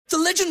The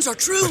legends are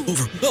true.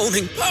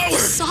 Overwhelming power!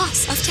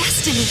 Sauce of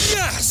destiny.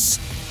 Yes!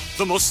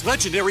 The most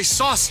legendary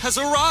sauce has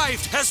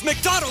arrived as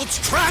McDonald's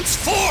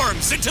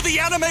transforms into the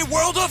anime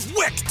world of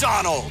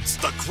WickDonald's.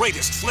 The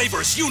greatest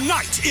flavors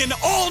unite in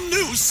all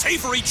new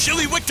savory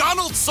chili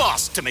McDonald's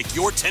sauce to make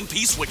your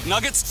 10-piece Wick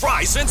Nuggets,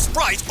 fries, and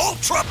Sprite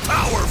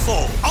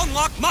ultra-powerful.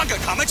 Unlock manga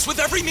comics with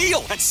every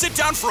meal and sit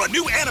down for a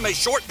new anime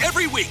short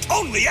every week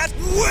only at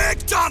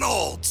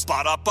WickDonald's.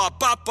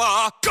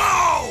 Ba-da-ba-ba-ba,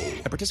 go!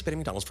 At participating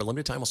McDonald's for a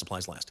limited time while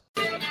supplies last.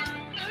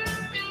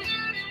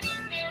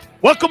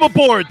 Welcome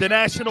aboard the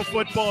National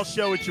Football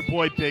Show. It's your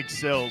boy, Big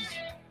Sills.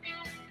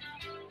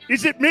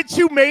 Is it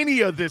Minshew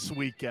Mania this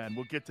weekend?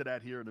 We'll get to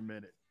that here in a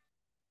minute.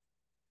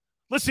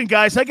 Listen,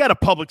 guys, I got a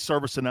public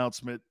service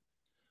announcement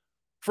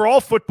for all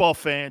football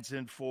fans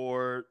and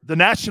for the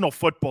National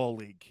Football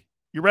League.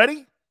 You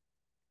ready?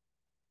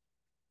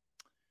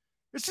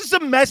 This is a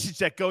message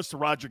that goes to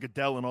Roger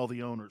Goodell and all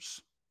the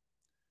owners.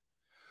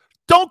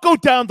 Don't go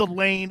down the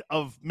lane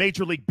of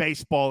Major League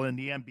Baseball and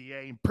the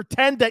NBA and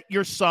pretend that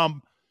you're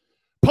some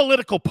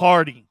political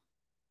party.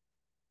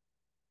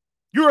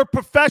 You're a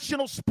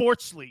professional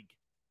sports league.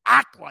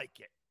 Act like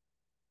it.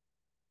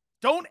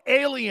 Don't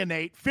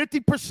alienate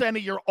 50%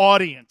 of your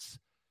audience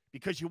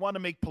because you want to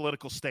make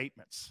political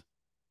statements.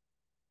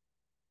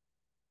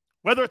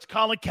 Whether it's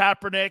Colin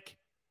Kaepernick,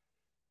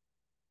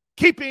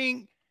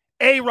 keeping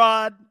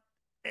A-Rod,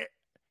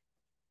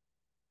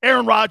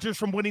 Aaron Rodgers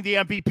from winning the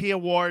MVP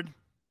award,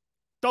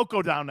 don't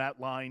go down that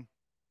line.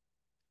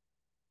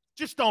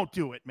 Just don't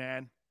do it,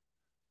 man.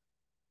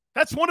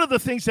 That's one of the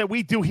things that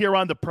we do here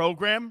on the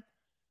program.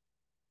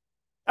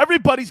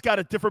 Everybody's got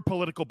a different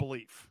political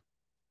belief.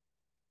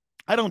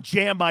 I don't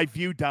jam my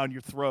view down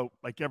your throat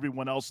like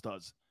everyone else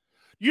does.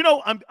 You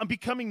know, I'm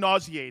becoming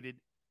nauseated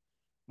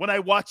when I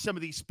watch some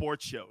of these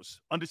sports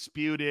shows.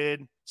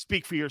 Undisputed,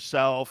 Speak for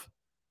Yourself,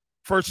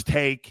 First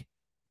Take.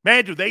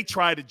 Man, do they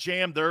try to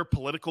jam their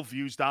political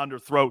views down their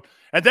throat.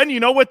 And then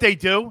you know what they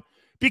do?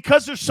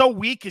 Because they're so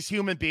weak as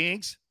human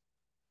beings,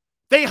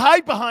 they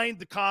hide behind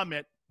the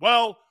comment,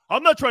 well,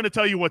 I'm not trying to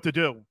tell you what to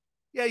do.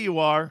 Yeah, you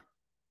are.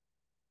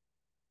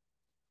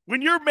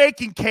 When you're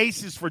making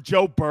cases for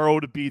Joe Burrow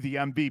to be the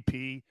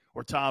MVP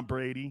or Tom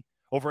Brady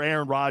over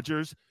Aaron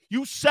Rodgers,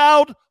 you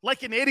sound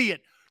like an idiot.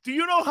 Do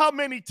you know how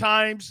many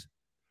times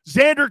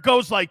Xander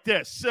goes like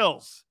this?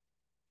 Sills,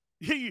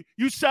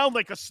 you sound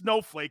like a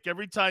snowflake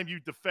every time you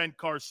defend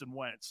Carson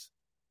Wentz.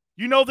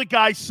 You know the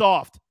guy's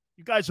soft.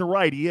 You guys are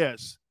right, he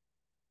is.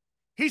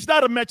 He's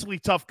not a mentally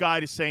tough guy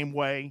the same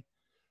way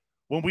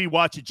when we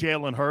watch a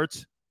Jalen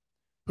Hurts,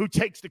 who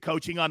takes the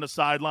coaching on the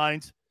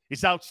sidelines,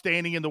 is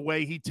outstanding in the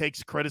way he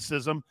takes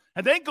criticism,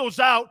 and then goes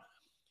out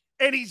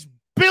and he's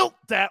built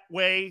that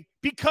way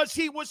because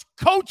he was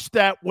coached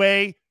that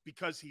way,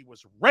 because he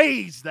was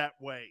raised that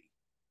way.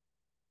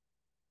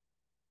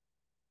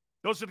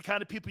 Those are the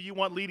kind of people you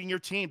want leading your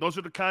team. Those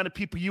are the kind of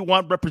people you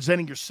want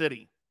representing your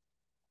city.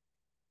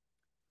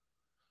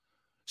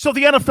 So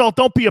the NFL,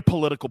 don't be a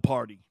political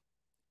party.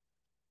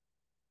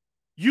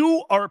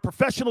 You are a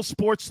professional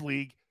sports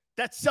league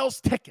that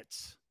sells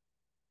tickets,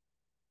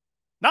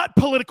 not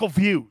political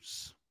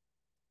views.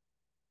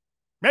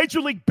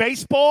 Major League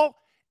Baseball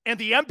and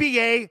the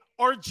NBA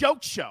are a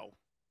joke show.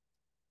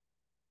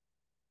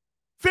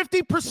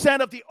 50%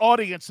 of the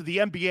audience of the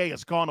NBA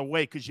has gone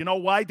away because you know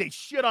why? They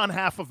shit on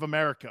half of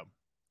America.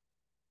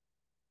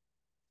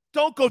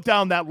 Don't go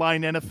down that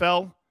line,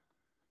 NFL.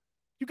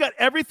 You got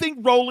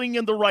everything rolling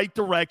in the right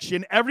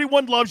direction.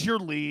 Everyone loves your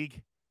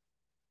league.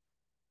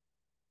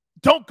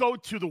 Don't go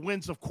to the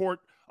winds of court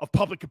of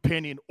public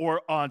opinion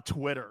or on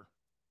Twitter.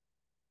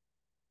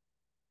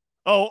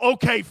 Oh,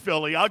 okay,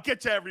 Philly. I'll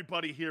get to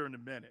everybody here in a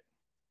minute.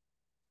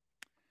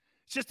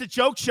 It's just a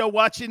joke show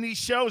watching these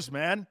shows,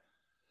 man.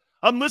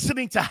 I'm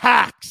listening to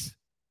hacks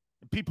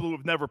and people who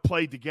have never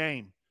played the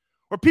game,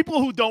 or people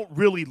who don't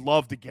really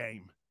love the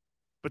game,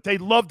 but they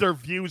love their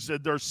views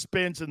and their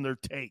spins and their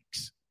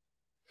takes.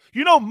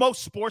 You know,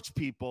 most sports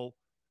people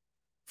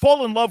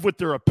fall in love with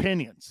their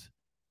opinions,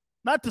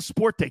 not the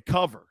sport they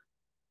cover.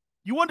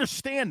 You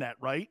understand that,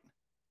 right?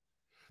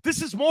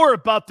 This is more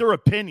about their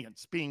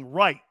opinions being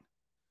right.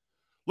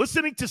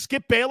 Listening to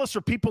Skip Bayless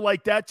or people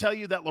like that tell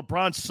you that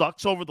LeBron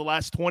sucks over the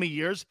last 20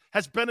 years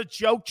has been a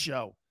joke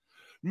show.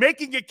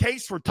 Making a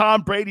case for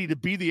Tom Brady to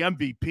be the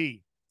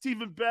MVP, it's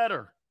even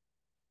better.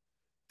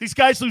 These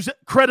guys lose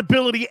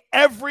credibility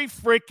every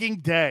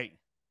freaking day.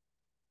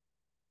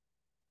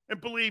 And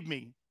believe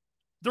me,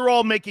 they're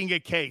all making a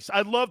case.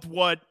 I loved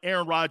what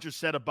Aaron Rodgers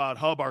said about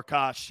Hub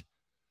Arkash,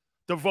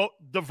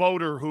 the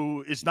voter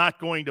who is not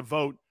going to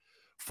vote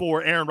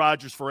for Aaron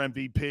Rodgers for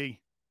MVP.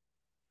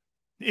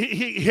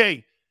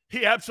 He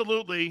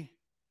absolutely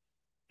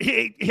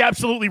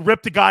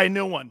ripped the guy a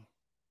new one.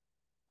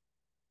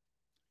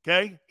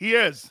 Okay? He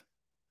is.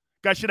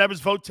 Guy should have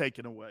his vote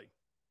taken away.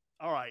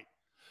 All right.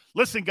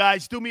 Listen,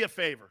 guys, do me a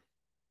favor.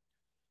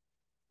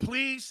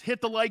 Please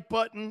hit the like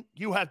button.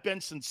 You have been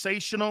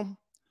sensational.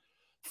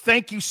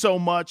 Thank you so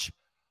much.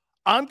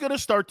 I'm going to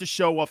start the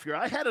show off here.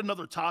 I had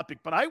another topic,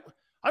 but I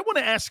want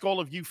to ask all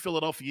of you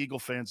Philadelphia Eagle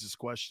fans this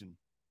question.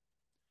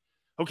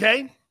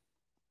 Okay?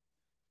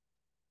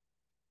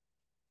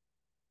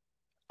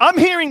 I'm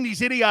hearing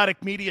these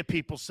idiotic media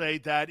people say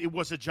that it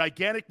was a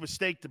gigantic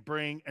mistake to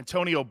bring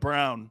Antonio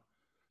Brown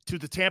to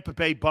the Tampa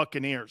Bay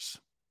Buccaneers.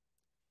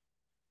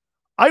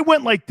 I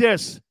went like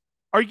this.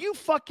 Are you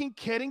fucking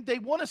kidding? They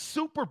won a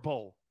Super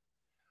Bowl.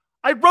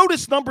 I wrote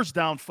his numbers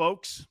down,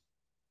 folks.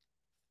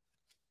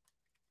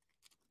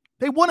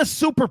 They won a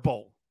Super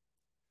Bowl.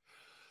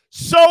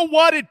 So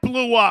what? It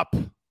blew up.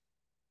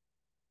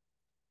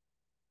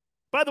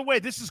 By the way,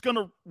 this is going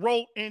to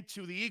roll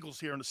into the Eagles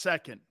here in a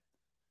second.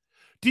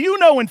 Do you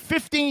know in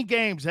 15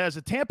 games as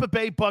a Tampa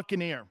Bay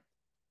Buccaneer,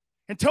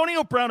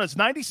 Antonio Brown has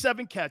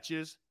 97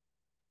 catches,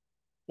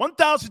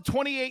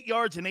 1,028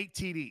 yards, and 8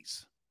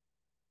 TDs?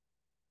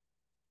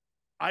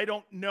 I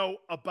don't know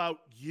about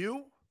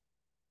you.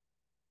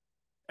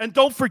 And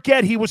don't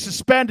forget, he was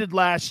suspended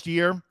last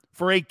year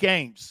for 8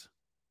 games.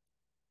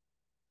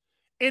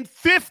 In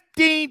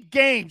 15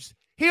 games,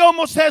 he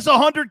almost has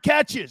 100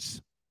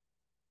 catches.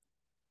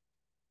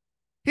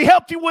 He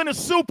helped you win a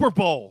Super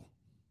Bowl.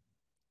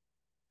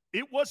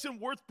 It wasn't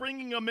worth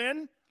bringing him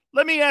in?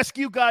 Let me ask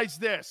you guys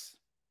this.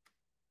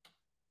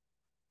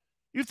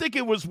 You think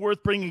it was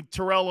worth bringing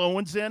Terrell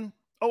Owens in?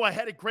 Oh, I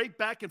had a great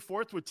back and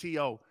forth with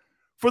T.O.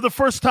 For the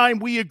first time,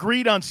 we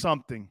agreed on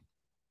something.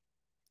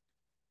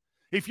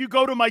 If you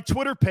go to my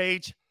Twitter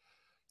page,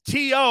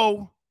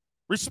 T.O.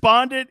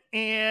 responded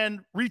and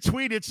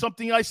retweeted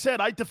something I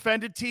said. I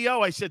defended T.O.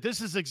 I said, this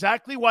is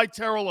exactly why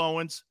Terrell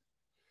Owens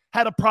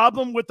had a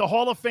problem with the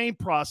Hall of Fame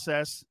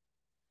process,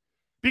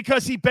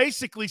 because he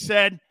basically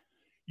said,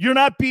 you're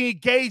not being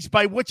gauged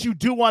by what you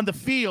do on the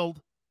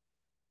field,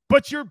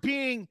 but you're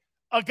being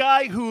a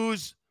guy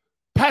who's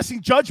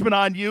passing judgment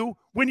on you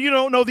when you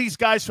don't know these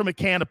guys from a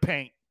can of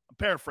paint. I'm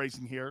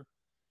paraphrasing here.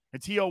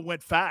 And T.O.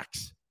 went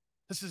facts.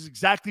 This is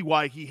exactly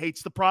why he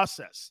hates the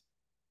process.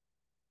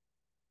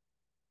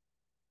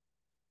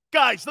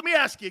 Guys, let me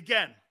ask you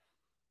again.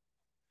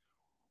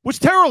 Was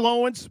Terrell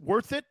Owens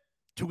worth it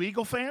to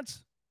Eagle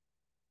fans?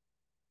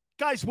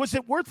 Guys, was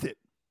it worth it?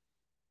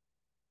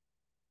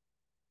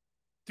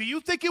 Do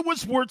you think it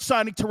was worth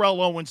signing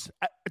Terrell Owens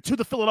to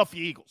the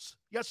Philadelphia Eagles?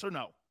 Yes or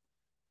no?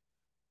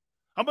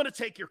 I'm going to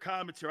take your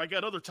comments here. I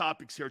got other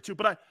topics here too,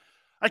 but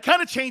I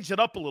kind of changed it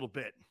up a little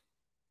bit.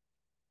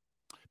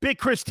 Big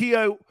Chris,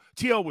 T.O.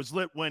 was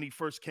lit when he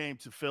first came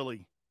to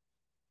Philly.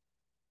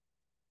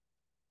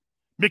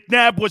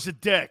 McNabb was a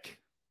dick.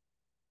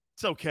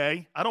 It's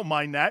okay. I don't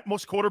mind that.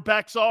 Most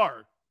quarterbacks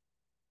are.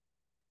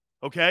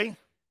 Okay?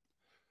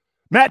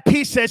 Matt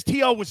P. says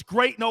T.O. was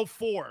great in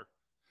 04.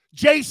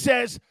 Jay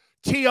says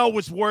T.O.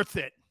 was worth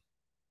it.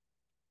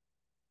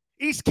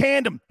 East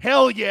Camden,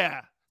 hell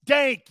yeah.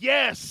 Dank,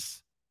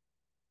 yes.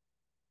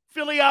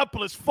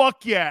 Philiopolis,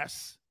 fuck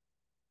yes.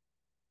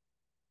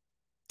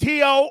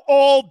 T.O.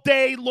 all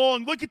day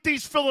long. Look at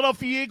these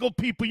Philadelphia Eagle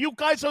people. You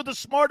guys are the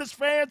smartest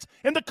fans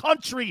in the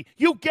country.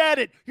 You get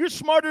it. You're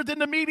smarter than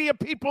the media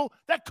people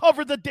that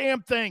cover the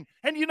damn thing.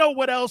 And you know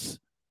what else?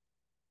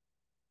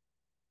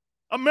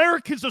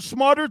 Americans are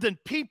smarter than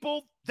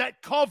people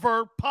that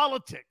cover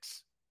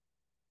politics.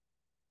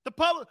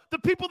 The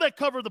people that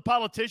cover the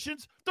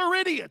politicians, they're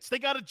idiots. They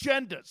got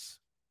agendas.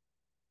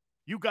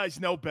 You guys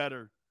know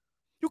better.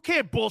 You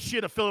can't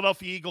bullshit a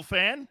Philadelphia Eagle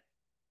fan.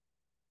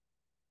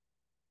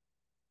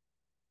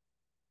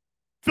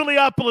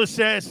 Philiopolis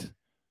says,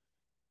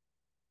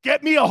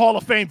 get me a Hall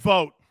of Fame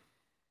vote.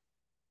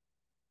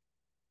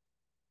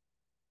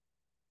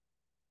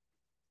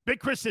 Big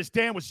Chris says,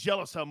 Dan was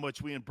jealous how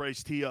much we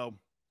embraced T.O.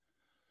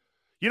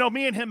 You know,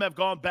 me and him have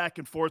gone back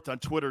and forth on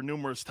Twitter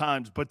numerous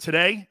times, but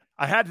today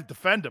I had to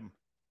defend him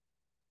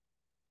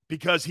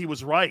because he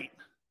was right.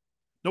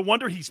 No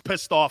wonder he's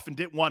pissed off and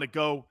didn't want to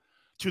go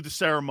to the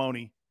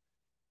ceremony.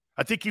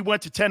 I think he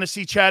went to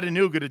Tennessee,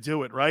 Chattanooga to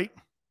do it, right?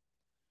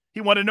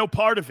 He wanted no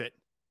part of it.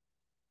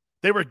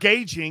 They were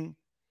gauging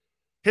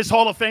his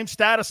Hall of Fame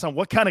status on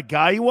what kind of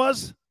guy he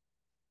was.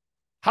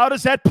 How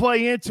does that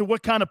play into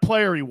what kind of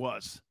player he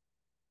was?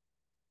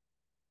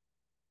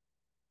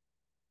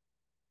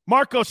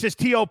 Marco says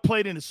T.O.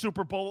 played in the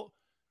Super Bowl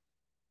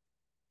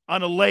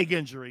on a leg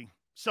injury.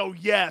 So,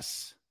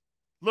 yes,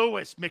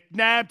 Lewis,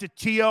 McNabb to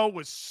T.O.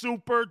 was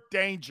super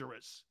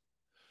dangerous.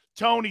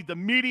 Tony, the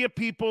media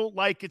people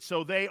like it,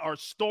 so they are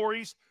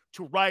stories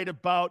to write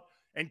about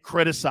and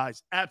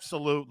criticize.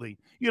 Absolutely.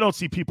 You don't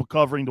see people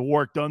covering the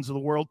Warwick Dunns of the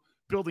world,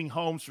 building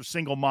homes for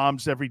single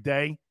moms every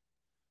day,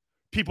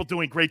 people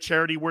doing great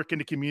charity work in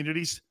the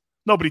communities.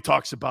 Nobody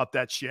talks about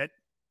that shit.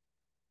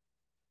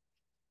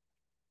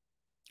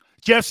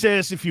 Jeff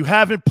says, if you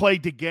haven't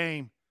played the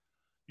game,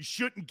 you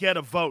shouldn't get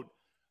a vote.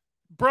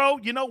 Bro,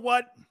 you know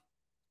what?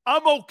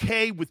 I'm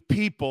okay with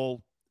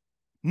people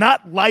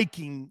not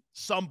liking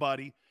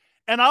somebody,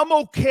 and I'm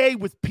okay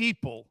with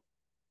people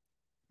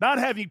not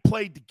having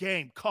played the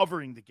game,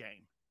 covering the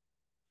game.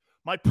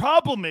 My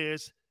problem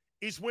is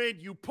when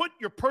you put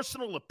your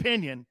personal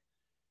opinion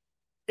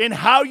in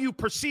how you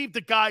perceive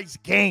the guy's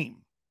game.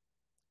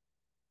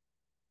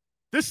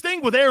 This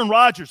thing with Aaron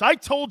Rodgers, I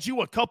told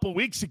you a couple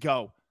weeks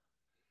ago,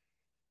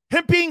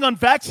 Him being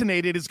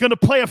unvaccinated is going to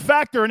play a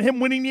factor in him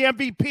winning the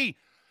MVP.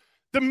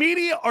 The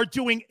media are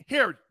doing,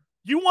 here,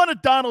 you want a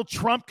Donald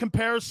Trump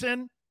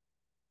comparison?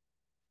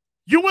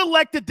 You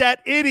elected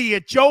that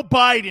idiot, Joe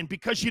Biden,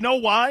 because you know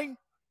why?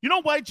 You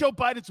know why Joe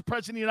Biden's the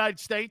president of the United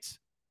States?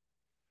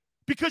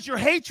 Because your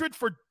hatred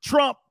for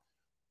Trump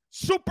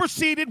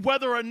superseded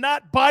whether or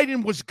not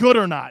Biden was good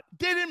or not.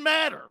 Didn't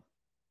matter.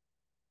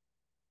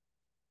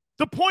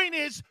 The point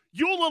is,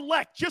 you'll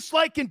elect, just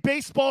like in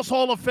baseball's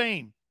Hall of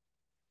Fame,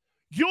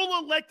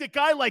 you'll elect a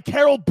guy like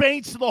Harold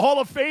Baines to the Hall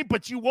of Fame,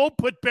 but you won't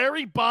put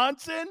Barry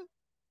Bonds in?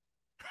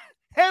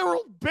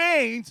 Harold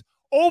Baines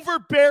over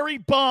Barry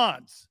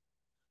Bonds.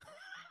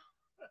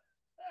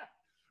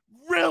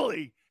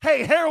 Really?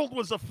 Hey, Harold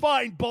was a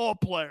fine ball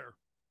player.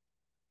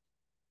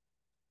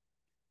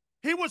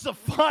 He was a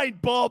fine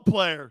ball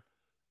player.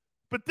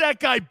 But that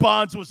guy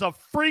Bonds was a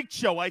freak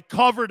show. I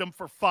covered him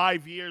for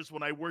 5 years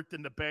when I worked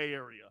in the Bay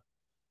Area.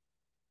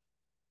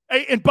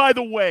 Hey, and by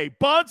the way,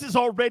 Bonds has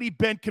already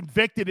been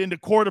convicted in the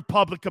court of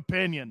public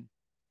opinion.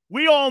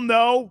 We all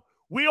know,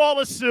 we all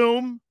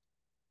assume.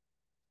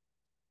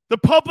 The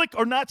public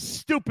are not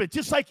stupid,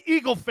 just like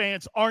Eagle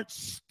fans aren't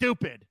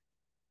stupid.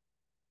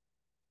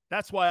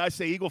 That's why I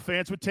say Eagle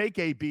fans would take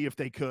AB if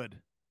they could.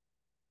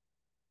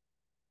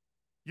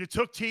 You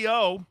took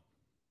T.O.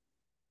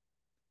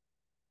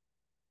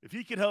 If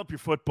he can help your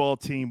football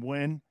team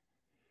win,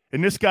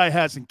 and this guy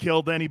hasn't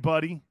killed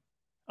anybody,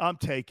 I'm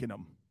taking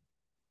him.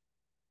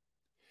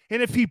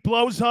 And if he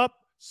blows up,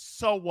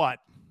 so what?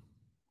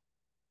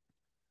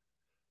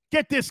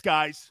 Get this,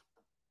 guys.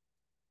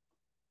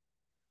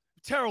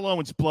 If Terrell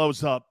Owens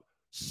blows up,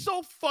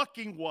 so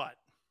fucking what?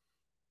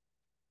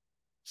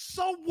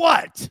 So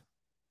what?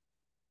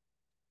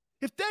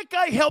 If that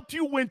guy helped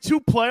you win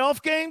 2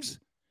 playoff games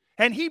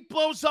and he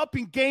blows up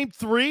in game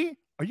 3,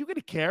 are you going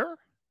to care?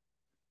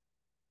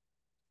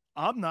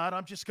 I'm not.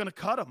 I'm just going to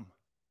cut him.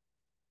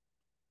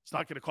 It's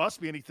not going to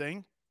cost me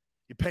anything.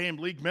 You pay him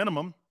league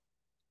minimum.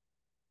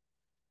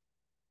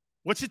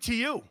 What's it to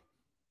you?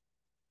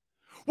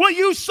 Well,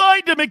 you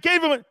signed him and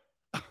gave him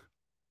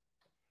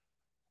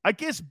I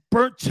guess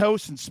burnt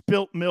toast and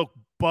spilt milk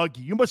bug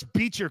you. You must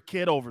beat your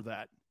kid over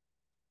that.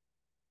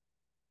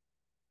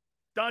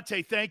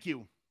 Dante, thank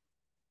you.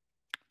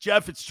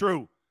 Jeff, it's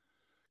true.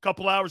 A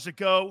couple hours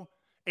ago,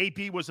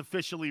 AB was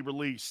officially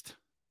released.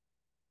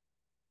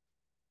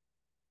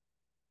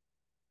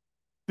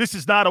 This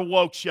is not a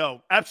woke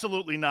show.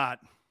 Absolutely not.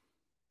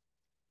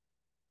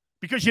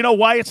 Because you know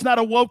why it's not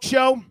a woke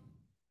show?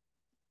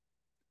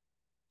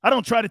 I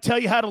don't try to tell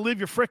you how to live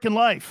your frickin'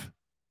 life.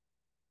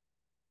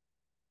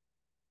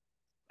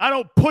 I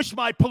don't push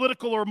my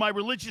political or my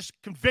religious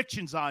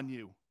convictions on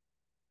you.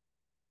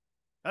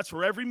 That's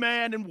for every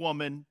man and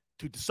woman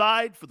to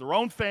decide for their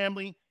own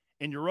family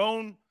in your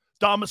own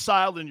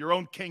domicile in your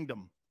own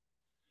kingdom.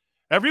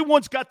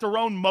 Everyone's got their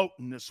own moat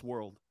in this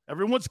world.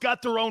 Everyone's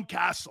got their own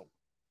castle.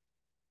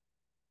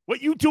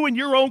 What you do in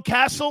your own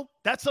castle,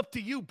 that's up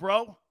to you,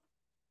 bro,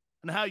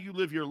 and how you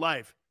live your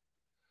life.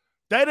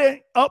 That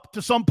ain't up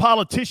to some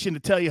politician to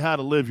tell you how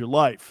to live your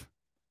life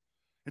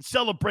and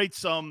celebrate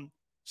some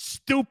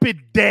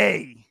stupid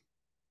day.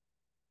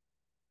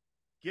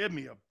 Give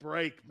me a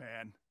break,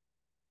 man.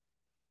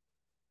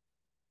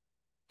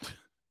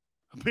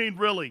 I mean,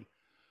 really.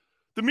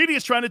 The media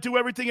is trying to do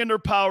everything in their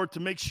power to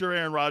make sure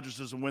Aaron Rodgers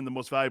doesn't win the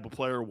Most Valuable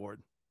Player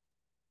award.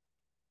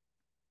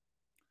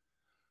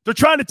 They're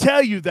trying to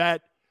tell you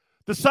that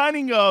the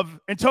signing of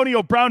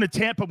Antonio Brown in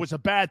Tampa was a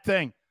bad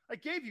thing. I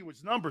gave you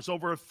his numbers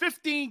over a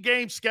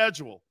 15-game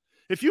schedule.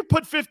 If you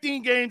put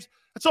 15 games,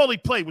 that's all he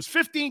played, was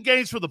 15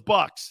 games for the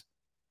Bucs.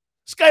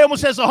 This guy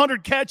almost has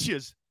 100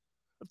 catches,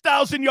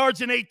 1,000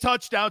 yards and 8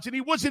 touchdowns, and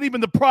he wasn't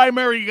even the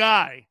primary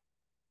guy.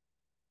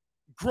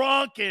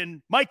 Gronk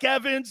and Mike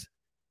Evans,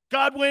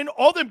 Godwin,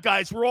 all them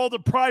guys were all the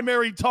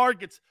primary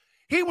targets.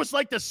 He was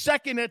like the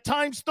second, at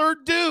times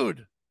third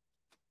dude.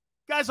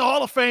 Guy's a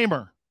Hall of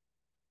Famer.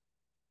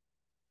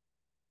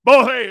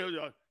 But hey,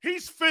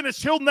 he's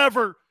finished. He'll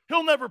never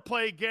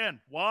play again.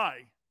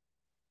 Why?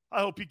 I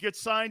hope he gets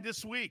signed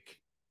this week.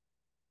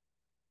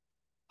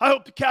 I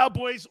hope the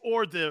Cowboys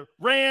or the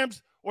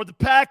Rams or the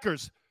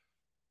Packers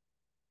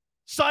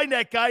sign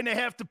that guy and they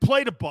have to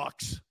play the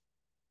Bucs.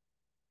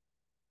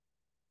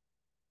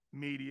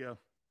 Media.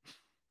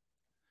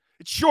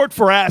 It's short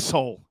for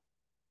asshole.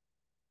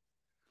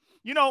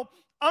 You know,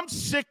 I'm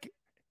sick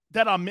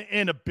that I'm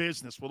in a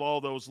business with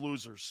all those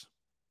losers.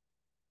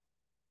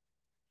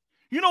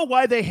 You know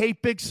why they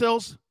hate Big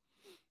Sills?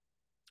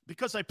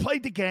 Because I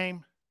played the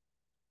game.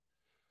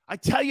 I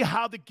tell you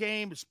how the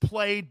game is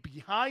played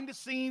behind the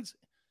scenes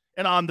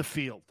and on the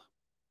field.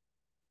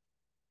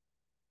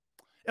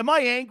 Am I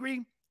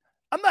angry?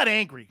 I'm not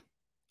angry.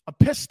 I'm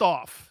pissed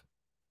off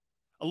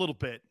a little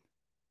bit.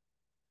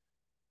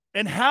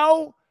 And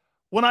how,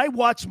 when I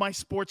watch my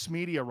sports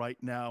media right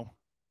now,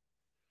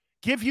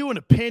 give you an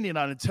opinion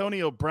on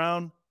Antonio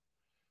Brown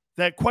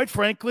that, quite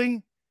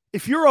frankly,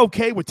 if you're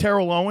okay with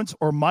Terrell Owens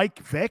or Mike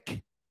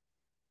Vick,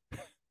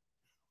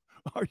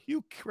 are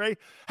you crazy?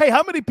 Hey,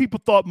 how many people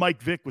thought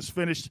Mike Vick was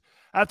finished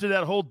after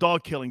that whole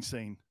dog killing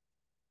scene?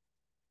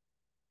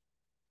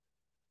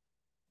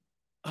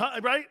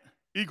 Right?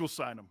 Eagles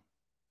sign him.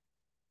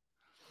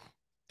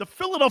 The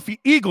Philadelphia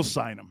Eagles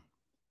sign him.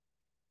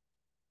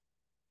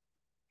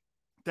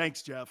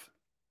 Thanks, Jeff.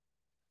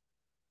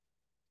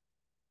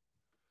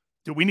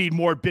 Do we need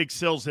more big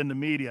sills in the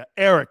media?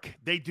 Eric,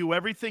 they do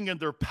everything in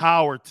their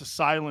power to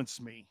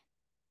silence me.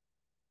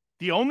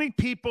 The only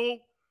people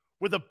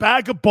with a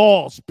bag of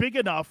balls big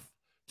enough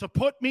to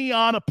put me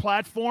on a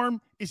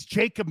platform is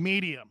Jacob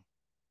Medium.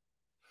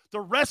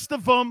 The rest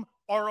of them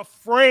are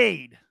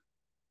afraid.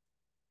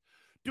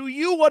 Do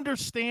you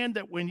understand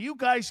that when you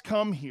guys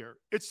come here,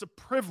 it's a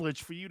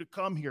privilege for you to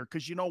come here?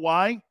 Because you know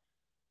why?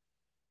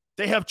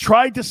 They have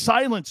tried to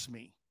silence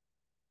me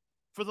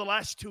for the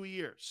last 2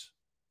 years.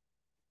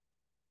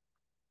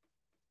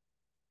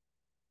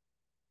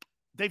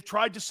 They've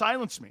tried to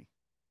silence me.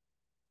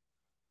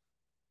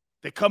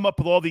 They come up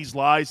with all these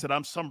lies that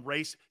I'm some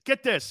race.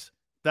 Get this,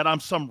 that I'm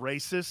some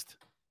racist.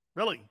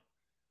 Really?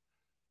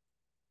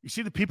 You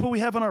see the people we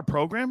have on our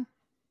program?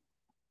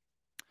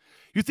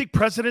 You think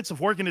presidents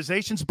of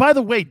organizations? By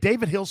the way,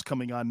 David Hill's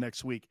coming on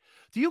next week.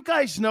 Do you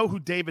guys know who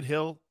David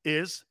Hill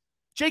is?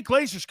 Jake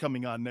Glazer's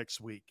coming on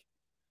next week.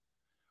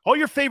 All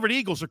your favorite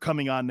Eagles are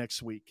coming on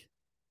next week.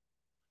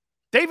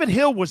 David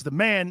Hill was the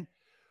man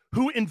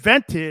who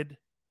invented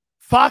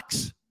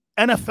Fox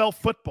NFL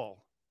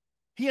football.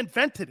 He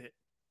invented it.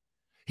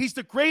 He's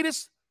the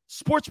greatest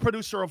sports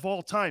producer of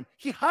all time.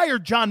 He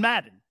hired John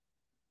Madden.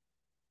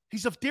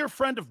 He's a dear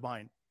friend of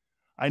mine.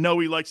 I know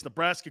he likes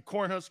Nebraska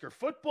Cornhusker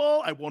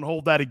football. I won't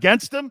hold that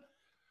against him.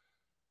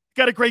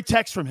 Got a great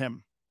text from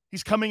him.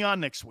 He's coming on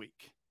next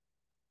week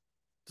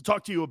to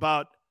talk to you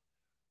about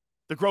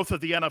the growth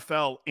of the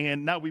NFL,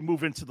 and now we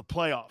move into the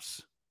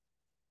playoffs.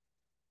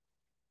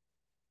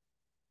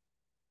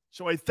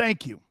 So I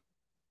thank you.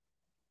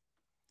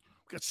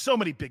 We've got so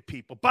many big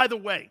people. By the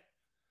way,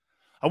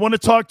 I want to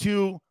talk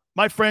to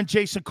my friend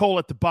Jason Cole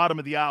at the bottom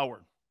of the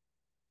hour.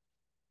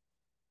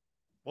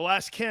 We'll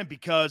ask him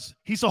because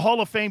he's a Hall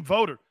of Fame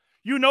voter.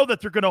 You know that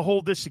they're going to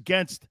hold this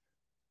against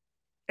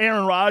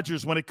Aaron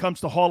Rodgers when it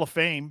comes to Hall of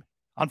Fame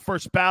on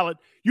first ballot.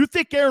 You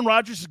think Aaron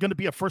Rodgers is going to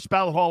be a first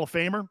ballot Hall of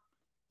Famer?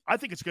 I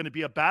think it's going to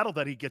be a battle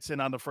that he gets in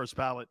on the first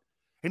ballot.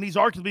 And he's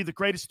arguably the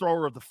greatest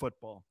thrower of the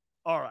football.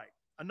 All right,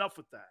 enough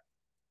with that.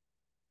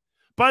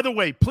 By the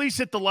way, please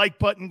hit the like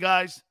button,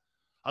 guys.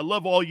 I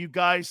love all you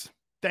guys.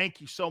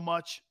 Thank you so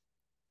much.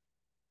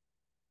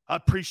 I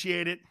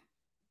appreciate it.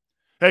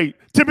 Hey,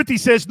 Timothy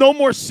says no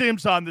more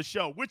Sims on the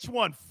show. Which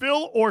one,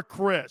 Phil or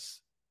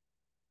Chris?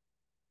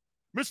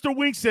 Mr.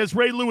 Wink says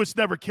Ray Lewis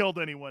never killed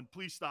anyone.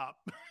 Please stop.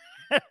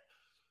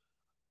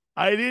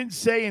 I didn't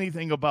say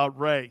anything about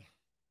Ray.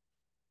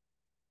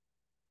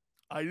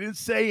 I didn't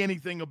say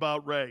anything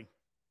about Ray.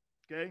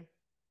 Okay?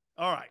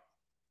 All right.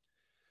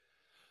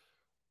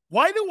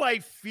 Why do I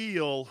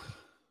feel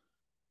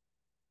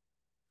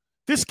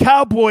this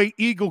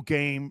Cowboy-Eagle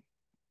game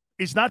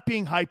is not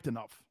being hyped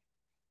enough?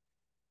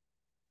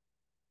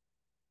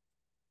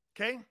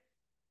 Okay?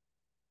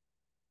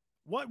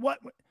 What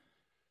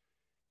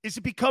is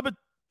it become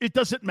it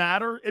doesn't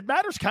matter? It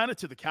matters kind of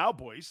to the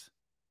Cowboys.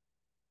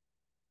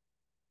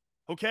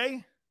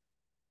 Okay?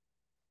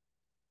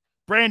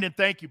 Brandon,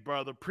 thank you,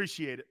 brother.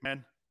 Appreciate it,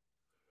 man.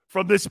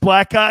 From this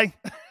black guy.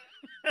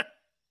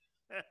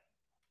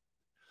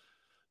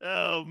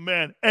 Oh,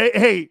 man.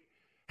 Hey,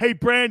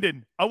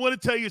 Brandon, I want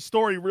to tell you a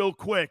story real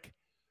quick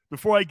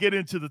before I get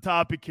into the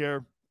topic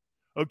here.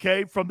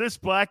 Okay? From this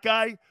black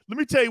guy, let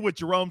me tell you what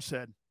Jerome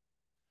said.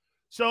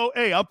 So,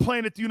 hey, I'm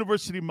playing at the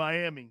University of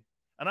Miami,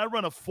 and I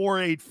run a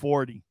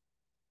 4.840,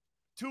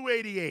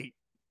 288,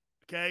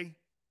 okay?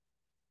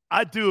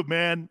 I do it,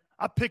 man.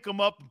 I pick them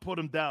up and put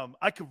them down.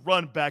 I could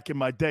run back in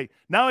my day.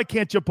 Now I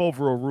can't jump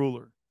over a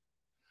ruler.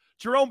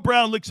 Jerome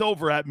Brown looks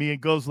over at me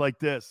and goes like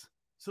this.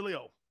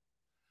 Sileo,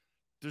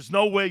 there's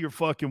no way you're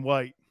fucking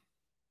white.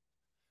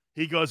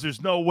 He goes,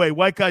 there's no way.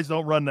 White guys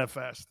don't run that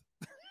fast.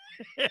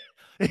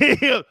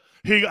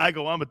 I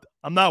go,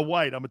 I'm not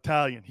white. I'm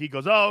Italian. He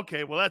goes, oh,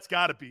 okay. Well, that's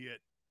got to be it.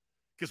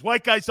 Because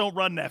white guys don't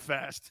run that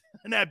fast.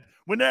 And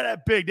when they're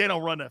that big, they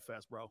don't run that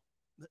fast, bro.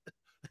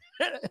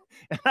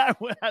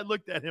 And I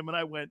looked at him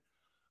and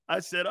I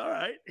said, all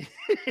right.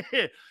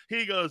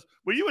 He goes,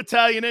 well, you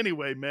Italian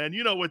anyway, man.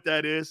 You know what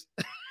that is.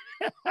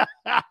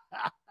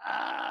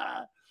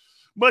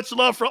 Much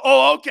love for,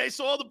 oh, okay.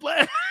 So all the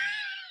black.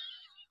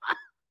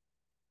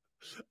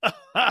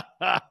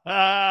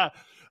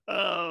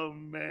 Oh,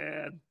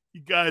 man.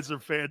 You guys are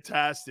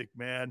fantastic,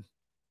 man.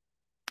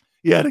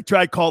 Yeah, they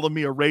tried calling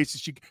me a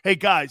racist. Hey,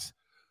 guys.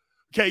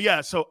 Okay,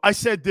 yeah, so I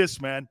said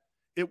this, man.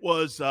 It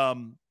was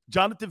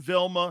Jonathan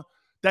Vilma,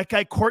 that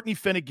guy Courtney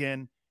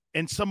Finnegan,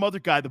 and some other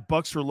guy the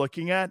Bucks were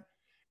looking at.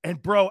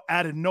 And, bro,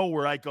 out of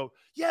nowhere, I go,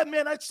 yeah,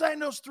 man, I'd sign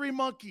those 3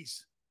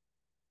 monkeys.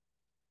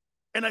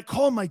 And I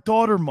call my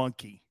daughter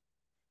Monkey.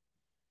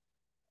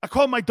 I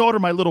call my daughter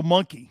my little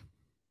monkey.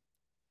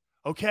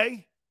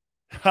 Okay?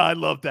 I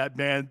love that,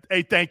 man.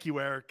 Hey, thank you,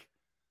 Eric.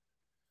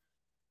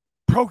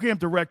 Program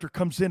director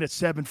comes in at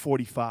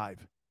 7:45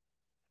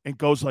 and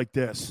goes like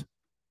this.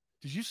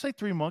 Did you say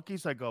 3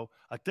 monkeys? I go,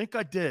 I think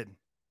I did.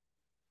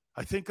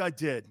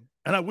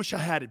 And I wish I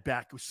had it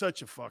back. It was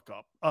such a fuck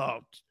up. Oh,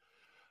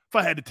 if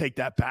I had to take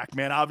that back,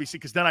 man, obviously,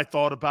 because then I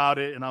thought about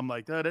it, and I'm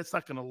like, oh, that's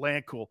not going to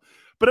land cool.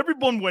 But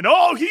everyone went,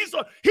 oh, he's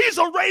a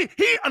Ray.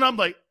 And I'm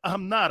like,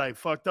 I'm not. I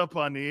fucked up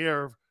on the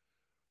air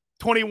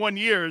 21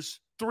 years,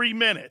 3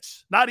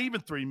 minutes, not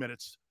even 3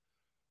 minutes,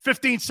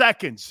 15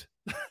 seconds.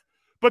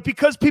 But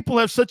because people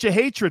have such a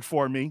hatred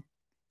for me,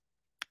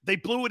 they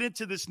blew it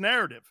into this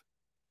narrative.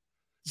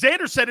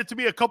 Xander said it to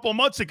me a couple of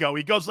months ago.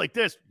 He goes like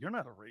this, you're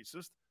not a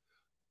racist.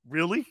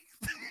 Really?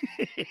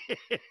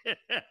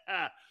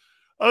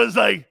 I was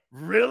like,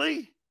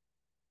 really?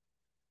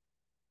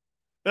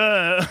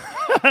 Yeah,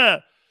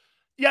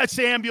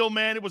 Samuel,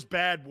 man, it was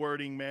bad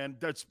wording, man.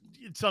 That's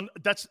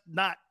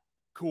not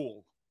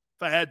cool.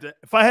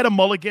 If I had a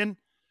mulligan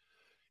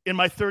in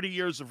my 30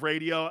 years of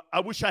radio,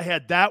 I wish I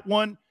had that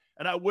one,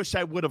 and I wish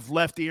I would have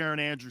left the Aaron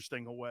Andrews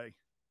thing away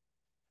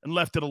and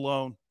left it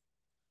alone.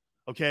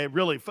 Okay,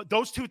 really,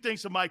 those two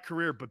things in my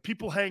career, but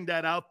people hang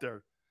that out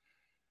there.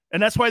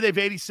 And that's why they've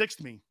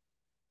 86'd me.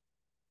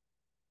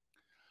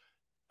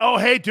 Oh,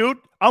 hey, dude,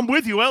 I'm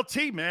with you,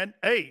 LT, man.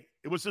 Hey,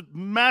 it was a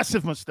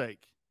massive mistake.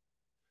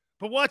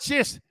 But watch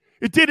this.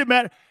 It didn't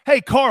matter.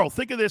 Hey, Carl,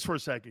 think of this for a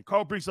second.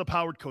 Carl brings up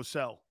Howard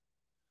Cosell.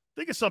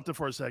 Think of something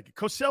for a second.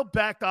 Cosell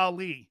backed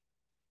Ali.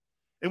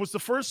 It was the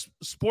first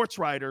sports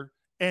writer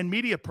and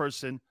media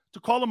person to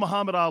call him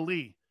Muhammad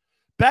Ali.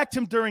 Backed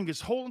him during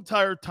his whole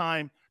entire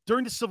time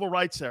during the civil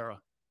rights era.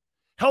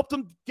 Helped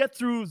him get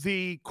through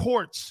the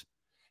courts.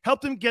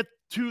 Helped him get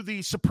to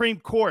the Supreme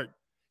Court.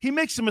 He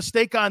makes a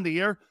mistake on the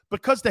air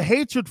because the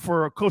hatred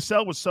for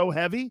Cosell was so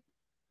heavy,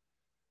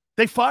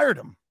 they fired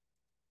him.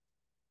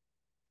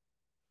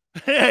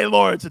 Hey,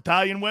 Laura, it's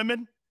Italian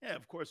women? Yeah,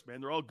 of course,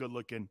 man. They're all good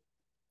looking.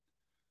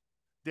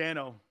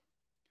 Dano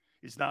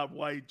is not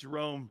white.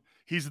 Jerome,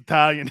 he's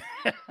Italian.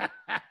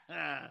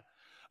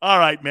 All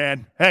right,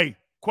 man. Hey,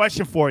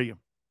 question for you.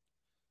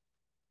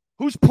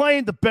 Who's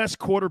playing the best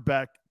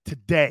quarterback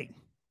today?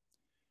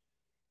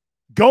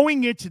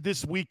 Going into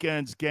this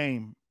weekend's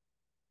game,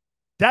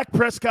 Dak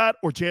Prescott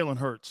or Jalen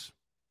Hurts?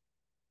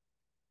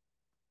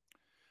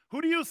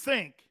 Who do you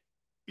think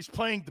is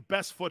playing the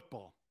best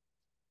football?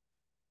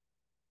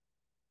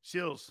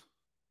 Seals,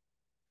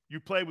 you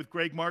play with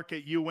Greg Mark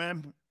at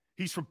UM.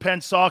 He's from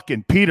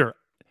Pennsauken. Peter,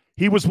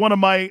 he was one of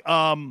my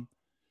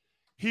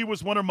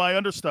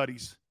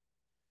understudies.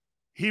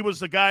 He was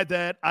the guy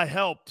that I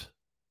helped.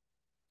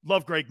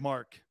 Love Greg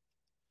Mark.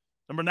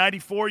 Number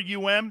 94,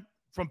 UM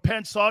from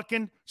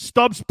Pennsauken.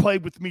 Stubbs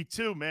played with me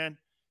too, man.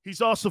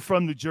 He's also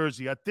from New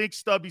Jersey. I think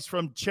Stubby's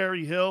from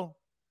Cherry Hill,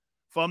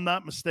 if I'm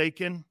not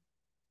mistaken.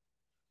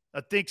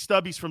 I think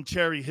Stubby's from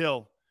Cherry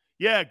Hill.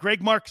 Yeah,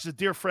 Greg Mark is a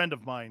dear friend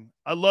of mine.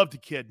 I love the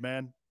kid,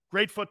 man.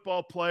 Great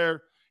football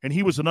player, and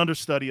he was an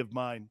understudy of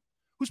mine.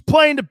 Who's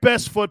playing the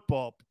best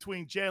football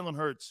between Jalen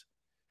Hurts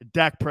and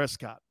Dak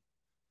Prescott?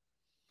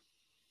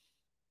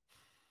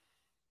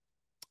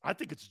 I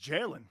think it's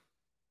Jalen.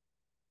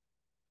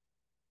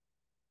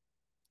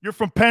 You're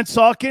from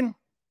Pennsauken?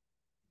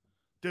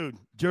 Dude,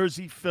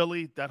 Jersey,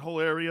 Philly, that whole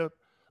area,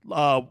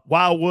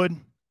 Wildwood.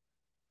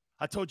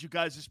 I told you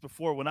guys this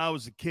before. When I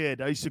was a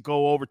kid, I used to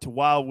go over to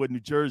Wildwood,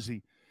 New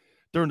Jersey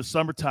during the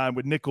summertime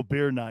with Nickel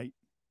Beer Night.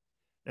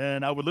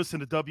 And I would listen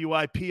to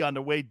WIP on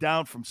the way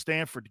down from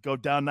Stanford to go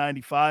down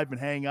 95 and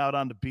hang out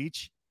on the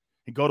beach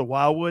and go to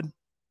Wildwood.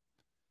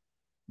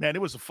 Man,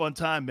 it was a fun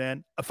time,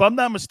 man. If I'm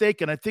not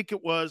mistaken, I think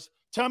it was,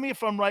 tell me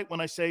if I'm right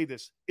when I say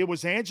this, it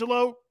was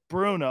Angelo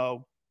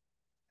Bruno,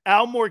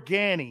 Al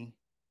Morgani.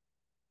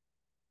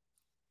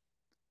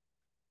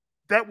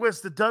 That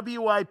was the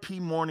WIP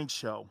morning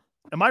show.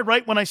 Am I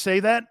right when I say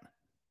that?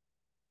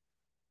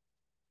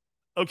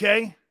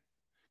 Okay.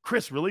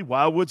 Chris, really?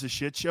 Wildwood's a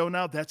shit show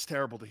now? That's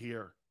terrible to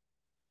hear.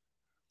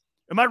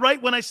 Am I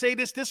right when I say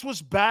this? This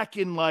was back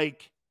in the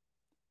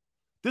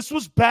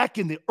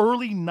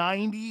early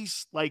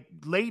 90s, like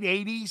late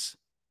 80s.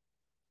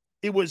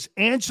 It was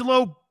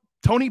Angelo,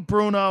 Tony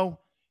Bruno,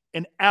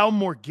 and Al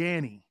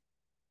Morgani.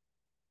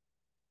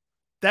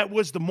 That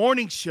was the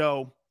morning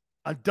show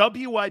on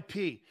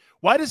WIP.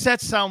 Why does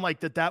that sound like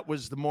that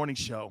was the morning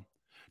show?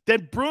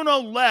 Then Bruno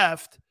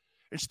left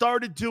and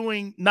started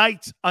doing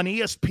nights on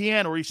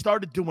ESPN, or he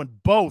started doing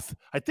both.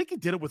 I think he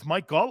did it with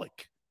Mike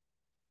Golick.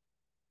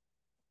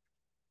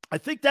 I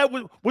think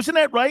wasn't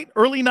that right?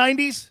 Early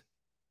 90s?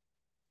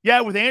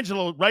 Yeah, with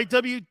Angelo, right?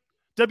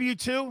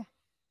 W2?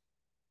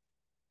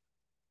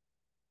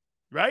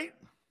 Right?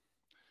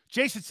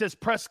 Jason says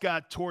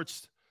Prescott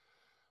torched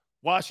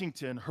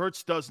Washington.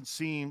 Hurts doesn't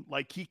seem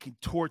like he can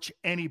torch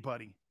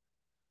anybody.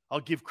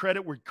 I'll give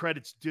credit where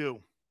credit's due.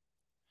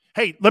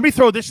 Hey, let me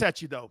throw this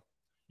at you, though.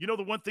 You know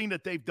the one thing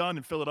that they've done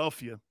in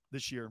Philadelphia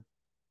this year?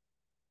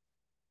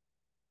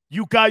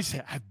 You guys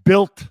have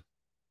built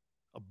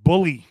a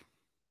bully.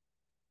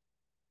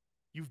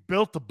 You've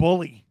built a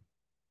bully.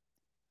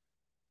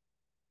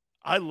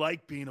 I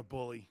like being a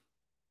bully.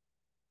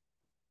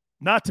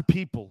 Not to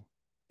people,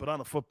 but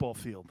on a football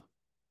field.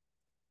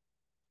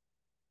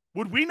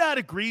 Would we not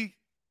agree?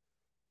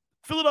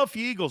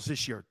 Philadelphia Eagles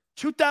this year,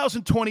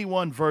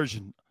 2021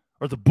 version,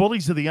 are the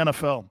bullies of the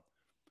NFL.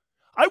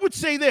 I would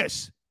say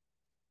this.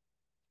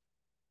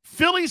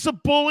 Philly's a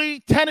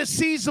bully.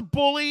 Tennessee's a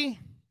bully.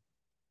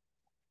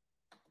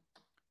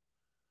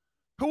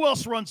 Who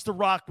else runs the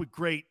rock with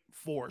great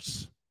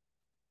force?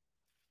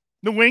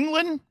 New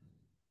England?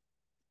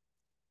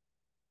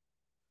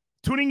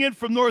 Tuning in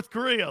from North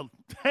Korea.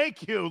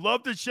 Thank you.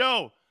 Love the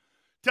show.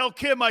 Tell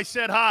Kim I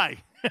said hi.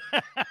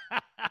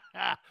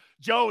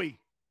 Joey,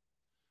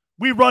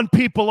 we run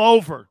people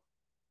over.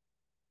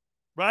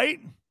 Right?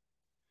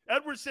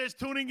 Edward says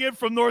tuning in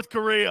from North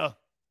Korea.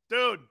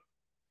 Dude,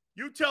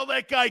 you tell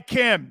that guy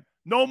Kim,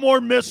 no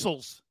more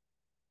missiles.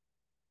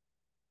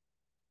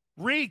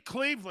 Reed,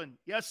 Cleveland.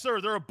 Yes, sir.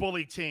 They're a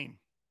bully team.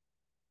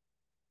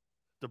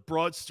 The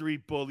Broad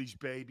Street Bullies,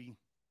 baby.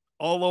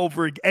 All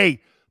over. Hey,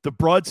 the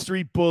Broad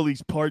Street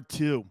Bullies, part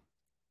 2.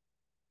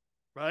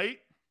 Right?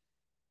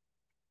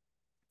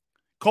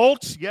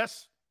 Colts,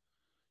 yes.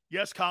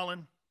 Yes,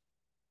 Colin.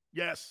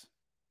 Yes.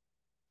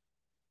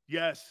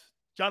 Yes.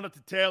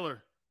 Jonathan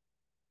Taylor.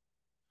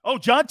 Oh,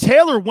 John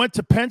Taylor went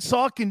to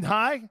Pennsauken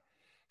High?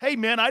 Hey,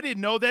 man, I didn't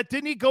know that.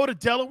 Didn't he go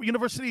to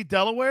University of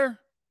Delaware?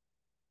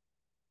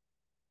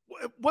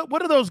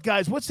 What are those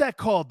guys? What's that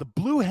called? The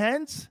Blue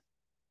Hens?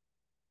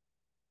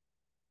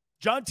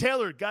 John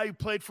Taylor, guy who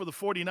played for the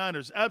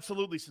 49ers,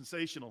 absolutely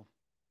sensational.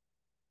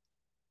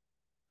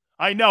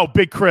 I know,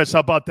 Big Chris, how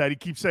about that? He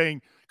keeps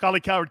saying, Collie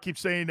Coward keeps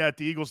saying that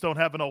the Eagles don't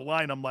have an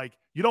O-line. I'm like,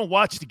 you don't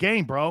watch the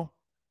game, bro.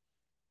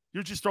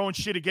 You're just throwing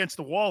shit against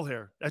the wall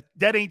here.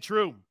 That ain't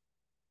true.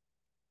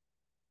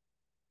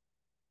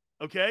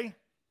 Okay?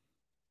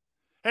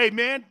 Hey,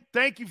 man,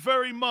 thank you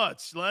very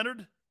much,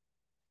 Leonard.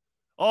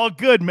 All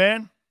good,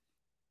 man.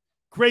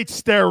 Great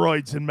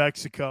steroids in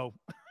Mexico.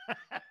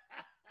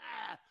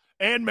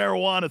 And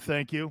marijuana,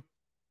 thank you.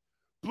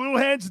 Blue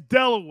Hens,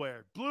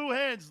 Delaware. Blue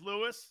Hens,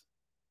 Lewis.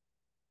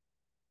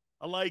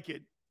 I like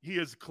it. He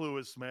is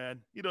clueless,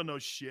 man. You don't know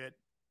shit.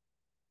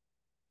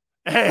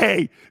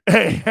 Hey,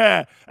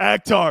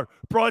 Akhtar,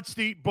 Broad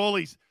Street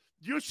Bullies.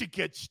 You should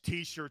get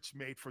T-shirts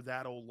made for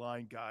that old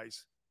line,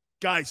 guys.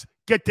 Guys,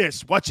 get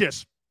this. Watch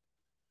this.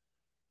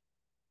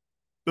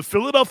 The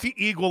Philadelphia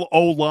Eagle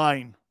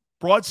O-line.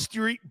 Broad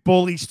Street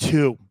Bullies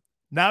 2.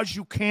 Now's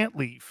you can't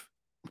leave.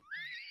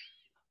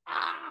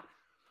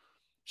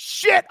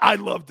 Shit, I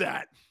love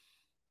that.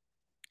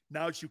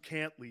 Now's you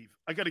can't leave.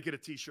 I got to get a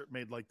T-shirt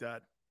made like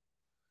that.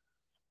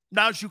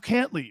 Now's you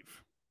can't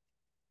leave.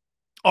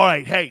 All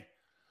right, hey,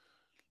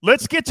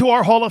 let's get to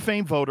our Hall of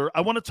Fame voter.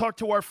 I want to talk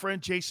to our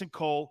friend Jason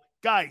Cole.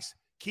 Guys,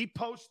 keep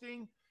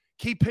posting.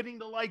 Keep hitting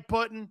the like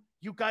button.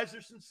 You guys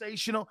are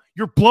sensational.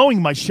 You're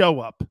blowing my show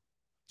up.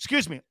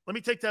 Excuse me. Let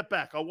me take that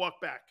back. I'll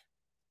walk back.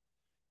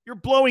 You're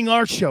blowing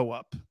our show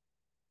up.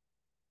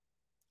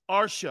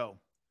 Our show.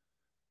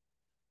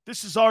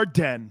 This is our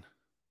den.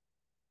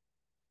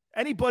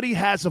 Anybody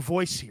has a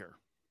voice here.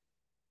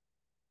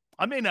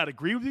 I may not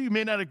agree with you. You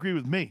may not agree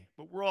with me.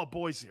 But we're all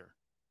boys here.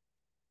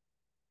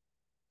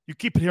 You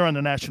keep it here on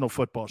the National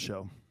Football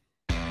Show.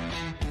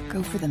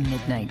 Go for the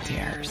midnight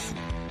dares.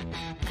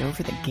 Go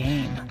for the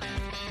game.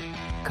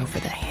 Go for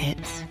the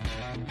hits.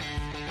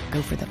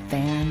 Go for the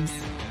fans.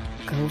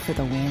 Go for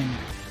the win.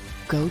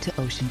 Go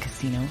to Ocean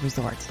Casino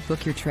Resort.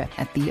 Book your trip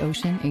at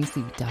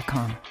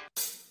theoceanac.com.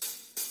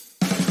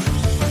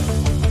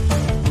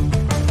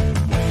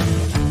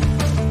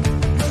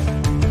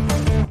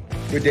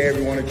 Good day,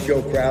 everyone. It's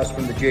Joe Kraus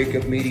from the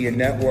Jacob Media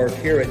Network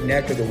here at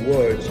Neck of the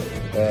Woods.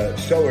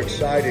 So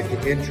excited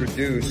to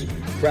introduce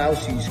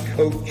Krause's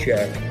Coat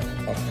Check,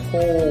 a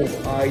cold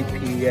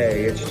IPA.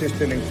 It's just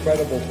an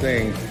incredible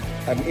thing.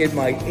 I'm in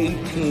my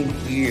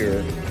 18th year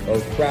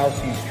of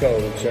Krause's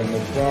Coats, and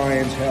with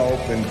Brian's help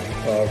and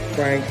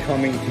Frank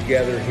coming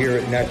together here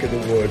at Neck of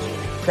the Woods,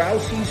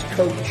 Krause's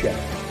Coat Check,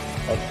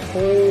 a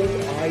cold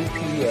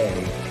IPA,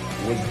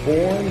 was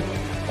born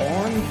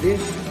on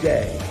this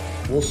day.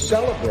 We'll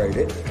celebrate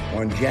it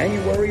on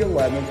January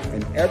 11th,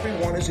 and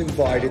everyone is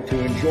invited to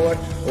enjoy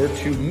or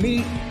to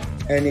meet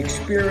and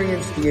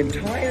experience the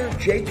entire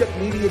Jacob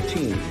Media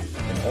team,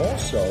 and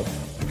also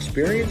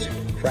experience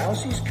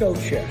Krause's Coat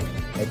Check,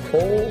 a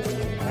cold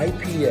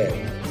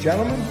IPA.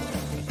 Gentlemen,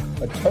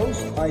 a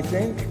toast, I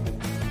think,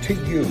 to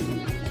you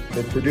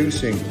for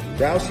producing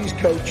Krause's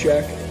Coat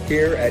Check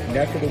here at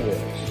Neck of the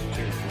Woods.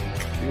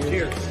 Cheers.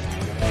 Cheers.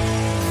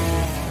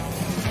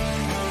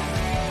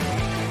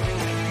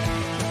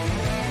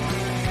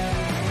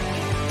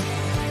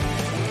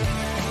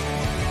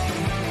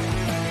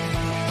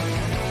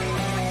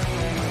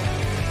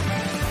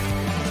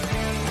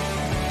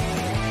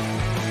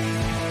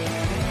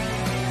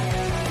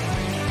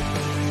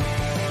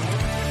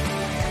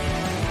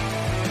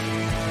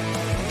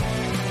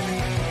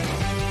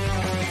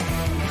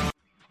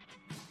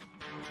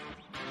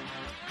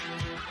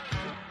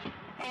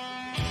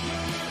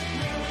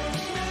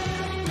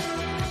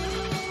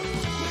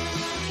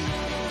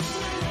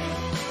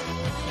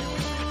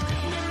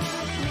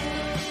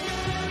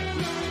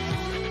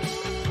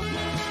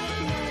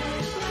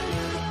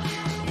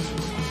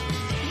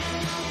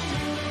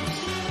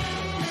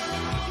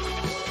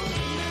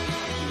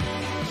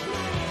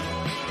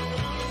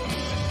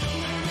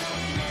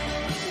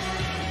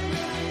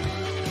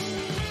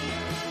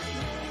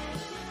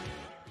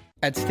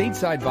 At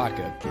Stateside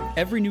Vodka,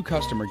 every new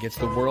customer gets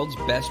the world's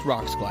best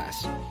rocks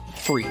glass.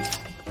 Free.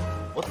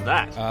 What's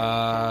that?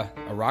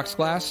 A rocks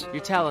glass?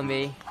 You're telling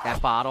me that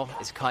bottle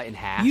is cut in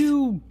half?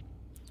 You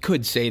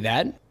could say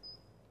that.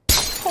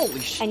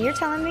 Holy shit. And you're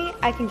telling me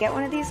I can get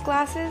one of these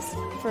glasses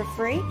for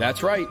free?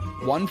 That's right.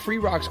 One free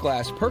rocks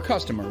glass per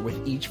customer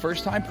with each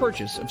first-time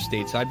purchase of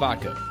Stateside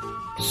Vodka.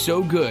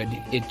 So good,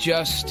 it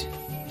just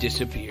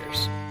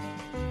disappears.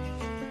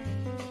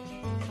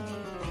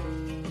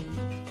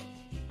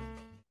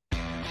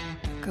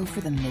 Go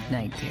for the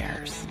midnight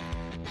dares.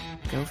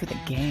 Go for the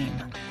game.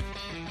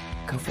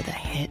 Go for the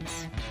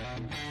hits.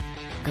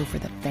 Go for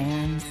the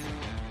fans.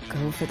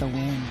 Go for the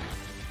win.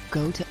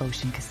 Go to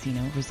Ocean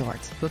Casino Resort.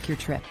 Book your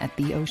trip at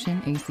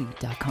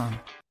theoceanac.com.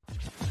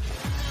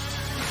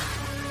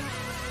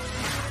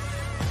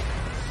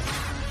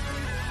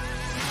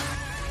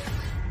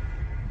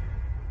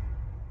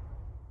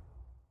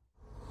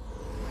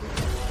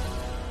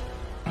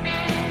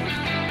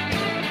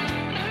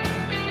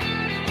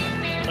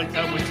 Like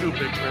that one too,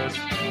 Big Chris.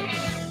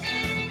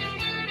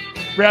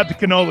 Grab the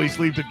cannolis,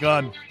 leave the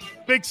gun.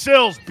 Big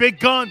Sills, big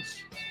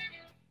guns.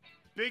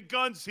 Big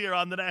guns here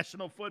on the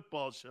National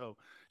Football Show.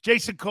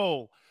 Jason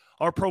Cole,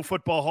 our Pro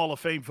Football Hall of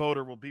Fame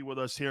voter, will be with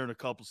us here in a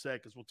couple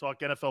seconds. We'll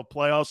talk NFL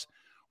playoffs.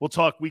 We'll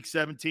talk Week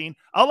 17.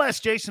 I'll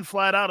ask Jason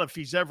flat out if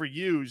he's ever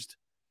used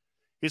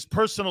his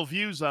personal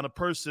views on a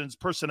person's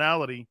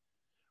personality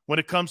when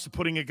it comes to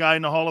putting a guy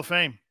in the Hall of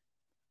Fame.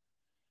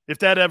 If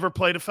that ever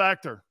played a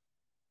factor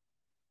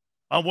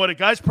on what a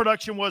guy's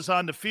production was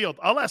on the field.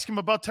 I'll ask him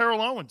about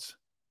Terrell Owens.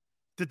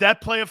 Did that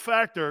play a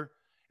factor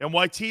in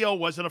why T.O.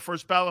 wasn't a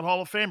first-ballot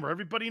Hall of Famer?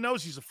 Everybody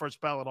knows he's a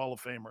first-ballot Hall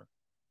of Famer.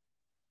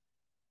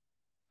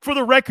 For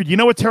the record, you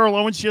know what Terrell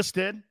Owens just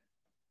did?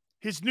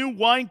 His new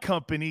wine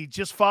company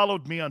just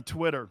followed me on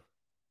Twitter.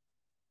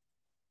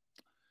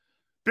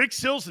 Big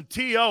Sills and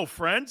T.O.,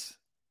 friends.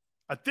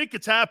 I think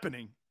it's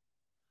happening.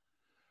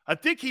 I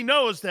think he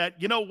knows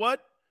that, you know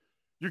what?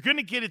 You're going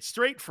to get it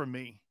straight from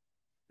me.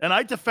 And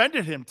I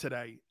defended him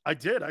today. I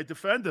did. I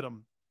defended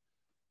him.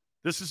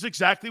 This is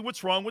exactly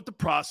what's wrong with the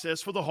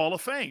process for the Hall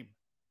of Fame.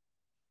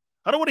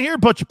 I don't want to hear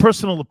about your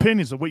personal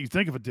opinions of what you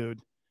think of a dude.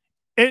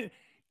 And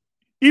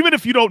even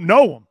if you don't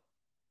know him,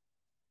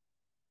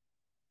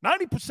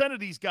 90% of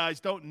these guys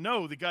don't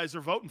know the guys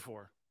they're voting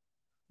for.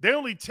 They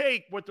only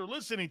take what they're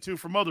listening to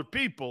from other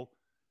people.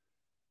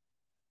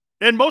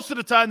 And most of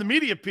the time, the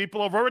media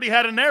people have already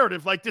had a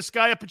narrative like this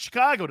guy up in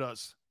Chicago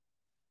does.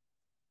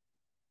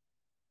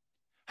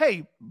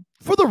 Hey,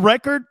 for the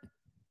record,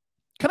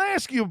 can I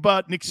ask you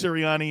about Nick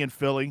Sirianni in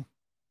Philly?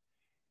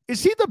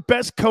 Is he the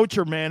best coach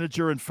or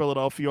manager in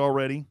Philadelphia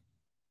already?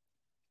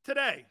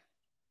 Today.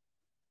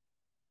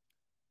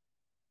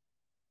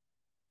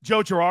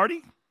 Joe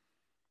Girardi?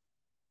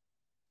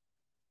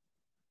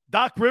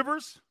 Doc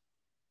Rivers?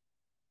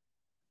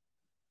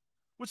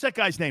 What's that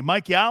guy's name?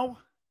 Mike Yao?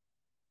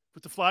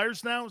 With the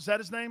Flyers now? Is that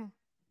his name?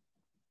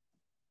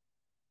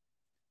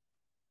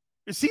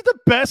 Is he the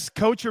best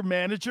coach or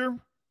manager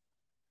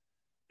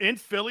in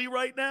Philly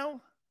right now?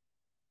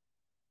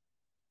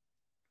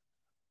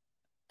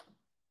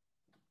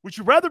 Would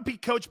you rather be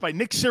coached by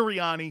Nick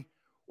Sirianni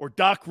or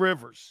Doc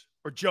Rivers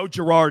or Joe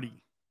Girardi?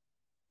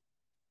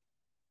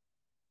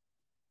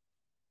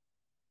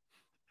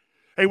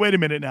 Hey, wait a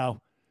minute now.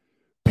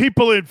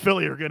 People in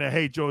Philly are going to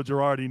hate Joe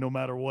Girardi no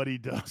matter what he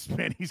does,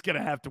 man. He's going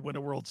to have to win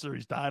a World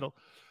Series title.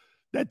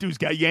 That dude's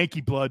got Yankee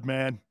blood,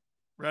 man.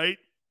 Right?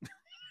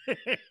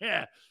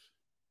 Yeah.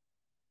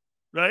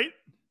 Right?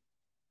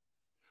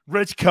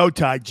 Rich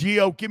Kotite.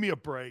 Gio, give me a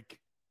break.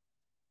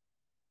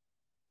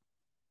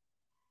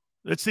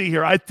 Let's see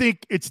here. I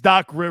think it's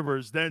Doc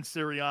Rivers, then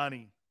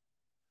Sirianni.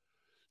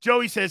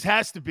 Joey says,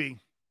 has to be.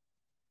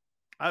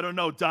 I don't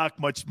know Doc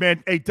much.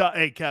 Man, hey,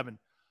 Kevin,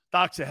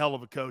 Doc's a hell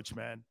of a coach,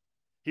 man.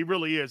 He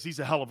really is. He's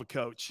a hell of a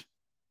coach.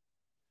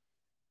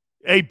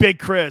 Hey, Big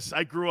Chris,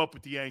 I grew up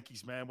with the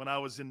Yankees, man, when I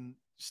was in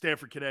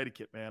Stamford,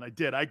 Connecticut, man. I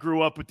did. I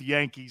grew up with the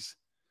Yankees.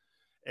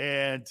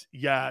 And,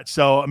 yeah,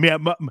 so, I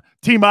mean,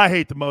 team I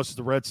hate the most is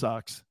the Red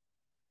Sox.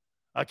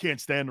 I can't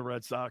stand the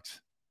Red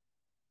Sox.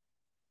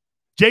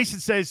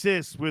 Jason says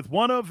this, with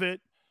one of it,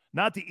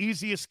 not the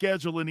easiest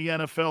schedule in the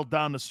NFL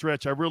down the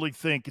stretch, I really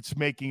think it's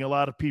making a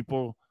lot of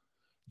people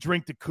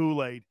drink the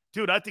Kool-Aid.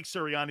 Dude, I think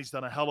Sirianni's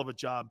done a hell of a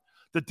job.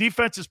 The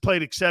defense has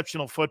played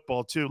exceptional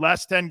football, too.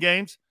 Last 10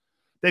 games,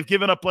 they've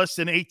given up less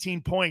than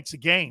 18 points a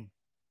game.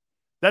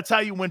 That's how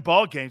you win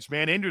ball games,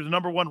 man. And you're the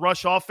number one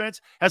rush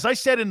offense. As I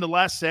said in the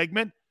last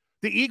segment,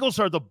 the Eagles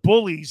are the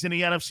bullies in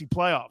the NFC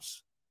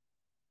playoffs.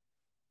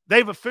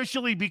 They've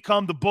officially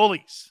become the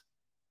bullies.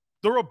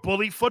 They're a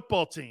bully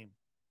football team.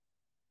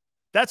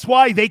 That's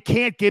why they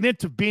can't get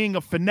into being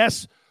a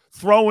finesse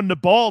throwing the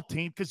ball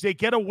team, because they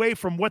get away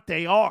from what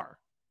they are.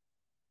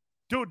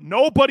 Dude,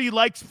 nobody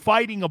likes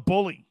fighting a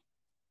bully,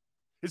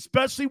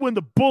 especially when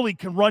the bully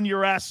can run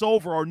your ass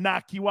over or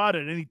knock you out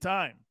at any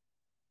time.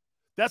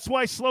 That's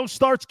why slow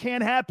starts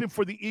can't happen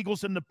for the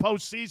Eagles in the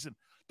postseason.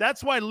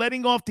 That's why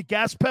letting off the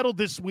gas pedal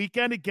this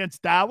weekend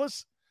against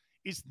Dallas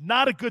is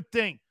not a good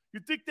thing. You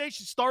think they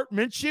should start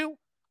Minshew?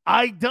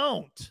 I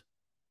don't.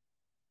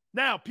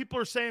 Now, people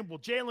are saying, well,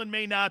 Jalen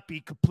may not be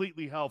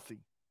completely healthy.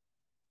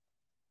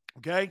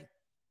 Okay?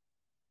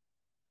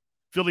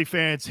 Philly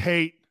fans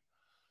hate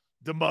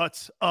the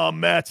Mets.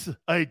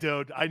 Hey,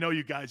 dude, I know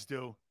you guys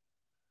do.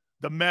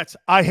 The Mets.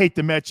 I hate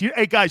the Mets.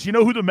 Hey, guys, you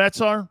know who the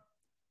Mets are?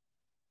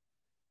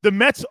 The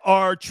Mets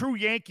are true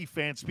Yankee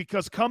fans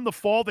because come the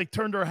fall, they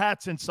turn their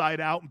hats inside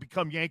out and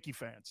become Yankee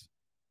fans.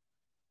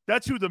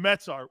 That's who the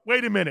Mets are.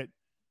 Wait a minute.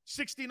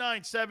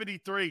 69,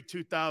 73,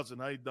 2000.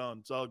 How you doing?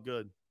 It's all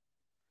good.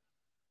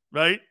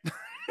 Right?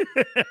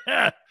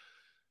 All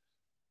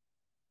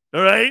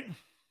right?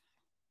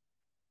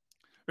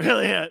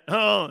 Really?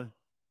 Oh.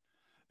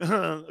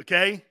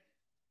 Okay.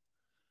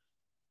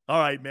 All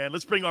right, man.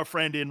 Let's bring our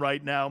friend in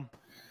right now.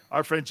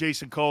 Our friend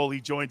Jason Cole,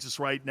 he joins us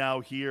right now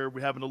here.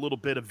 We're having a little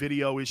bit of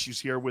video issues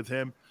here with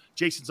him.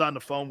 Jason's on the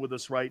phone with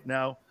us right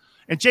now.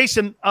 And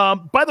Jason,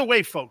 by the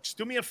way, folks,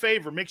 do me a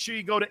favor. Make sure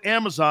you go to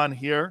Amazon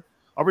here,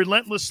 A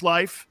Relentless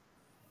Life.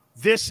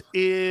 This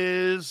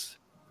is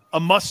a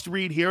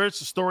must-read here. It's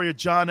the story of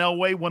John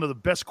Elway, one of the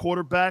best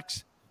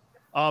quarterbacks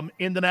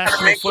in the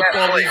National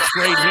Football League's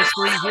great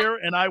history here.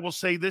 And I will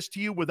say this to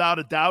you without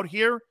a doubt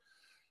here.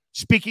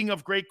 Speaking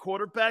of great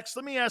quarterbacks,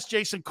 let me ask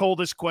Jason Cole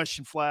this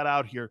question flat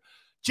out here.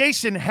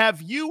 Jason,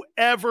 have you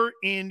ever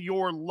in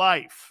your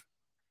life,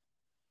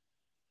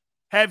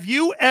 by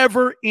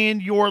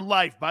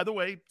the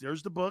way,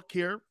 there's the book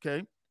here,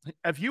 okay?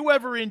 Have you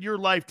ever in your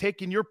life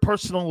taken your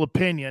personal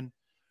opinion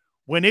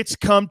when it's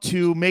come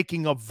to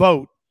making a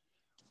vote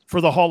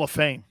for the Hall of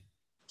Fame?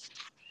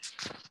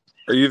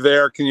 Are you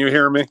there? Can you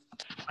hear me?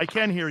 I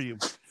can hear you.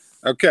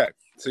 Okay.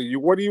 So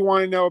what do you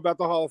want to know about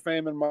the Hall of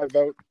Fame and my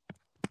vote?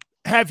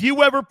 Have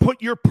you ever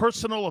put your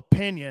personal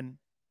opinion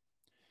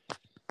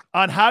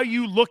on how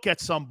you look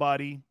at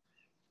somebody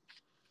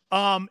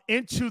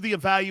into the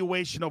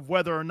evaluation of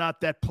whether or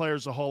not that player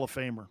is a Hall of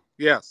Famer?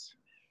 Yes.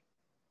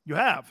 You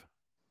have?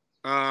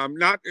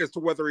 Not as to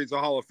whether he's a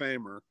Hall of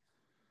Famer,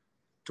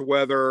 to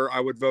whether I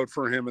would vote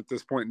for him at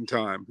this point in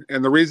time.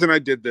 And the reason I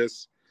did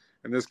this,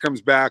 and this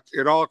comes back,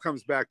 it all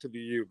comes back to the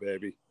U,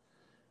 baby.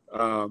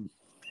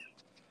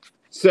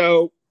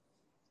 So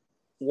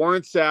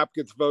Warren Sapp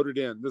gets voted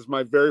in. This is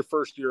my very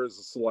first year as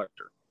a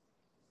selector.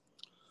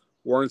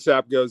 Warren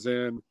Sapp goes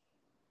in,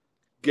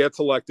 gets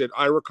elected.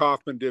 Ira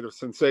Kaufman did a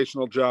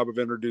sensational job of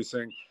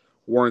introducing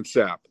Warren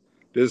Sapp.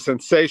 Did a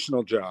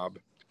sensational job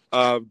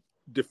of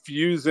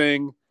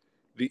diffusing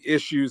the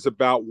issues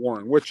about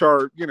Warren, which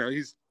are,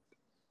 he's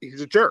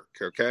a jerk,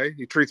 okay?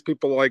 He treats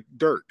people like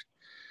dirt.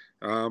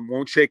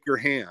 Won't shake your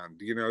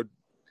hand,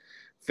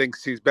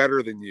 thinks he's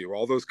better than you.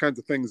 All those kinds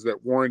of things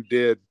that Warren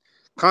did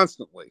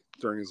constantly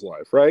during his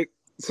life, right?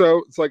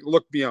 So it's like,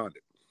 look beyond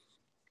it.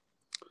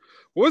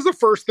 What was the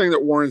first thing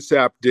that Warren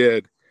Sapp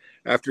did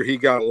after he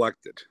got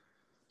elected,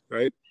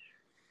 right?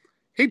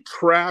 He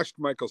trashed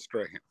Michael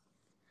Strahan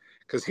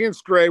because he and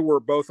Stray were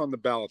both on the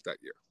ballot that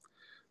year.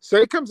 So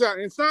he comes out,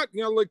 and it's not,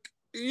 like,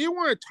 you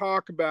want to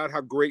talk about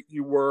how great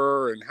you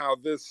were and how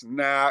this and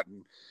that,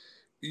 and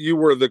you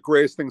were the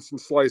greatest thing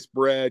since sliced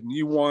bread, and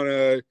you want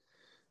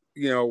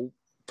to,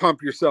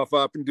 pump yourself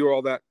up and do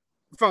all that.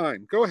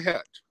 Fine, go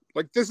ahead.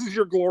 Like, this is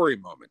your glory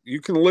moment.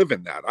 You can live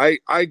in that.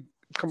 I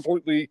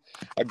completely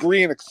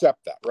agree and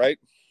accept that, right?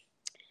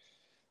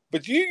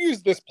 But you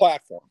use this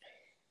platform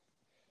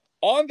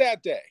on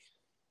that day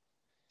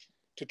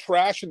to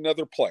trash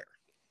another player,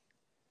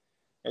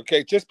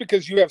 okay, just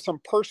because you have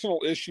some personal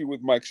issue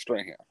with Mike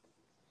Strahan.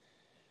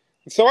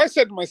 And so I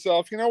said to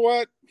myself, you know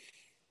what?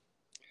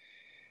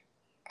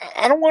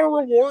 I don't want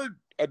to reward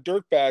a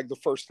dirtbag the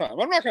first time.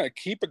 I'm not going to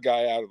keep a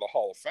guy out of the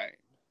Hall of Fame.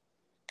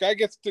 Guy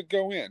gets to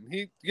go in.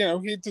 He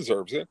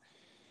deserves it.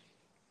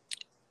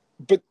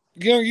 But,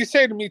 you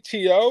say to me,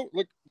 T.O.,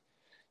 look,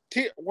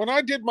 when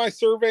I did my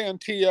survey on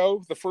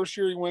T.O. the first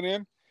year he went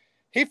in,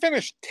 he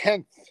finished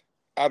 10th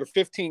out of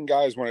 15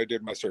 guys when I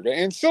did my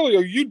survey. And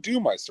Sileo, you do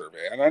my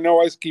survey, and I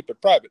know I keep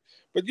it private,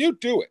 but you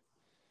do it.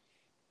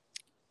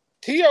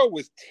 T.O.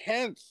 was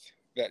 10th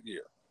that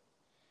year.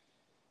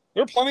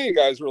 There are plenty of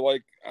guys who are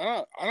like,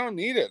 I don't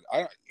need it.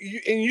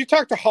 And you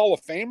talk to Hall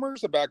of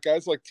Famers about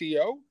guys like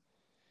T.O.,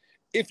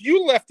 if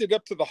you left it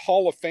up to the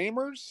Hall of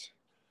Famers,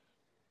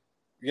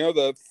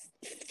 the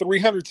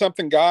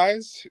 300-something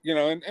guys,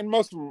 and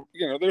most of them,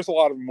 there's a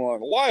lot of them who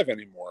aren't alive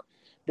anymore.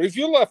 But if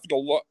you left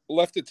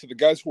it to the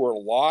guys who are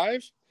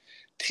alive,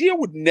 Tia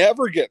would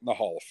never get in the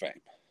Hall of Fame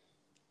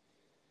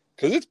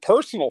because it's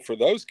personal for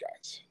those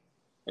guys.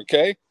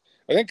 Okay,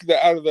 I think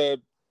that out of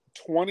the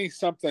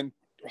 20-something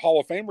Hall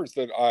of Famers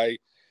that I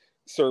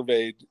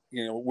surveyed,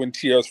 when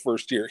Tio's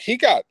first year, he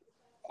got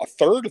a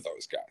third of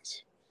those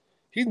guys.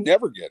 He'd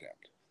never get in.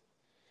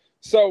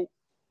 So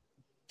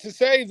to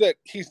say that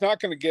he's not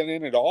going to get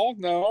in at all,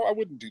 no, I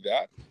wouldn't do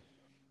that.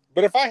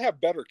 But if I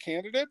have better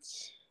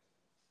candidates,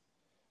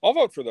 I'll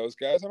vote for those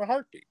guys in a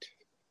heartbeat.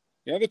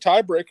 The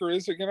tiebreaker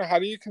is, how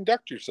do you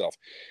conduct yourself?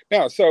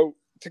 Now, so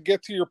to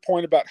get to your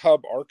point about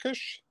Hub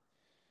Arkush,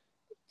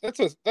 that's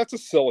a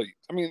silly.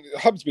 I mean,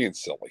 Hub's being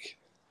silly.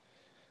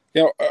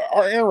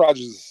 Our Aaron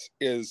Rodgers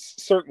is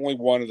certainly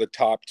one of the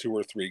top 2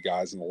 or 3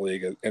 guys in the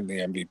league in the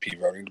MVP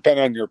voting,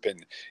 depending on your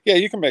opinion. Yeah,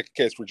 you can make a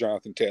case for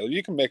Jonathan Taylor.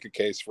 You can make a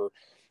case for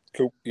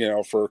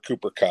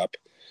Cooper Kupp.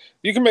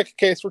 You can make a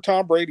case for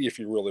Tom Brady if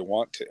you really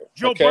want to.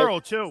 Joe Burrow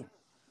too.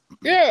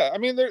 Yeah, I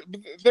mean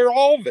they're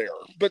all there,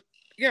 but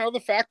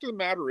the fact of the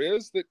matter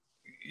is that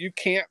you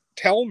can't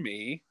tell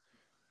me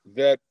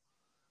that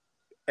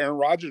Aaron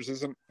Rodgers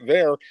isn't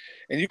there,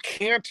 and you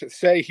can't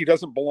say he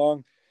doesn't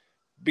belong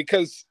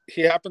because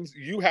you happen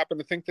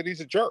to think that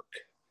he's a jerk.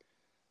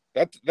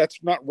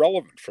 That's not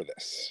relevant for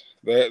this.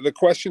 The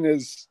question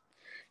is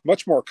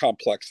much more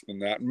complex than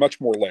that, and much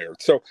more layered.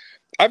 So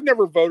I've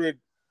never voted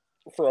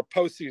for a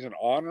postseason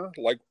honor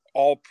like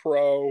All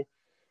Pro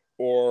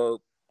or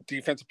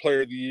Defensive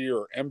Player of the Year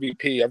or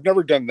MVP. I've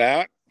never done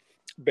that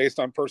based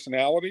on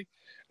personality,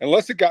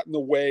 unless it got in the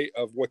way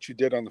of what you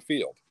did on the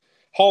field.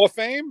 Hall of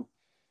Fame,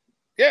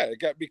 yeah, it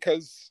got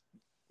because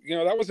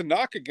that was a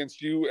knock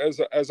against you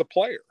as a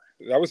player.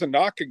 That was a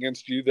knock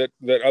against you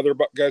that other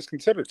guys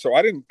considered. So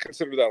I didn't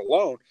consider that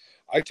alone.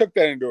 I took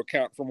that into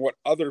account from what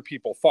other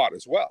people thought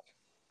as well.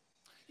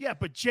 Yeah,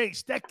 but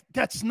Jace,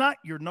 that's not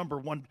your number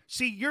one.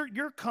 See,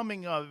 you're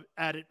coming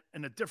at it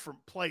in a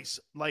different place.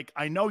 Like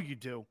I know you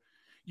do.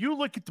 You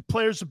look at the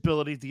player's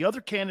ability, the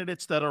other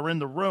candidates that are in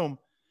the room,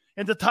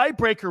 and the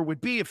tiebreaker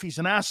would be if he's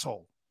an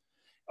asshole.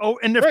 Oh,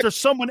 and if there's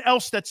someone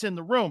else that's in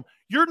the room,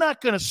 you're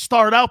not going to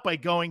start out by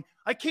going,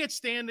 I can't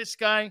stand this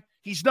guy.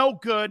 He's no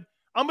good.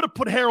 I'm going to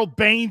put Harold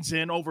Baines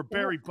in over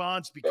Barry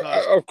Bonds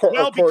because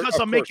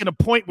I'm making a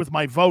point with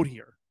my vote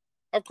here.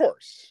 Of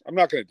course. I'm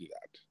not going to do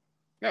that.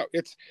 No,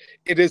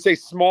 it is a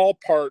small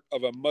part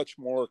of a much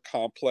more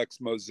complex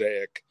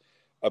mosaic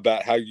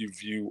about how you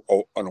view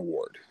an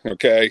award.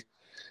 Okay.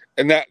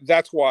 And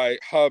that's why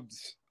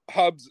Hub's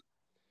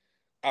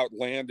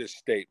outlandish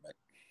statement,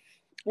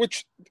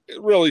 which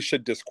really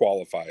should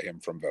disqualify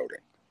him from voting.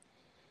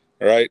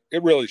 All right.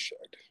 It really should.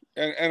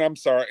 And I'm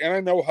sorry. And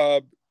I know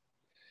Hub,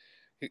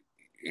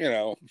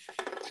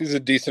 he's a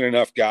decent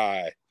enough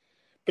guy,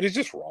 but he's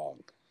just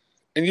wrong.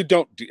 And you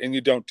don't do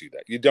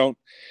that. You don't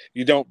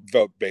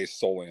vote based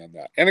solely on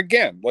that. And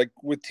again, like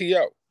with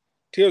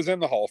T.O.'s in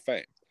the Hall of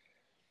Fame.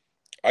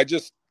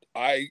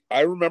 I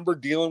remember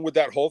dealing with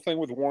that whole thing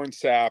with Warren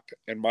Sapp,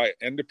 and my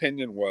end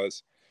opinion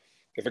was,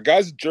 if a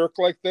guy's a jerk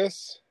like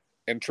this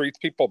and treats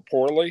people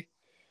poorly,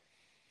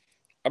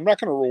 I'm not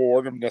going to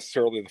reward him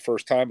necessarily the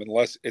first time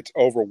unless it's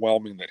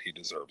overwhelming that he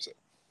deserves it.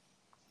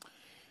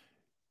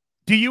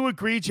 Do you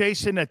agree,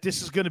 Jason, that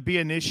this is going to be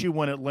an issue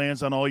when it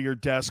lands on all your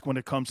desk when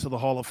it comes to the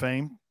Hall of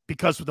Fame?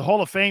 Because with the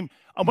Hall of Fame,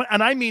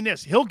 and I mean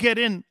this, he'll get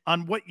in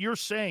on what you're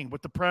saying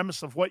with the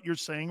premise of what you're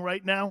saying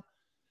right now.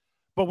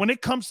 But when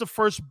it comes to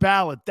first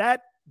ballot,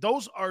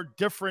 those are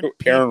different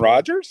people. Aaron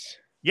Rodgers?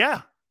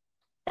 Yeah.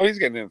 Oh, he's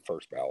getting in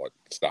first ballot.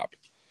 Stop.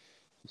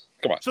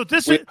 Come on. So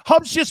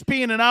Hub's just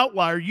being an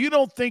outlier. You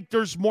don't think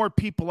there's more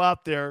people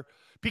out there?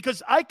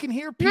 Because I can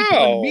hear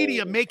people in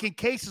media making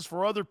cases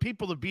for other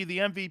people to be the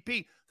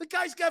MVP. The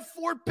guy's got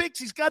 4 picks.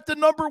 He's got the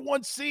number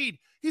 1 seed.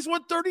 He's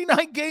won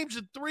 39 games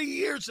in 3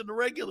 years in the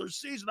regular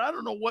season. I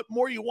don't know what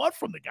more you want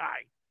from the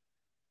guy.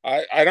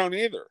 I don't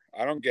either.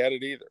 I don't get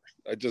it either.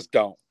 I just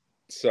don't.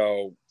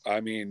 So, I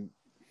mean,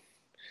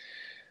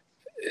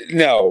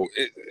 no.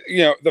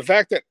 The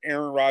fact that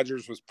Aaron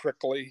Rodgers was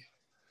prickly,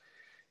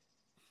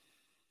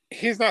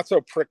 he's not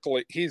so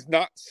prickly. He's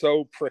not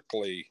so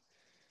prickly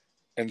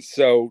and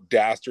so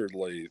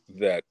dastardly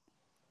that,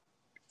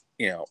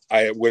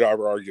 I would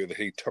argue that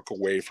he took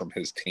away from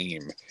his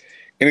team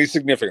in a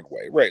significant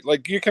way, right?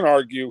 Like you can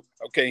argue,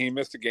 okay, he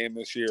missed a game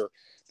this year.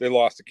 They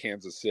lost to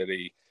Kansas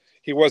City.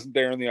 He wasn't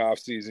there in the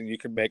offseason. You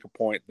can make a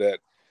point that,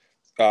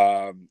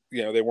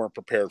 they weren't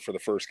prepared for the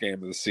first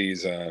game of the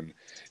season.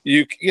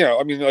 You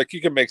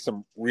can make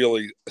some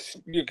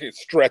you can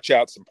stretch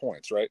out some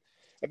points, right?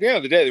 At the end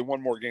of the day, they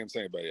won more games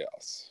than anybody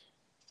else.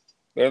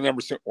 They're the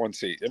number 1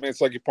 seed. I mean,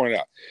 it's like you point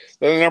out,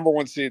 they're the number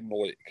 1 seed in the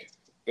league.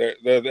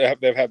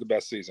 They've had the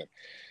best season,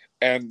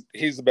 and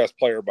he's the best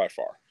player by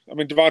far. I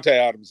mean, Devontae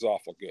Adams is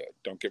awful good.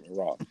 Don't get me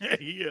wrong.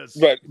 He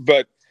is.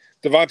 But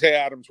Devontae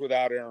Adams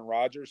without Aaron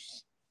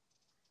Rodgers,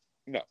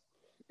 no,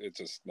 it's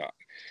just not.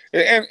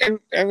 And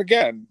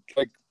again,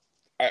 like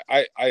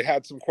I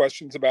had some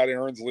questions about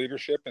Aaron's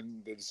leadership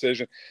and the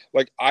decision.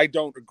 Like, I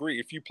don't agree.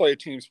 If you play a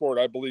team sport,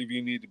 I believe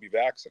you need to be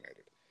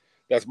vaccinated.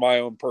 That's my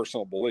own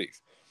personal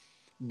belief.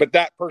 But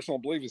that personal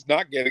belief is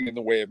not getting in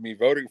the way of me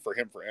voting for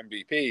him for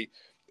MVP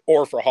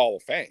or for Hall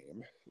of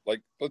Fame.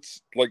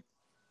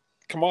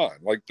 Come on.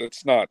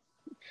 Let's not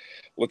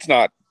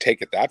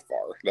take it that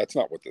far. That's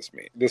not what this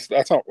means.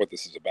 That's not what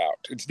this is about.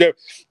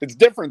 It's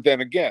different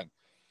than, again,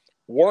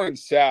 Warren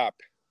Sapp,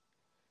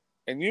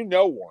 and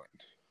Warren,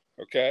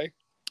 okay?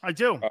 I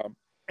do.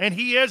 And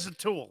he is a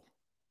tool.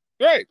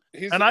 Right.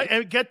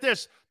 And get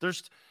this.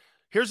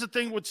 Here's the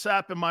thing with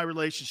Sapp and my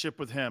relationship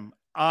with him.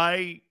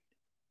 I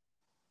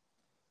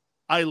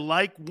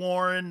like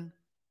Warren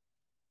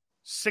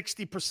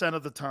 60%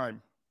 of the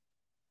time.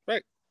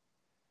 Right.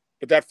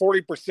 But that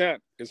 40%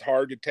 is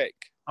hard to take.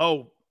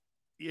 Oh,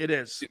 It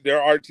is.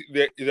 There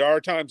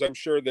are times I'm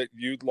sure that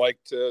you'd like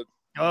to.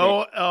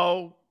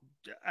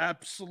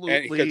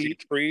 Absolutely. Because he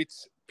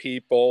treats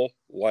people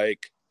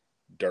like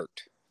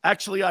dirt.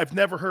 Actually, I've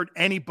never heard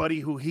anybody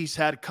who he's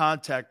had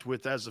contact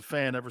with as a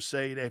fan ever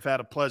say they've had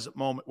a pleasant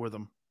moment with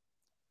him.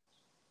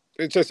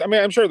 It's just, I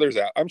mean, I'm sure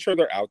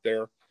they're out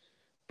there,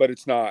 but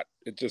it's not.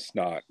 It's just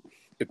not.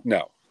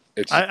 No.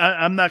 It's.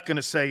 I'm not going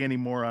to say any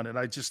more on it.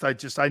 I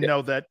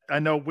know that I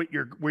know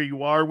where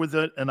you are with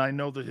it, and I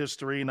know the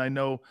history, and I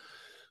know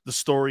the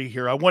story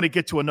here. I want to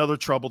get to another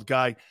troubled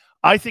guy.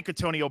 I think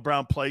Antonio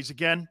Brown plays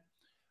again.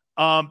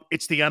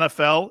 It's the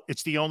NFL.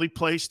 It's the only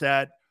place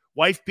that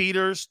wife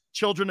beaters,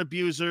 children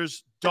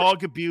abusers,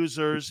 dog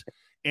abusers,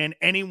 and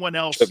anyone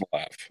else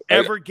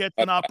ever gets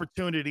an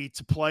opportunity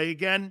to play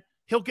again.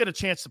 He'll get a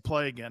chance to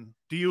play again.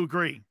 Do you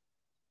agree?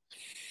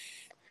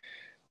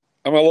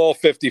 I'm a little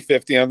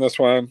 50-50 on this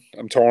one.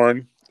 I'm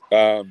torn.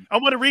 I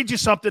want to read you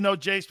something, though,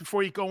 Jace,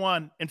 before you go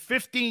on. In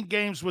 15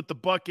 games with the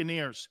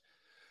Buccaneers,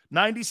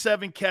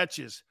 97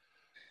 catches,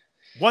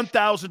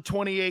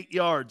 1,028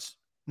 yards,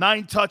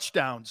 9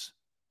 touchdowns.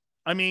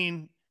 I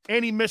mean,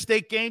 and he missed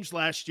 8 games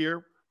last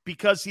year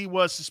because he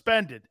was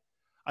suspended.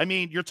 I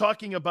mean, you're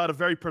talking about a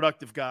very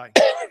productive guy.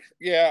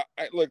 Yeah,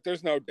 look,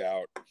 there's no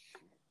doubt.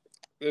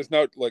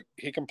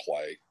 He can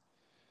play.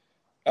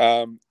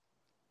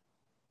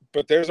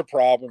 But there's a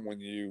problem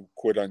when you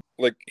quit on,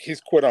 he's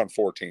quit on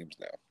 4 teams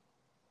now,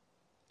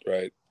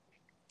 right?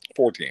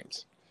 4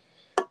 teams.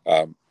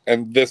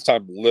 And this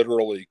time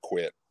literally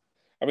quit.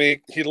 I mean,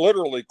 he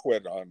literally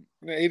quit on,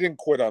 he didn't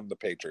quit on the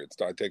Patriots.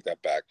 I take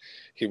that back.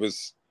 He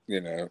was,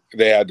 they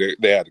had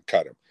to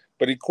cut him,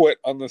 but he quit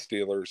on the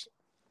Steelers.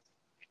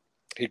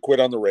 He quit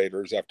on the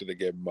Raiders after they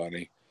gave him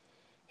money.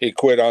 He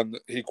quit on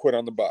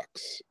the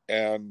Bucks.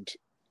 And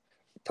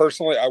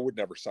personally, I would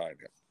never sign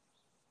him.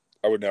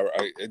 I would never.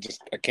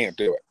 I can't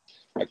do it.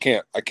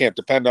 I can't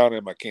depend on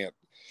him. I can't.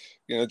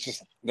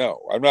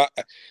 No. I'm not.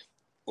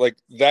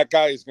 That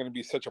guy is going to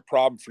be such a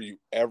problem for you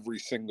every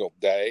single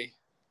day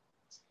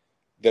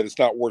that it's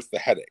not worth the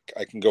headache.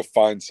 I can go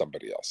find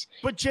somebody else.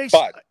 But Jason,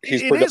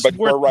 it is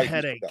worth the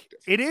headache.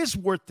 It is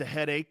worth the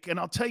headache, and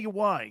I'll tell you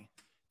why.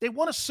 They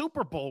won a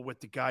Super Bowl with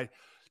the guy.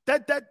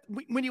 That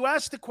when you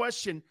ask the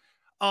question,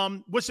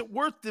 was it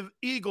worth the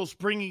Eagles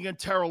bringing in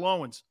Terrell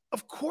Owens?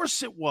 Of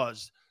course it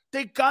was.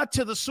 They got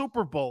to the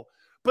Super Bowl.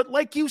 But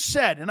like you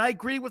said, and I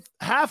agree with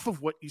half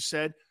of what you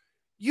said,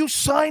 you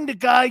signed a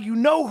guy, you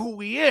know who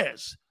he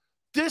is.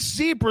 This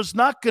zebra's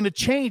not going to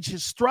change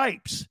his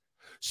stripes.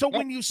 So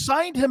when you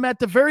signed him at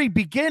the very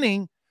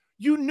beginning,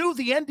 you knew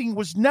the ending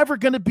was never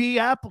going to be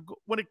applicable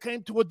when it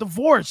came to a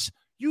divorce.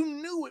 You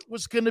knew it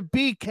was going to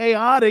be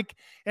chaotic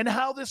and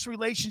how this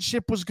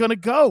relationship was going to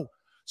go.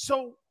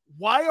 So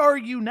why are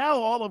you now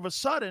all of a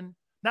sudden,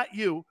 not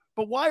you,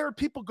 but why are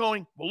people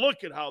going, well,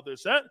 look at how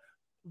this ended?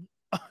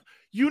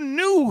 You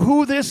knew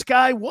who this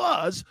guy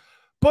was,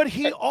 but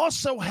he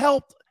also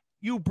helped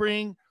you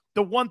bring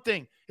the one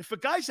thing. If a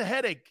guy's a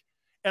headache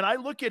and I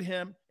look at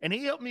him and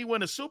he helped me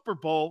win a Super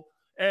Bowl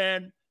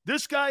and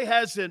this guy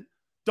hasn't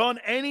done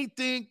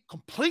anything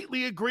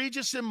completely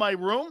egregious in my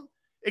room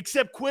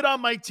except quit on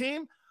my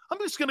team, I'm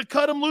just going to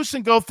cut him loose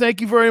and go, thank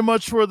you very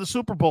much for the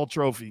Super Bowl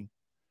trophy.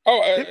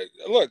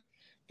 Look,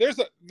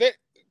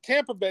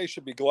 Tampa Bay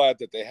should be glad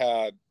that they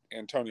had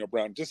Antonio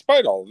Brown,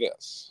 despite all of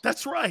this.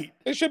 That's right.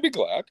 They should be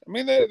glad. I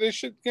mean, they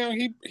should.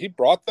 He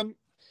brought them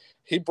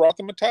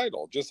a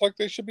title, just like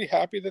they should be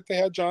happy that they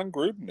had John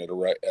Gruden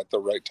at the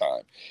right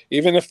time,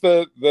 even if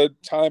the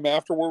time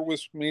afterward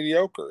was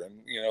mediocre and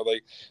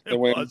they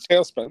went in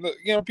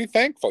tailspin. Be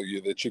thankful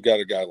that you got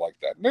a guy like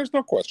that. And there's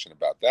no question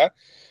about that.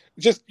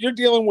 Just you're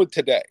dealing with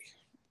today,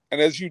 and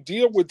as you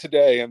deal with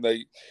today, and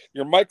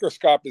your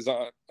microscope is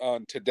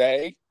on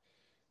today.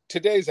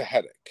 Today's a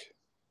headache.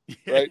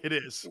 Right? It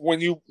is. When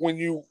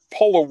you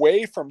pull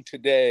away from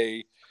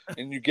today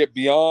and you get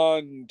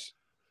beyond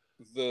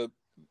the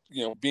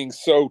being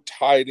so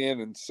tied in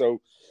and so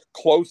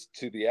close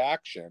to the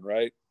action,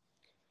 right?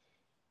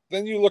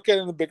 Then you look at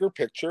it in the bigger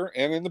picture,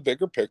 and in the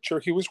bigger picture,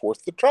 he was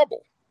worth the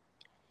trouble.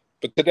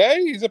 But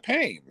today he's a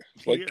pain.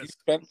 You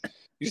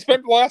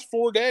spent the last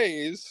 4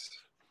 days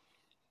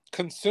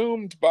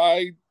consumed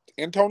by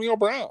Antonio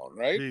Brown,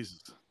 right?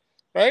 Jesus.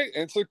 Right?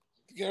 And it's like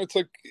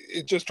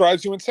it just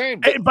drives you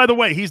insane. But, by the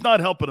way, he's not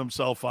helping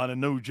himself on a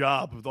new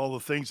job with all the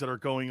things that are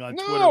going on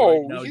Twitter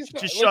right now. He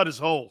just shut his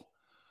hole.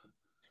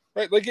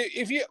 Right.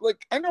 If you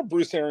I know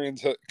Bruce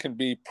Arians can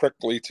be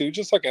prickly too,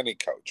 just like any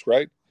coach,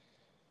 right?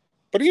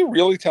 But are you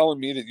really telling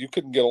me that you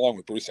couldn't get along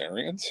with Bruce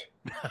Arians?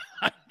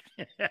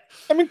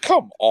 I mean,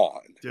 come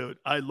on. Dude,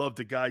 I love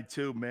the guy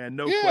too, man.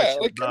 No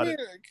question about it.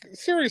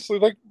 Seriously,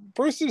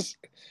 Bruce is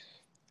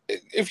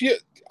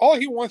all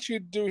he wants you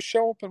to do is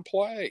show up and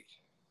play.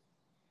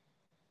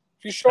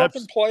 If you show up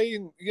and play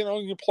and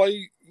you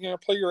play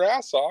your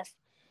ass off,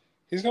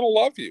 he's going to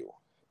love you.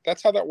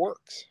 That's how that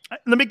works.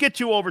 Let me get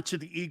you over to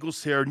the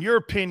Eagles here. In your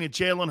opinion,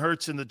 Jalen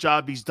Hurts and the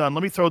job he's done.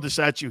 Let me throw this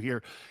at you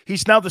here.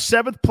 He's now the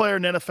 7th player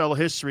in NFL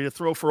history to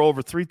throw for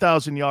over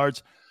 3,000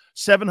 yards,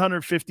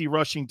 750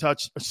 rushing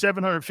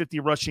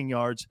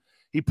yards.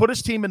 He put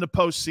his team in the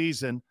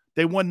postseason.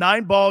 They won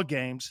 9 ball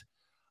games.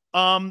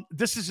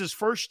 This is his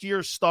first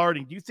year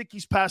starting. Do you think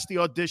he's passed the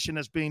audition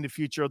as being the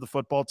future of the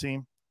football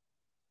team?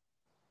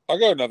 I'll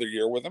go another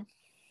year with him.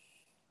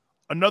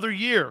 Another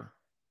year?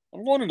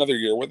 I'm going another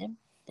year with him.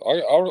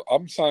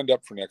 I'm signed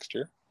up for next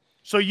year.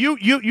 So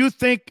you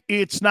think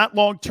it's not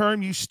long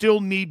term? You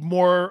still need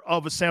more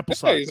of a sample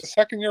size. He's a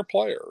second-year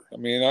player. I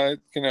mean,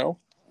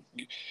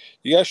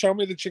 you gotta show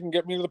me that you can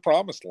get me to the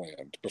promised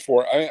land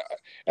before and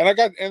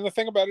the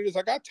thing about it is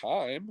I got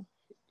time,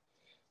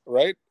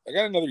 right? I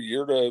got another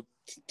year to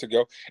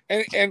go.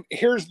 And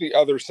here's the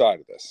other side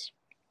of this.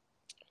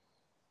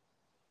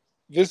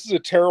 This is a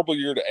terrible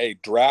year to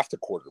draft a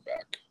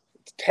quarterback.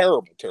 It's a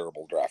terrible,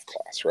 terrible draft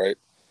class, right?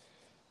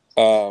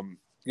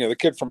 The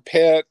kid from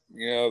Pitt,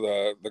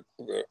 the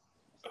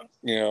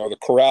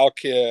Corral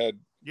kid.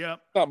 Yeah.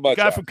 Not much.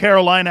 The guy from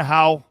Carolina,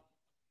 Howe.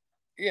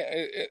 Yeah,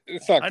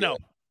 it's not good. I know.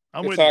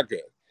 It's not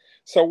good.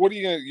 So what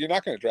you're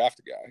not going to draft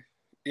a guy,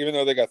 even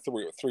though they got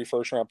three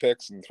first-round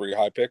picks and 3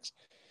 high picks.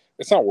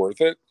 It's not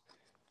worth it.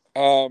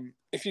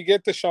 If you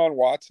get Deshaun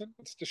Watson,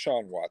 it's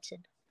Deshaun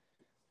Watson.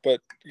 But,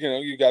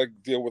 you got to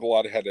deal with a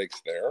lot of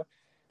headaches there.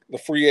 The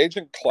free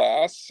agent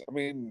class, I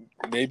mean,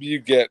 maybe you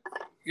get,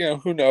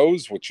 who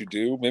knows what you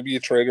do. Maybe you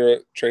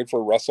trade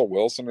for Russell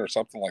Wilson or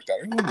something like that.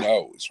 Who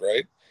knows,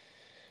 right?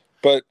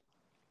 But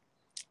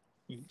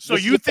so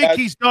you think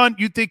he's done?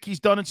 You think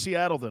he's done in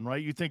Seattle then,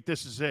 right? You think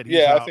this is it?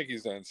 I think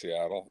he's done in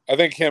Seattle. I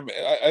think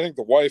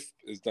the wife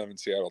is done in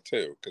Seattle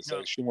too because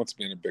she wants to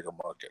be in a bigger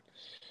market,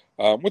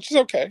 which is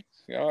okay.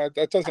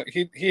 That doesn't.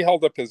 He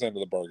held up his end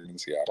of the bargain in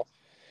Seattle.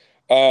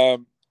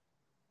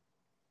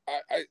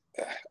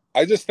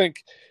 I just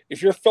think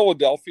if you're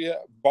Philadelphia,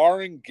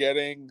 barring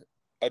getting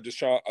a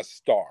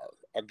star,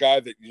 a guy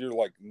that you're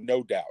like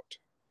no doubt,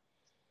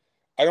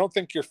 I don't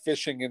think you're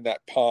fishing in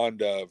that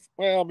pond of,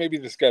 well, maybe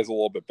this guy's a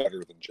little bit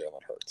better than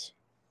Jalen Hurts.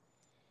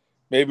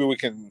 Maybe we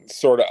can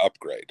sort of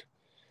upgrade.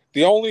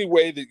 The only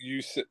way that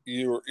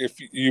if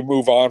you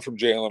move on from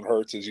Jalen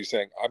Hurts is you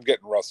saying, I'm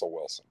getting Russell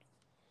Wilson.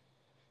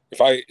 If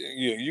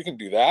you can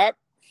do that,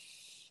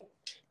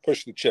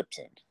 push the chips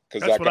in.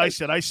 That's what I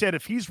said. I said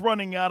if he's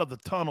running out of the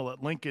tunnel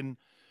at Lincoln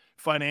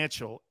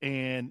Financial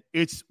and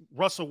it's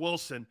Russell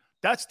Wilson,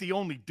 that's the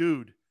only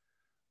dude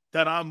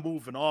that I'm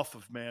moving off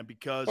of, man,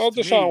 because I would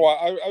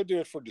do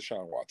it for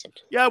Deshaun Watson.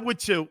 Yeah, I would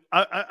too.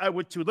 I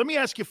would too. Let me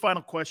ask you a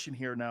final question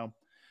here now.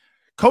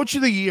 Coach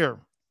of the year,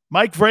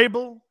 Mike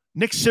Vrabel,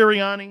 Nick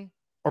Sirianni,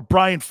 or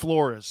Brian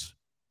Flores?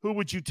 Who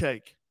would you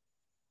take?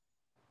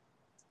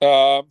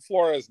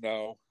 Flores,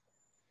 no.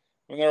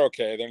 I mean, they're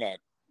okay.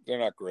 They're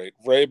not great.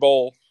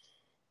 Vrabel,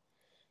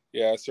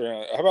 yeah,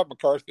 Sirianni. How about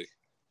McCarthy?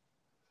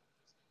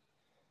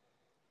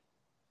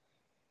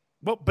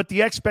 Well, but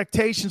the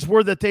expectations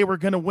were that they were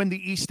going to win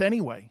the East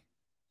anyway.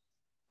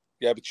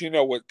 Yeah, but you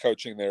know what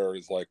coaching there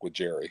is like with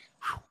Jerry.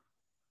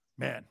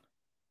 Man.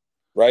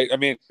 Right? I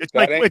mean, it's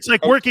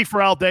like working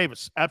for Al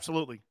Davis.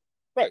 Absolutely.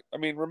 Right. I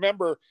mean,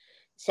 remember,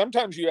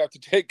 sometimes you have to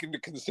take into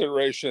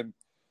consideration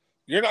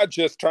you're not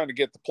just trying to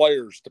get the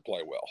players to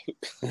play well.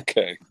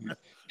 Okay.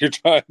 You're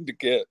trying to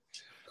get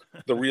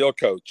the real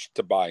coach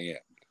to buy in.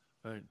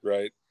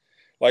 Right?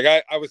 Like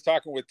I was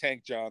talking with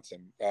Tank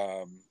Johnson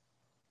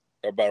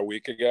about a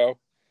week ago,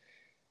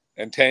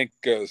 and Tank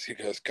goes,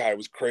 God, it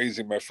was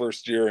crazy my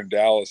first year in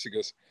Dallas. He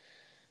goes,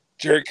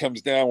 Jerry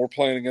comes down, we're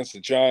playing against the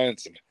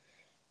Giants,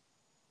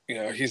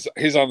 and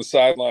he's on the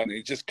sideline, and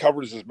he just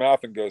covers his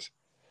mouth and goes,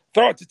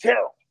 throw it to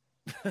Terrell.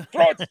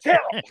 Throw it to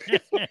Terrell.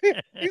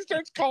 He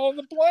starts calling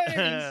the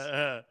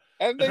plays.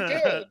 And they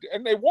did.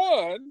 And they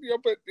won,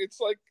 but it's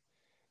like,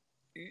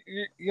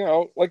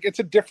 like it's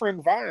a different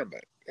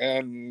environment.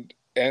 And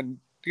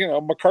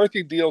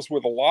McCarthy deals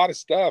with a lot of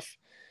stuff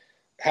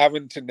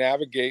having to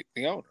navigate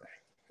the owner.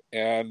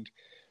 And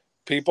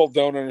people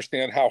don't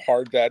understand how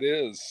hard that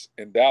is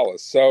in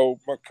Dallas. So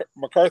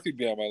McCarthy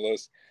be on my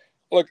list.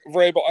 Look,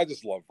 Vrabel, I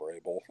just love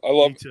Vrabel. I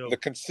love the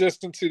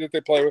consistency that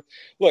they play with.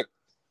 Look.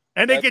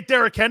 And they get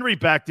Derrick Henry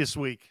back this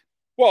week.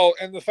 Well,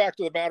 and the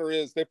fact of the matter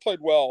is they played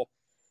well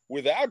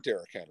without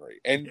Derrick Henry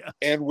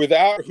and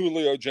without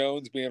Julio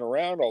Jones being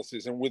around all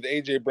season, with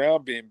A.J.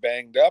 Brown being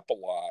banged up a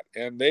lot.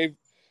 And they've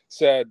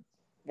said,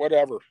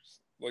 whatever,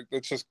 like,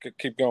 let's just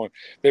keep going.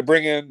 They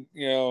bring in,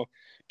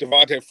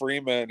 Devontae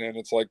Freeman, and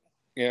it's like,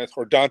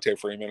 or Dante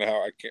Freeman.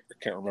 I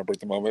can't remember at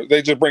the moment.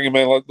 They just bring him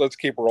in. Let's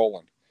keep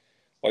rolling.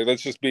 Like,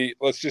 let's just be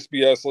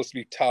us. Let's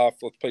be tough.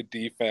 Let's play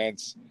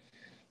defense.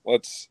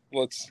 Let's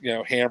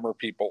hammer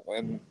people,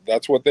 and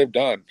that's what they've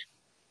done.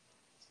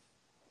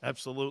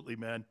 Absolutely,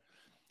 man.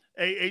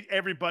 Hey,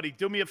 everybody,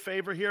 do me a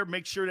favor here.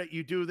 Make sure that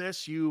you do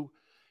this. You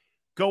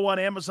go on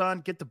Amazon,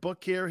 get the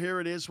book here.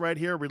 Here it is right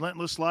here,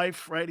 Relentless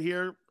Life right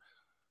here.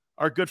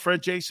 Our good friend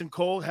Jason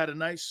Cole had a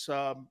nice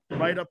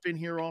write-up in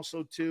here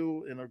also,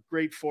 too, and a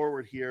great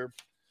forward here.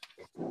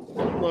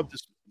 I love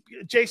this.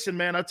 Jason,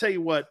 man, I'll tell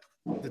you what,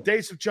 the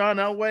days of John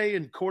Elway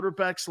and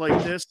quarterbacks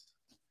like this,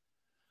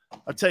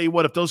 I'll tell you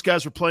what, if those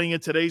guys were playing in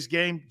today's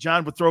game,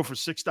 John would throw for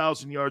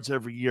 6,000 yards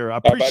every year. I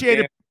appreciate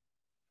it.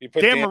 You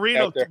put Dan Danny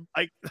Marino, out there.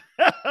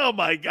 oh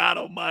my God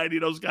almighty,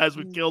 those guys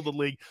would kill the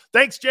league.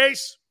 Thanks,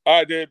 Jace. All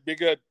right, dude. Be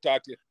good.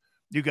 Talk to you.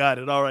 You got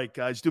it. All right,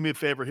 guys. Do me a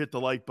favor. Hit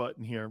the like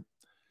button here.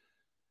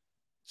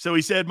 So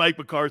he said Mike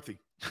McCarthy.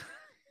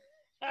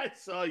 I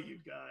saw you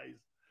guys.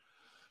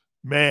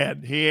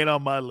 Man, he ain't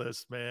on my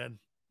list, man.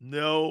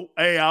 No.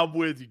 Hey, I'm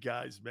with you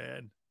guys,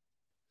 man.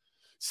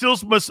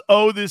 Sills must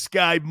owe this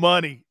guy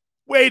money.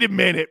 Wait a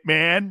minute,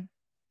 man.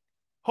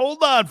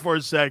 Hold on for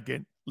a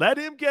second. Let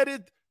him get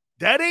it.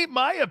 That ain't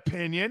my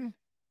opinion.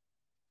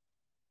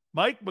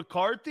 Mike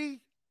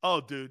McCarthy?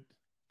 Oh, dude.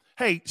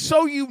 Hey,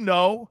 so you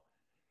know.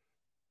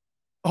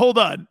 Hold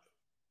on.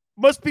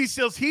 Must be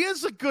Sills. He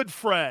is a good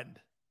friend.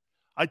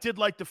 I did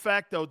like the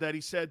fact, though, that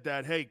he said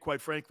that, hey,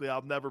 quite frankly,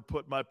 I'll never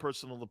put my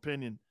personal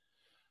opinion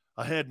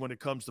ahead when it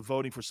comes to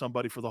voting for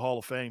somebody for the Hall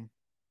of Fame.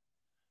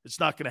 It's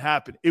not going to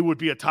happen. It would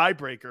be a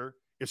tiebreaker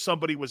if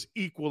somebody was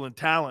equal in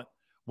talent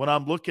when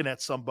I'm looking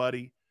at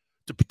somebody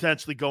to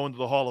potentially go into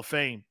the Hall of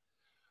Fame.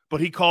 But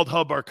he called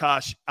Hub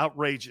Arkash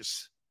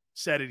outrageous,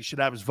 said he should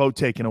have his vote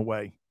taken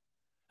away.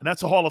 And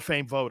that's a Hall of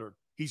Fame voter.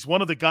 He's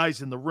one of the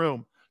guys in the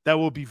room that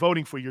will be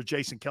voting for your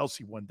Jason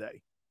Kelce one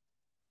day.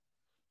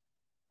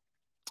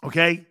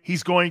 Okay?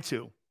 He's going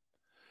to.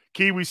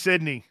 Kiwi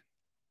Sydney.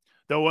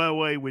 The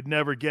LA would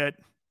never get.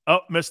 Oh,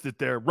 missed it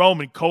there.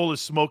 Roman Cole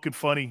is smoking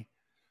funny.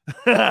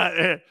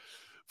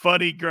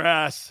 Funny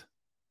grass.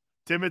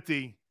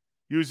 Timothy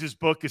uses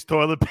book as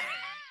toilet paper.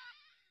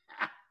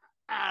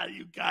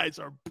 You guys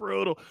are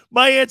brutal.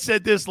 My aunt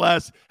said this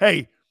last.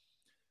 Hey,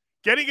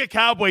 getting a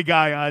cowboy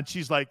guy on,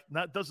 she's like,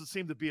 that doesn't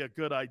seem to be a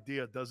good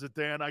idea, does it,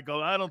 Dan? I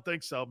go, I don't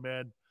think so,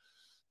 man.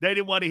 They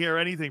didn't want to hear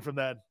anything from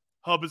that.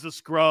 Hub is a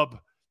scrub.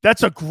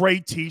 That's a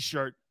great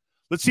T-shirt.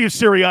 Let's see if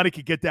Sirianni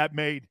can get that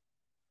made.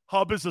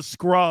 Hub is a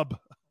scrub.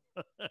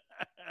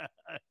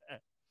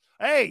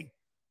 Hey,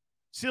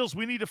 Seals,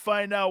 we need to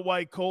find out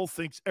why Cole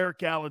thinks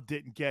Eric Allen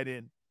didn't get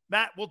in.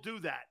 Matt, we'll do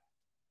that.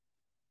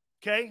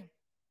 Okay?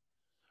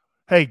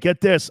 Hey,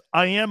 get this.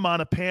 I am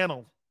on a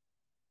panel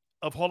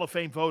of Hall of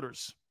Fame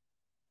voters.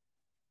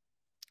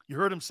 You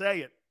heard him say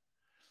it.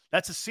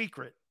 That's a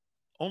secret.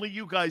 Only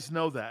you guys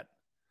know that.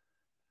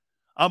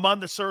 I'm on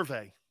the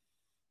survey.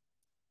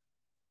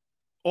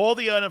 All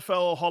the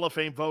NFL Hall of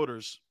Fame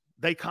voters,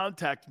 they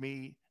contact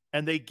me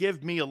and they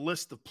give me a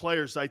list of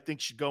players I think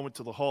should go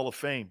into the Hall of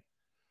Fame.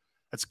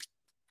 That's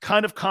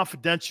kind of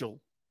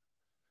confidential.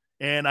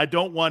 And I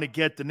don't want to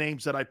get the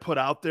names that I put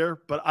out there,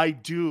 but I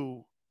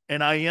do,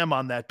 and I am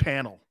on that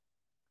panel.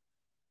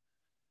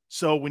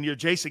 So when your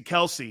Jason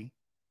Kelce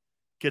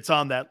gets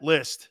on that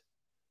list,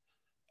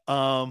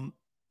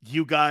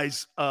 you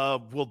guys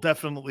will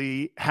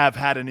definitely have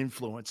had an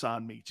influence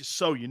on me, just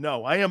so you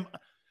know.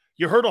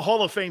 You heard a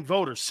Hall of Fame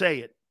voter say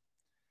it,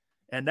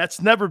 and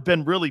that's never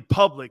been really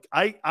public.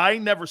 I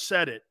never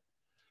said it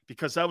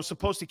because I was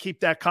supposed to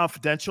keep that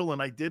confidential,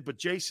 and I did, but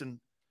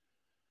Jason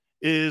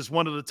is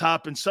one of the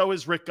top, and so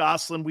is Rick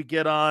Gosselin we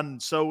get on,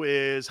 and so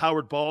is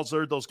Howard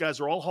Balzer. Those guys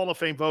are all Hall of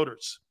Fame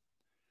voters.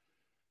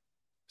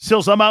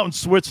 Sills, I'm out in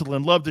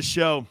Switzerland. Love the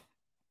show.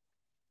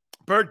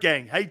 Bird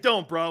Gang, how you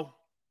doing, bro?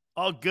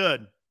 All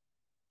good.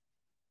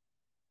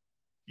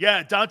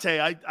 Yeah, Dante,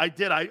 I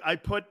did. I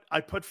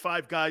put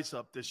 5 guys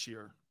up this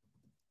year.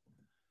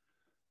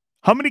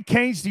 How many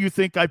Canes do you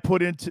think I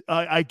put into?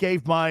 I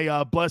gave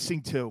my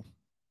blessing to.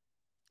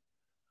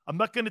 I'm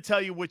not going to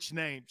tell you which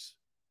names,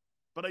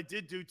 but I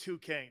did do 2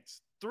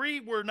 Canes. 3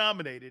 were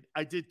nominated.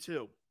 I did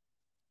 2.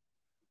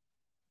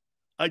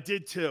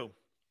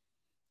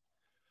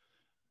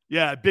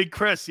 Yeah, Big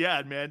Chris.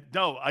 Yeah, man.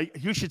 No,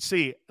 you should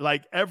see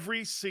like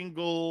every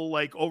single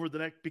like over the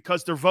next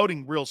because they're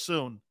voting real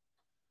soon.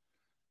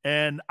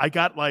 And I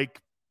got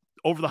like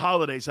over the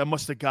holidays, I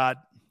must have got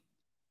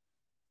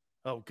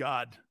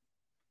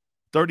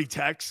 30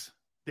 texts.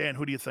 Dan,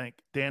 who do you think?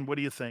 Dan, what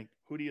do you think?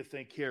 Who do you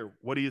think here?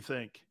 What do you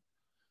think?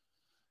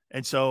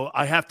 And so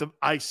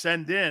I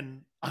send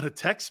in on a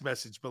text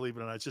message, believe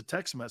it or not. It's a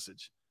text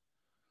message.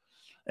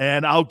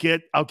 And I'll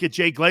get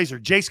Jay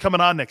Glazer. Jay's coming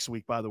on next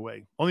week, by the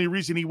way. Only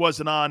reason he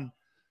wasn't on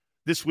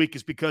this week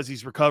is because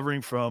he's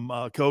recovering from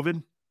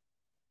COVID.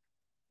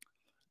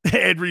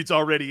 Ed Reed's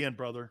already in,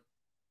 brother.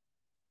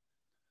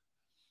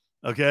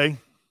 Okay?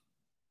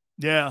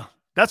 Yeah.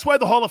 That's why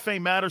the Hall of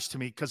Fame matters to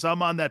me, because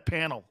I'm on that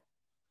panel.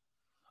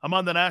 I'm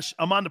on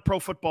the Pro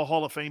Football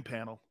Hall of Fame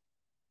panel.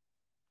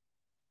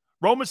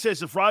 Roman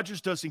says if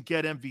Rodgers doesn't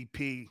get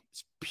MVP,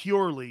 it's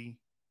purely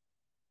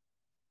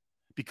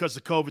because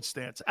of COVID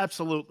stance.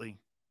 Absolutely.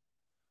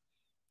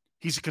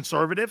 He's a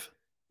conservative.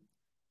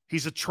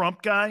 He's a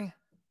Trump guy.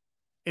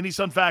 And he's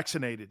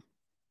unvaccinated.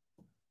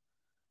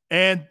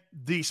 And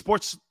the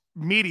sports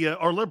media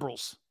are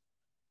liberals.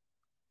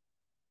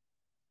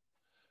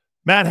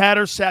 Matt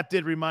Hatter, Sapp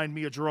did remind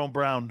me of Jerome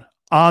Brown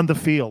on the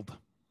field.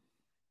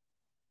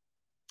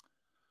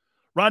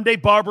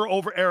 Rondé Barber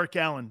over Eric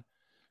Allen.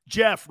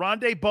 Jeff,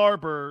 Rondé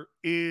Barber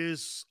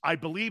is, I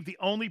believe, the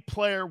only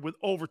player with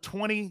over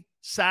 20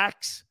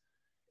 sacks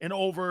and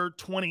over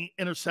 20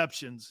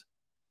 interceptions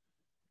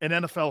in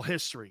NFL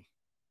history.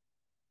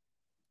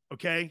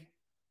 Okay?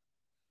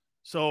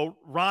 So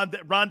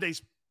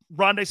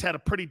Rondé's had a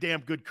pretty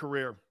damn good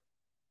career.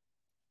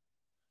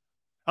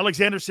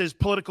 Alexander says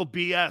political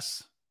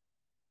BS.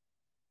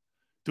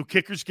 Do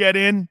kickers get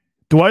in?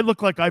 Do I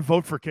look like I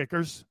vote for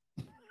kickers?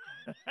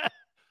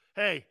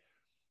 Hey,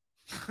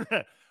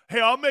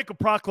 I'll make a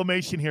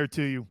proclamation here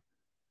to you.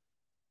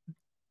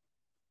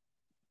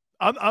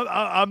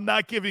 I'm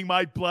not giving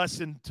my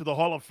blessing to the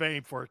Hall of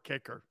Fame for a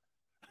kicker.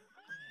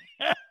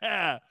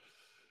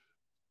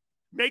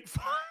 Make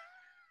fun.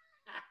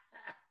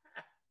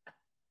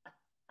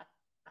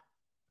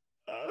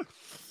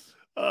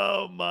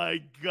 Oh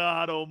my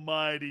God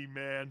Almighty,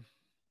 man.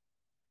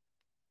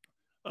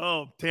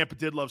 Oh, Tampa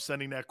did love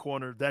sending that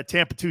corner. That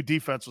Tampa 2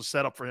 defense was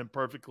set up for him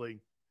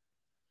perfectly.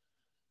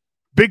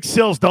 Big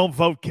Sills don't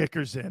vote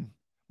kickers in.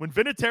 When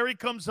Vinatieri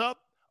comes up,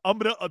 I'm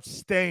going to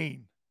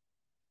abstain.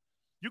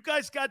 You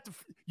guys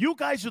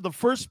are the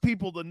first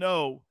people to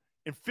know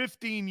in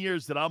 15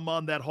 years that I'm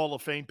on that Hall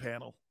of Fame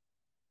panel.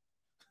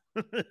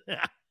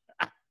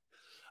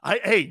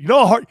 Hey,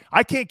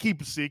 I can't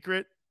keep a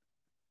secret,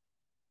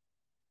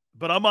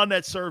 but I'm on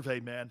that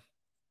survey, man.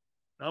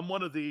 I'm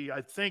one of the,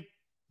 I think,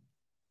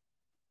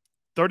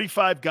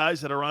 35 guys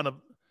that are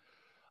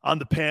on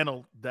the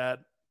panel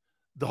that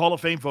the Hall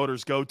of Fame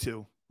voters go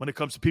to when it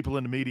comes to people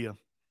in the media.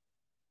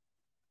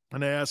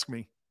 And they ask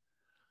me,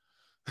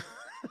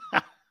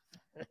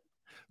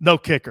 no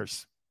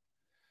kickers.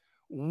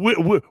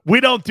 We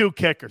don't do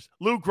kickers.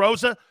 Lou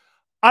Groza,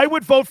 I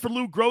would vote for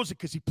Lou Groza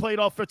because he played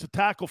offensive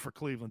tackle for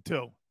Cleveland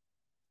too.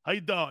 How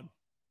you doing?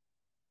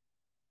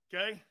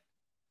 Okay.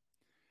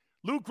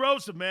 Lou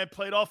Groza, man,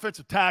 played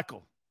offensive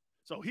tackle.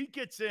 So he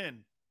gets in.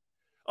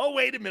 Oh,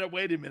 wait a minute.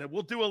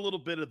 We'll do a little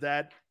bit of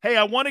that. Hey,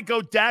 I want to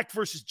go Dak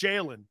versus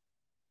Jalen.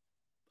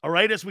 All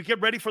right, as we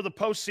get ready for the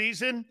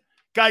postseason,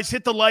 guys,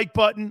 hit the like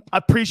button. I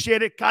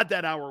appreciate it. God,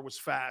 that hour was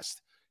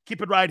fast.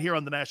 Keep it right here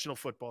on the National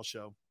Football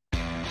Show.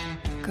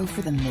 Go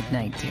for the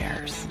midnight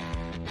dares.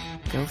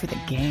 Go for the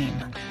game.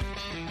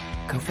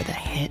 Go for the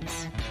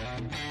hits.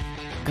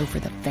 Go for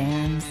the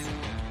fans.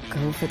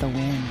 Go for the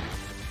win.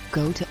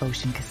 Go to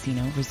Ocean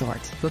Casino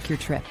Resort. Book your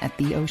trip at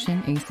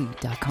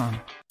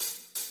theoceanac.com.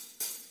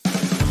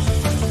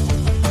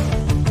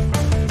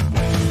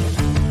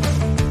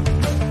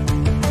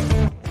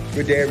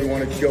 Good day,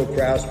 everyone. It's Joe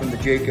Kraus from the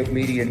Jacob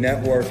Media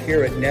Network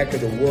here at Neck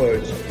of the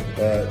Woods.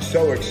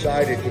 So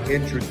excited to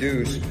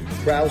introduce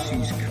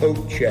Krause's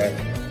Coat Check,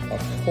 a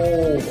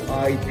cold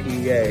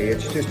IPA.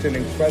 It's just an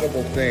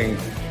incredible thing.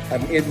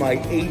 I'm in my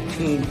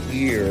 18th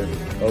year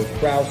of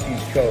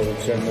Krause's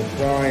Coats, and with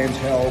Brian's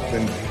help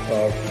and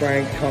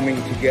Frank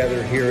coming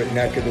together here at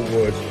Neck of the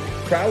Woods,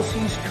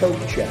 Krause's Coat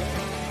Check,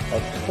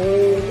 a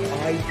cold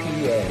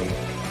IPA,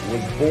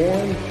 was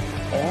born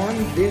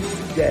on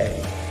this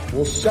day.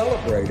 We'll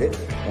celebrate it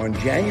on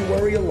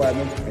January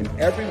 11th, and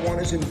everyone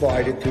is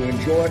invited to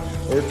enjoy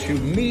or to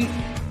meet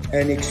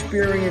and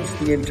experience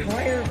the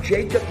entire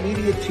Jacob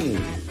Media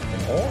team,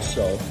 and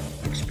also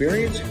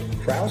experience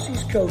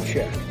Krause's Coat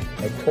Check,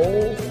 a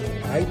cold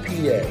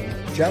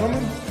IPA.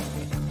 Gentlemen,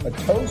 a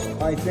toast,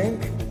 I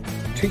think,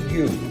 to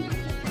you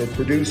for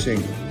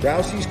producing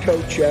Krause's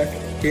Coat Check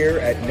here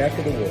at Neck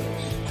of the Woods.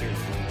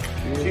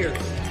 Cheers. Cheers.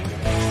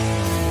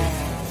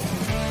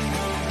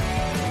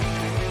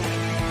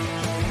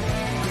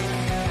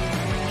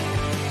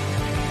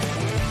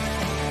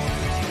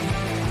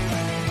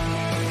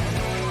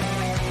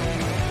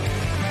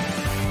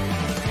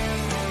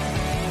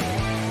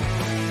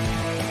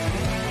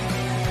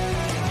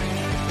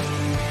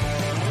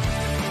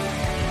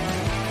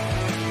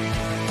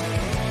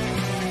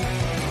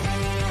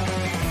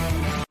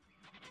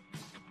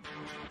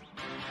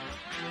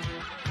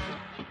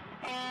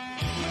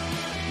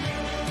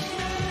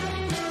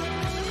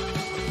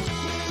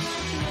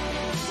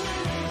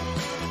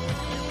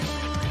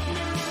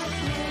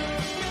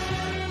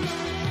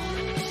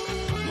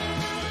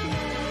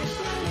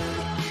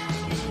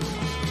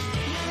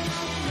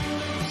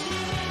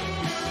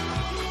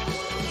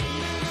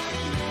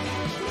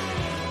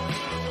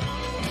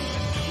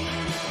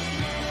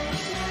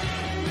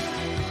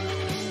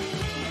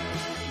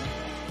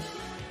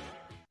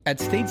 At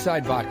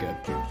Stateside Vodka,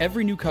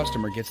 every new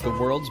customer gets the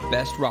world's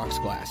best rocks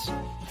glass,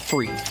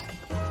 free.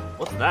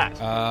 What's that?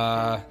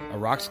 A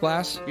rocks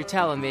glass? You're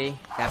telling me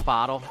that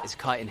bottle is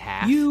cut in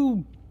half?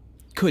 You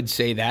could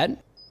say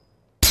that.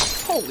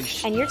 Holy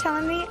shit. And you're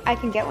telling me I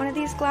can get one of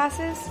these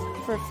glasses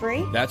for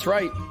free? That's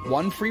right.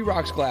 One free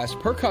rocks glass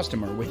per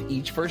customer with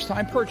each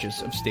first-time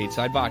purchase of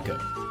Stateside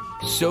Vodka.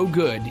 So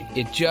good,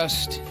 it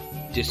just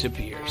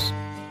disappears.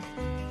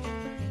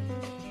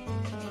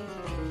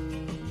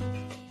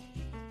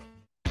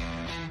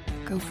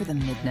 Go for the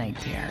midnight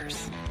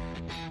dares.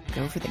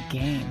 Go for the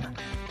game.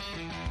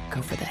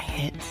 Go for the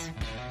hits.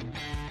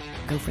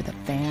 Go for the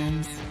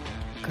fans.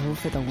 Go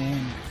for the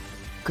win.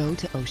 Go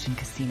to Ocean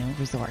Casino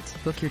Resort.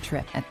 Book your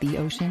trip at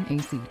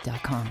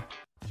theoceanac.com.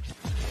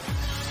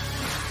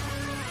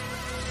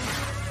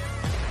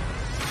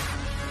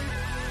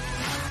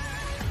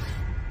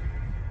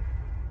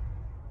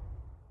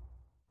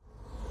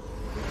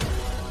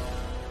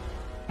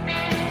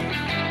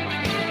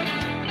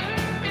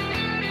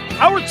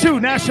 Hour 2,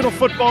 National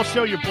Football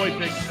Show, your boy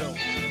Big Phil.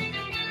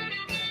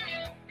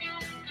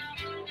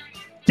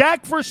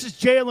 Dak versus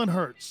Jalen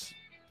Hurts.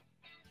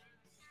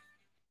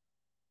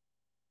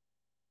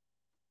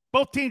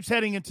 Both teams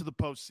heading into the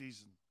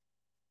postseason.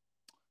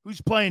 Who's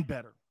playing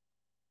better?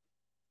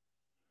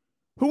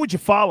 Who would you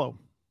follow?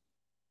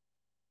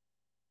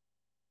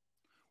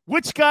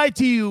 Which guy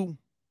do you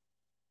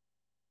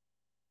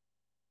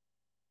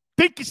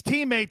think his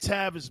teammates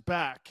have his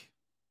back?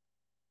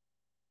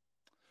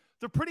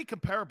 They're pretty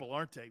comparable,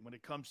 aren't they, when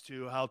it comes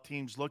to how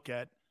teams look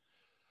at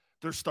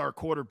their star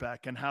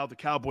quarterback and how the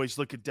Cowboys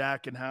look at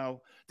Dak and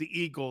how the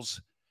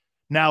Eagles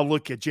now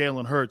look at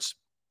Jalen Hurts.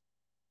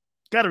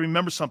 Got to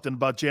remember something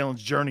about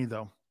Jalen's journey,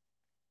 though.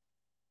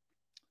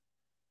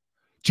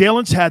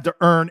 Jalen's had to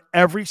earn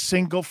every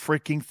single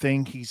freaking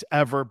thing he's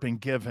ever been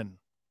given.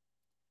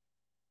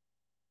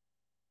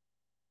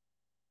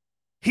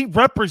 He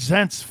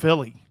represents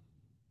Philly.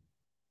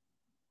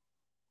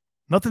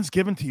 Nothing's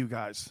given to you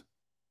guys.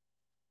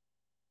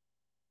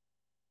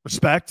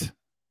 Respect.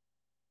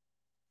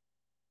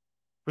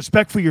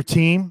 Respect for your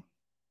team,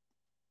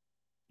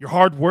 your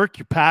hard work,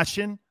 your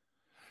passion.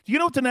 Do you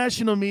know what the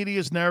national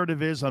media's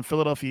narrative is on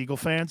Philadelphia Eagle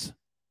fans?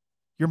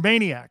 You're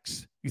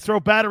maniacs. You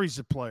throw batteries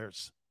at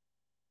players.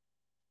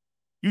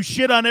 You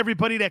shit on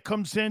everybody that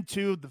comes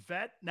into the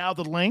vet, now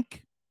the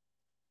link.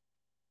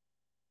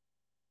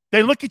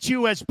 They look at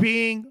you as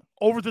being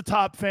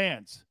over-the-top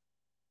fans,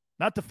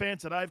 not the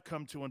fans that I've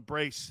come to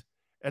embrace,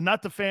 and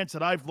not the fans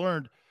that I've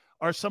learned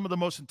are some of the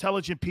most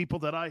intelligent people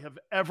that I have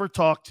ever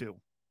talked to.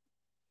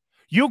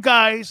 You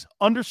guys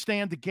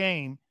understand the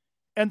game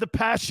and the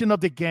passion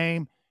of the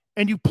game,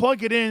 and you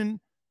plug it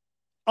in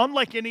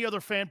unlike any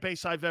other fan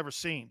base I've ever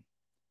seen.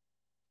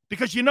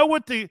 Because do you know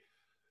what the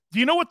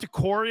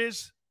core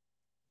is?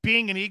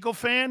 Being an Eagle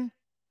fan?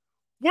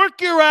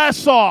 Work your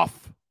ass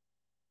off.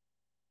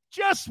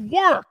 Just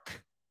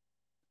work.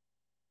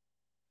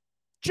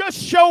 Just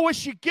show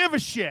us you give a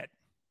shit.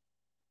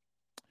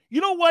 You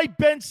know why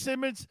Ben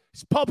Simmons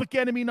is public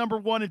enemy number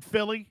one in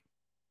Philly?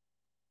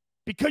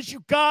 Because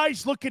you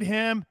guys look at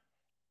him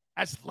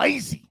as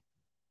lazy.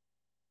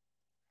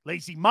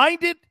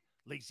 Lazy-minded,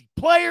 lazy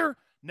player,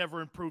 never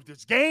improved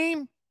his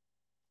game,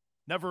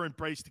 never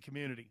embraced the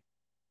community.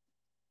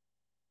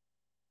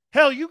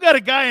 Hell, you got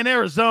a guy in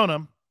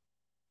Arizona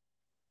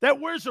that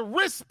wears a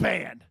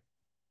wristband.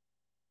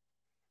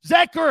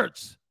 Zach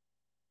Ertz,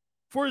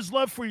 for his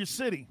love for your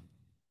city,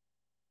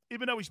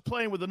 even though he's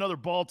playing with another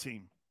ball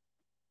team.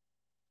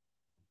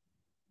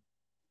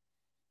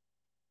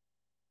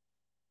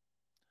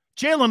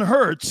 Jalen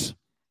Hurts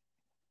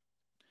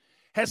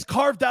has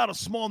carved out a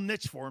small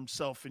niche for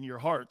himself in your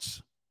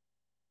hearts.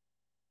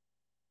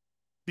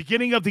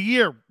 Beginning of the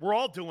year, we're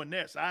all doing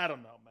this. I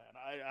don't know,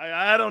 man.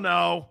 I don't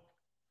know.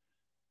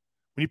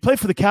 When you play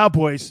for the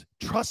Cowboys,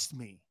 trust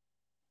me,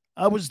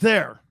 I was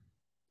there.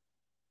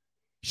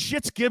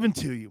 Shit's given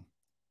to you.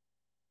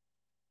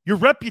 Your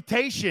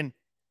reputation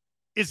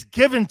is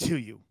given to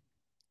you.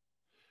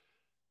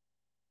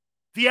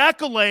 The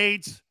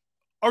accolades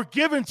are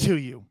given to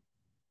you.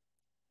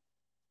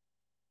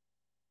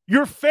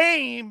 Your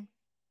fame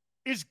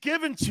is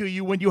given to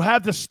you when you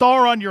have the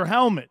star on your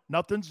helmet.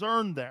 Nothing's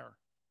earned there.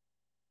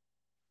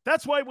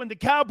 That's why when the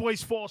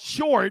Cowboys fall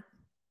short,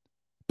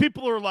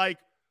 people are like,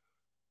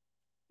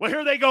 well,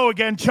 here they go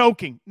again,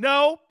 choking.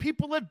 No,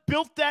 people have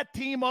built that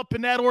team up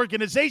and that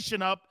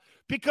organization up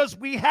because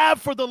we have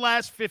for the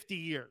last 50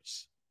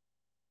 years.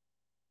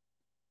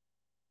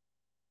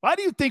 Why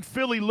do you think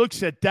Philly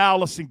looks at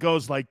Dallas and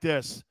goes like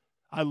this?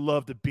 I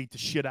love to beat the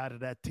shit out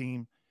of that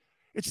team.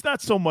 It's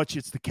not so much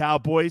it's the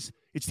Cowboys.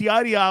 It's the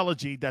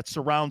ideology that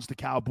surrounds the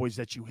Cowboys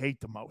that you hate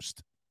the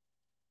most.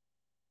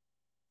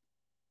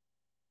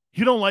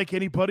 You don't like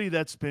anybody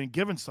that's been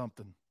given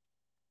something.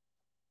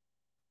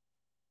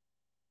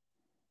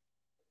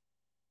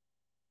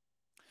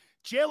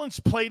 Jalen's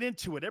played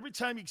into it. Every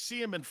time you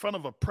see him in front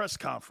of a press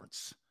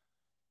conference,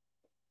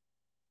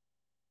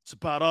 it's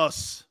about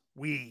us,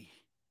 we,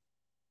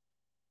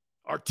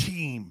 our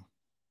team,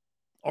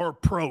 our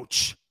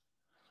approach,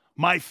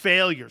 my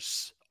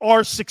failures,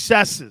 our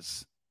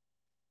successes.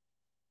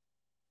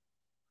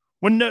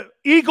 When the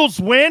Eagles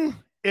win,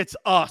 it's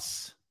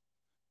us.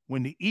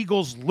 When the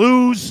Eagles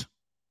lose,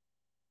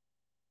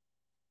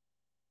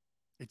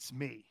 it's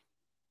me.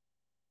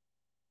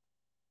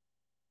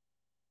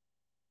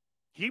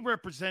 He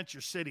represents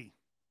your city.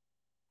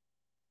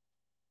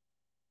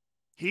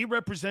 He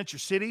represents your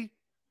city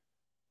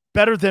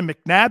better than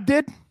McNabb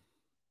did,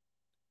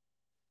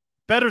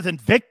 better than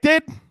Vic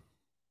did,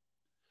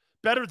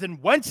 better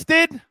than Wentz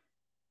did,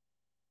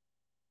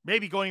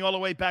 maybe going all the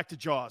way back to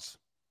Jaws.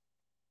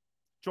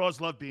 Jaws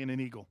loved being an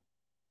Eagle.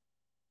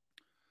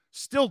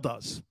 Still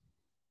does.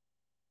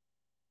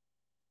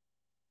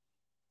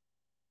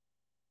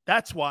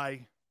 That's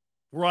why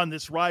we're on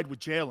this ride with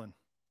Jalen.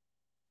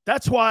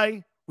 That's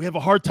why we have a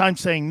hard time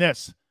saying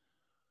this.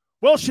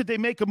 Well, should they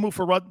make a move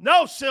for Rod?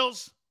 No,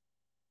 Sills.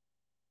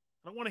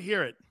 I don't want to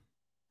hear it.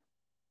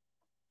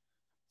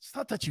 It's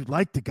not that you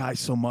like the guy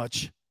so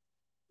much.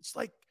 It's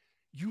like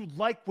You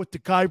like what the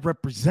guy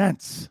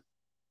represents.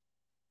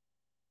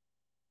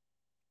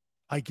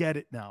 I get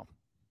it now.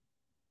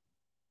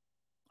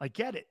 I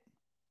get it.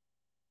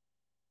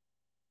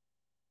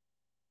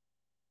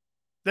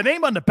 The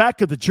name on the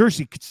back of the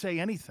jersey could say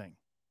anything.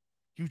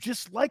 You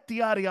just like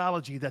the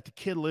ideology that the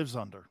kid lives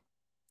under.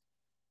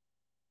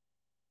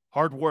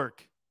 Hard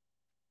work.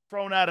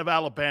 Thrown out of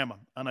Alabama.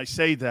 And I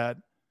say that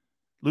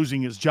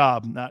losing his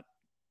job, not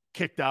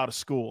kicked out of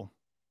school.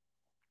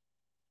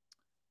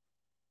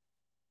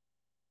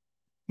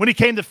 When he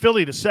came to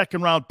Philly, the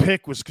second-round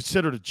pick was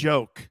considered a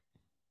joke.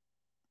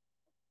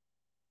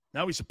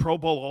 Now he's a Pro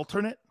Bowl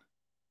alternate.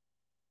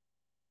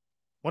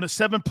 One of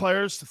 7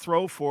 players to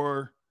throw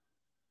for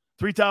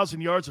 3,000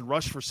 yards and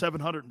rush for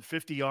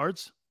 750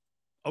 yards.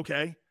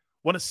 Okay.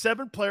 One of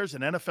 7 players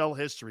in NFL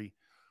history.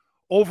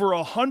 Over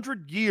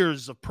 100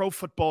 years of pro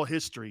football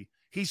history,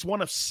 he's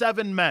one of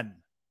 7 men.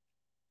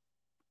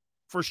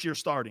 First year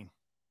starting.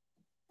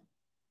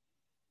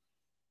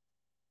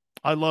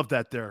 I love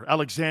that there.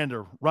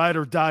 Alexander, ride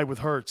or die with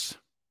Hurts.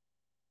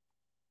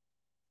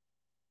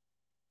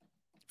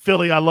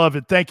 Philly, I love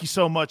it. Thank you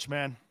so much,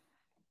 man.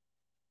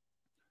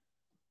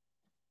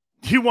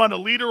 Do you want a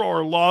leader or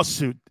a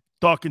lawsuit?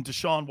 Talking to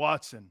Sean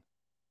Watson.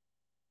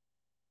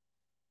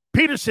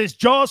 Peter says,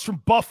 Jaws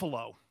from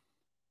Buffalo.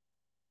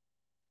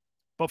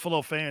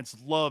 Buffalo fans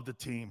love the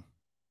team.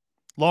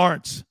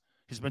 Lawrence,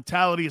 his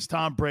mentality is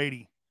Tom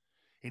Brady,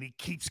 and he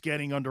keeps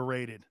getting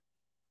underrated.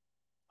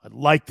 I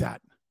like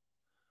that.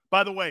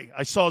 By the way,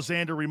 I saw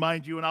Xander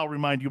remind you, and I'll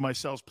remind you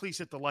myself. Please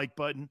hit the like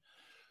button.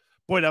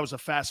 Boy, that was a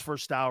fast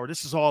first hour.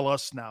 This is all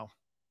us now.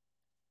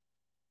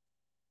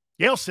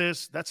 Yale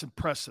says, that's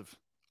impressive.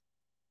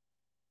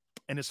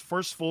 In his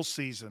first full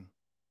season.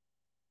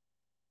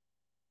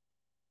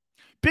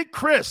 Big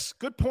Chris,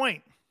 good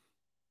point.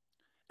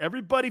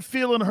 Everybody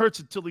feeling Hurts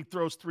until he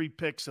throws 3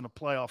 picks in a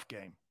playoff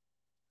game.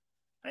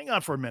 Hang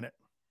on for a minute.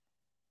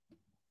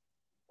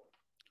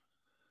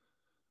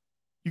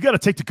 You got to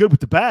take the good with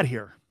the bad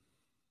here.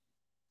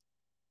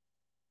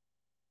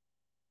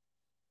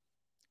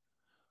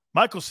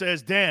 Michael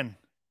says, Dan,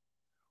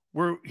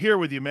 we're here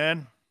with you,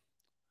 man.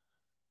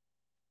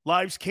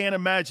 Lives can't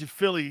imagine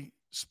Philly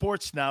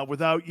sports now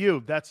without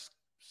you. That's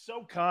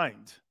so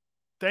kind.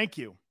 Thank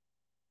you.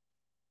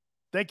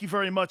 Thank you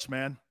very much,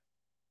 man.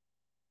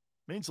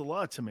 Means a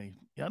lot to me.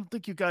 I don't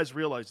think you guys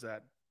realize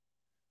that.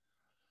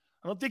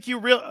 I don't think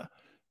you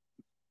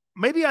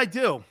maybe I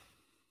do.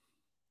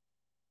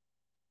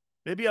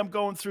 Maybe I'm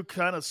going through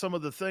kind of some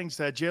of the things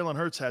that Jalen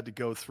Hurts had to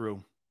go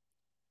through.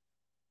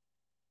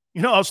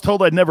 You know, I was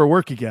told I'd never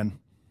work again.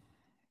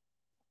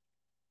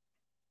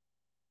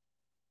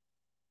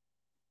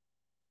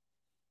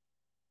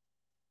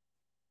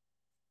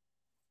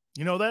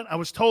 You know that? I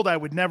was told I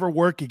would never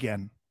work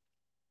again.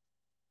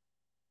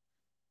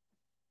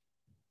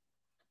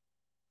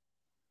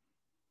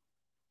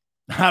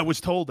 I was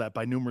told that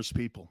by numerous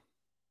people.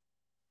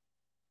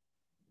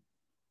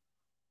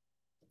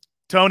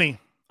 Tony,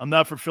 I'm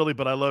not for Philly,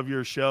 but I love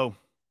your show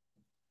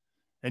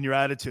and your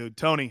attitude.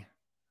 Tony,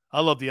 I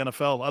love the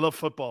NFL. I love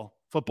football.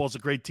 Football's a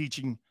great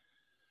teaching.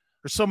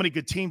 There's so many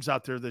good teams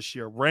out there this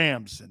year.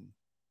 Rams and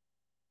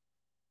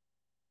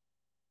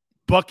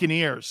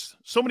Buccaneers.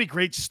 So many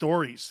great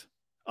stories.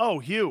 Oh,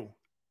 Hugh.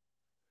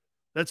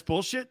 That's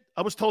bullshit.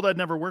 I was told I'd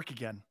never work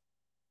again.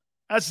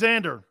 That's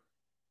Xander.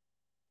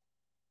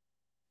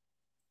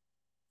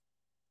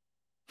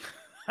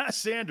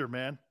 That's Xander,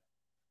 man.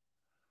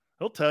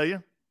 He'll tell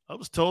you. I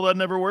was told I'd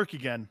never work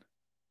again.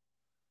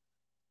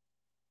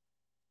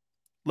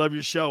 Love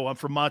your show. I'm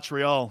from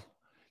Montreal.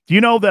 Do you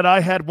know that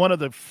I had one of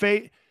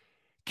the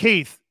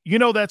Keith, you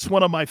know that's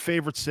one of my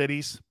favorite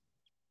cities.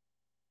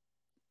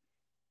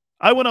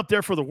 I went up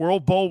there for the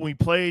World Bowl when we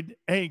played.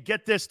 Hey,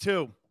 get this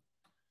too.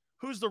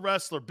 Who's the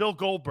wrestler? Bill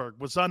Goldberg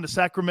was on the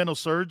Sacramento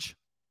Surge.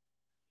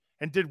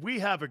 And did we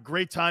have a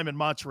great time in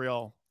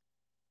Montreal?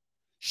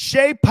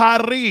 Chez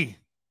Paris.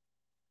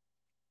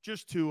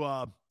 Just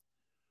to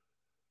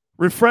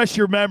refresh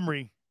your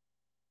memory.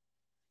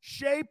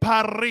 Chez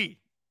Paris.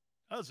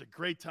 That was a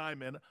great time,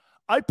 man.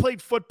 I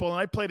played football, and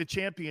I played a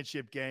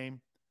championship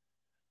game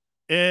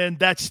in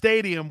that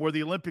stadium where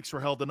the Olympics were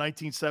held in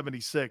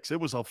 1976. It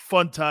was a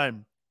fun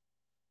time.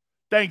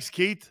 Thanks,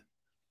 Keith.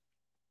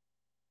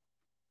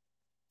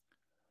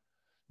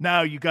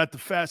 Now you got the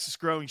fastest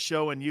growing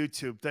show on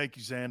YouTube. Thank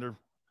you, Xander.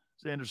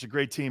 Xander's a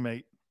great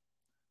teammate.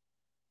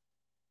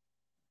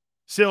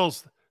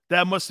 Sills,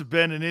 that must have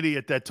been an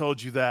idiot that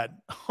told you that.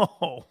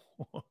 Oh,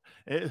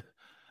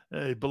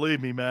 hey,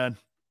 believe me, man.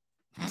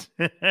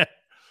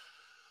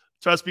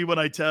 Trust me when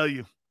I tell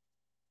you.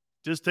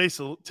 Just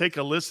take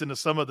a listen to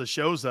some of the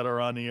shows that are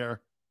on the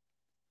air.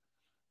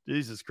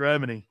 Jesus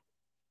criminy.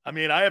 I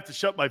mean, I have to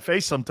shut my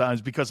face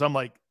sometimes because I'm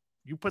like,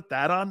 you put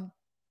that on?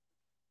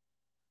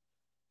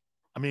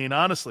 I mean,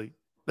 honestly,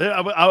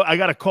 I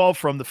got a call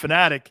from the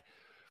Fanatic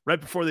right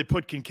before they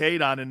put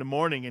Kincaid on in the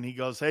morning, and he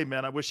goes, hey,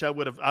 man, I wish I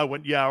would have. I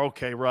went, yeah,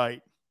 okay,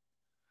 right.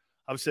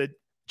 I said,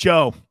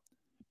 Joe,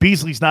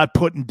 Beasley's not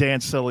putting Dan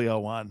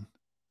Sileo on.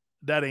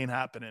 That ain't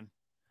happening.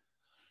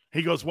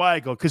 He goes, why? I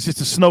go, because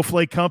it's a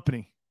snowflake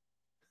company.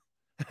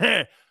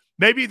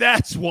 Maybe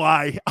that's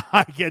why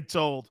I get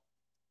told.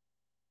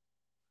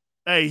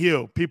 Hey,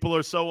 Hugh, people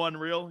are so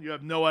unreal. You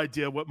have no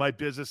idea what my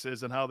business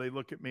is and how they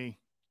look at me.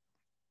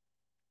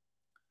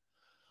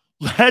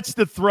 Let's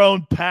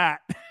dethrone Pat.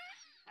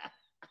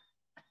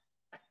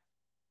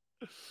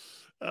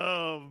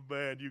 Oh,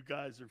 man, you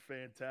guys are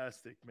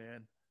fantastic,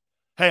 man.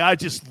 Hey, I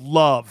just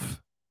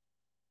love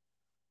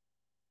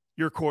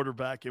your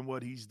quarterback and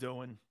what he's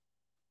doing.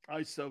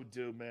 I so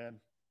do, man.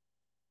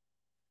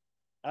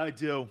 I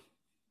do.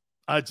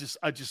 I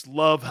just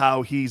love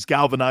how he's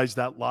galvanized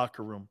that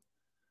locker room.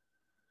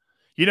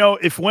 You know,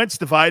 if Wentz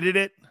divided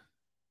it,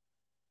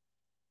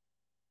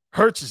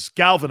 Hurts has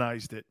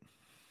galvanized it.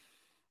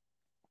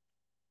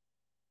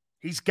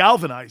 He's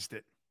galvanized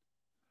it.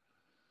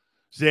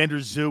 Xander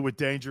Zoo with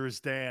Dangerous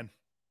Dan.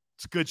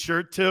 It's a good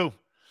shirt, too.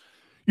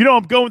 You know,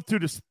 I'm going through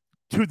this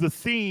to the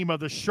theme of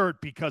the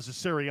shirt because of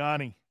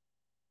Sirianni.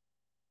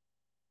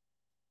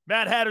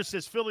 Matt Hatter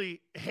says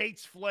Philly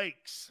hates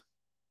flakes.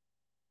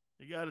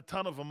 You got a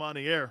ton of them on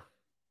the air.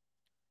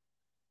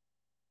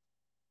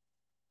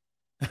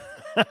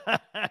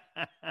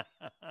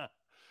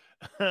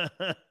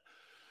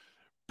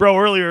 Bro,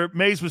 earlier,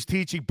 Mays was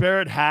teaching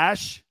Barrett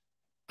hash.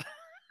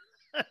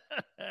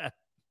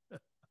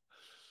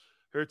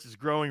 Hurts is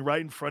growing right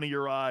in front of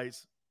your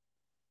eyes.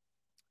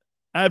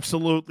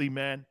 Absolutely,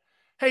 man.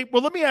 Hey,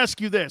 well, let me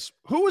ask you this.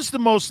 Who is the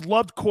most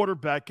loved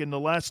quarterback in the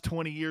last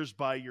 20 years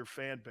by your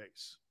fan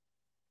base?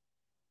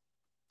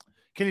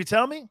 Can you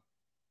tell me?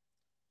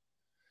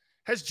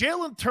 Has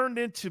Jalen turned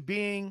into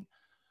being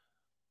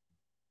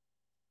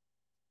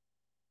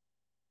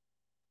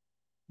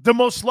the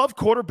most loved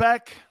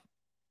quarterback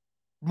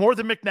more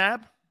than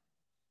McNabb?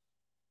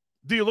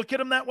 Do you look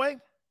at him that way?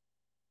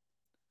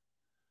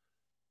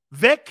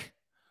 Vic?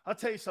 I'll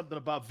tell you something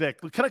about Vic.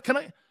 Can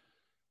I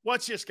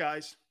watch this,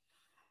 guys?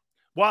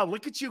 Wow,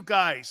 look at you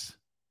guys.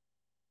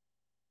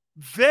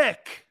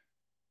 Vic.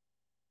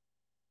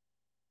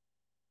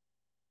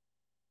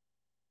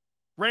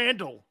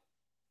 Randall.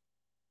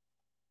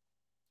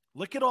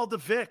 Look at all the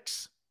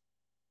Vics.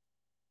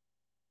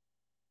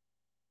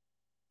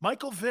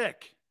 Michael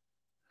Vick.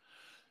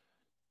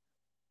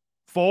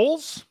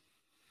 Foles?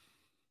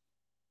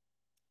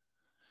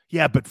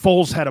 Yeah, but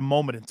Foles had a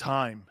moment in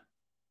time.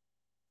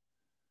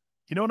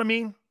 You know what I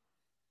mean?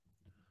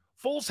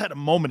 Foles had a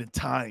moment in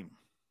time.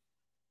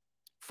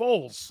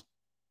 Foles.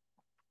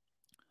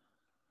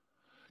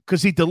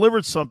 Because he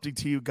delivered something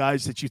to you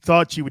guys that you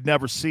thought you would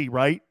never see,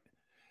 right?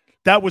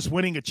 That was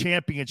winning a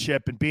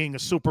championship and being a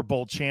Super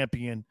Bowl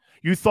champion.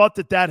 You thought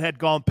that that had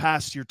gone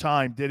past your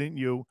time, didn't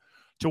you?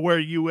 To where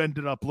you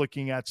ended up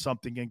looking at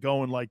something and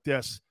going like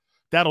this.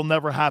 That'll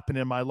never happen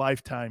in my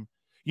lifetime.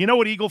 You know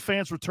what Eagle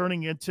fans were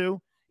turning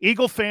into?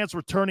 Eagle fans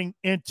were turning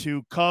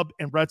into Cub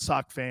and Red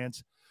Sox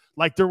fans.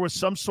 Like there was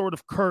some sort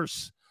of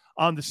curse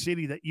on the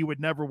city that you would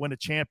never win a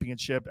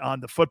championship on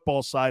the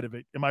football side of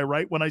it. Am I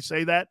right when I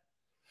say that?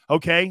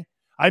 Okay.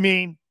 I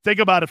mean, think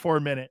about it for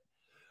a minute.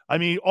 I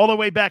mean, all the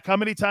way back, how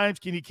many times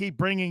can you keep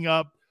bringing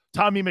up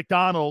Tommy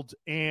McDonald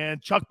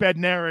and Chuck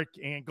Bednarik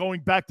and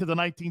going back to the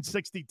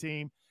 1960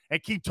 team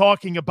and keep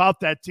talking about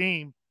that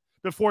team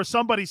before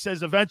somebody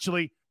says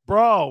eventually,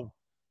 bro,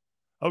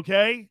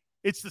 okay,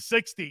 it's the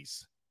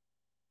 60s.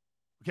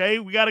 Okay,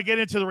 we got to get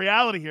into the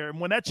reality here. And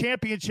when that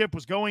championship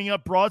was going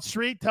up Broad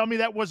Street, tell me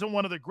that wasn't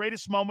one of the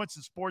greatest moments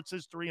in sports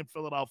history in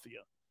Philadelphia.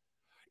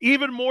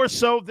 Even more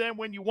so than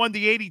when you won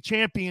the 80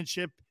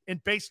 championship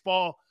in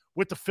baseball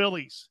with the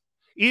Phillies.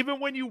 Even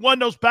when you won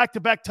those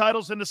back-to-back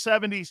titles in the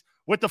 70s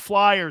with the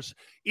Flyers.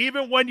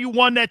 Even when you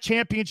won that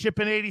championship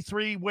in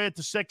 83 with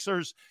the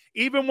Sixers.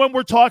 Even when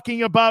we're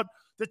talking about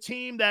the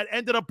team that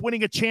ended up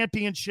winning a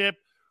championship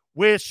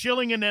with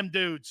Schilling and them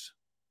dudes.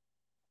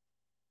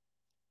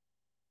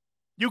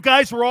 You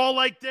guys were all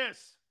like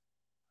this,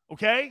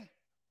 okay?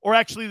 Or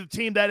actually the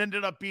team that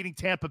ended up beating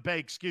Tampa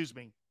Bay,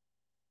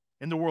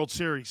 in the World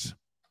Series,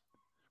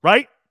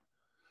 right?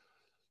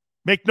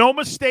 Make no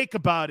mistake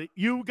about it.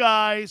 You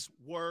guys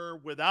were,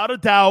 without a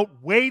doubt,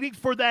 waiting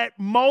for that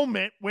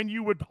moment when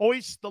you would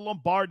hoist the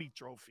Lombardi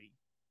trophy.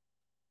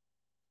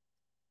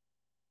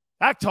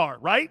 Akhtar,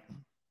 right?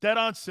 Dead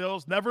on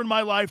Sills. Never in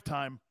my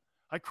lifetime.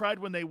 I cried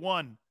when they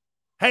won.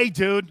 Hey,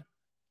 dude,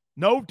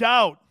 no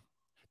doubt.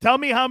 Tell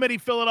me how many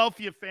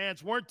Philadelphia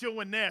fans weren't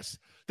doing this.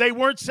 They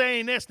weren't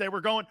saying this. They were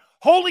going,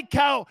 holy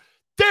cow,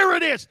 there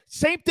it is.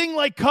 Same thing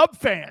like Cub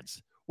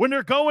fans when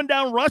they're going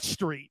down Rush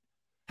Street.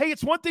 Hey,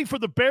 it's one thing for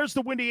the Bears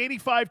to win the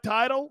 85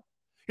 title.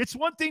 It's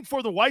one thing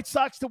for the White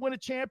Sox to win a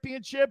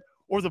championship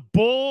or the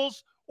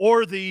Bulls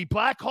or the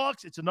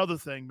Blackhawks. It's another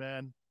thing,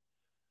 man.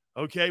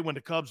 Okay, when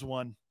the Cubs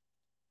won.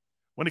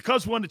 When the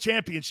Cubs won the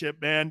championship,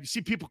 man, you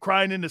see people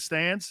crying in the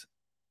stands.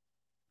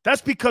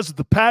 That's because of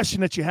the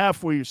passion that you have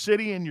for your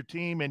city and your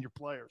team and your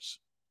players.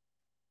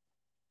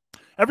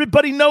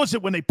 Everybody knows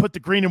it when they put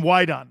the green and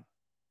white on.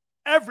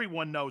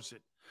 Everyone knows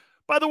it.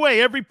 By the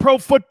way, every pro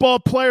football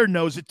player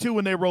knows it too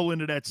when they roll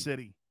into that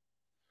city.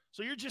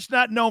 So you're just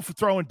not known for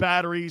throwing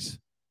batteries.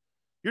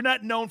 You're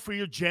not known for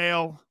your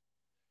jail.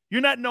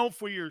 You're not known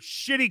for your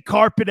shitty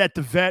carpet at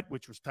the vet,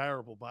 which was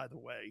terrible, by the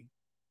way.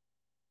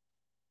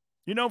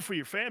 You're known for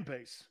your fan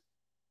base.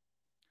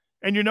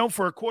 And you're known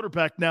for a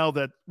quarterback now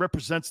that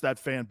represents that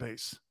fan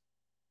base.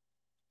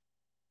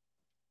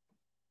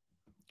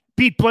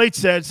 Pete Blade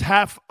says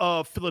half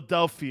of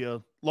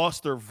Philadelphia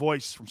lost their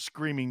voice from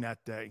screaming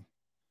that day.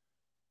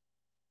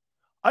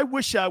 I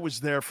wish I was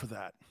there for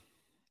that.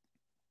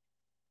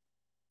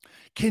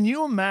 Can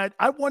you imagine?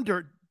 I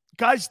wonder,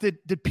 guys,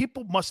 did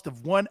people must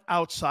have went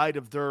outside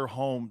of their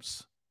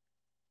homes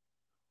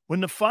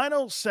when the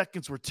final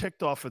seconds were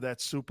ticked off of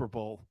that Super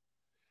Bowl?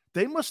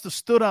 They must have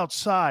stood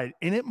outside,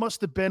 and it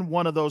must have been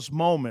one of those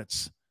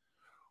moments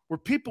where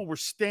people were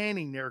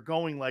standing there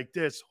going like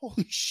this,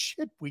 holy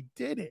shit, we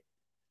did it.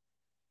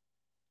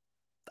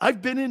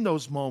 I've been in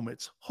those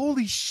moments.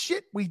 Holy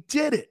shit, we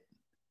did it.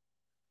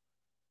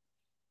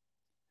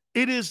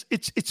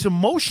 It's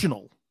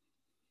emotional.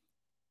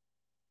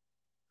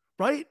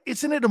 Right?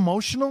 Isn't it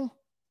emotional?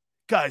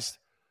 Guys,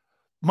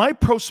 my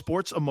pro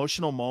sports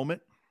emotional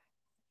moment,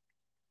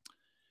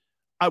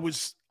 I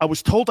was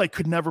told I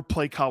could never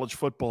play college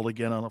football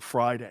again on a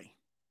Friday.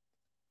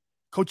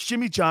 Coach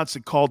Jimmy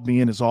Johnson called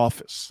me in his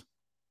office,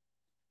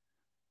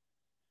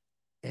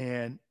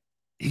 and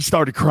he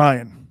started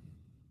crying.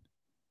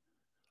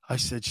 I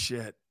said,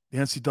 shit, the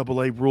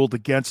NCAA ruled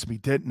against me,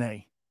 didn't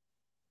they?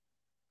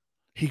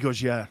 He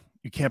goes, yeah,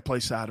 you can't play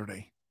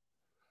Saturday.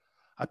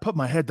 I put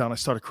my head down. I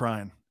started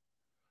crying.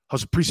 I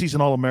was a preseason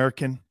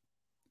All-American.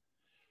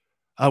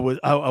 I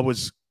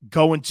was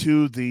going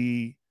to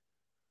the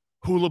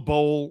Hula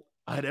Bowl.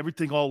 I had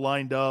everything all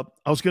lined up.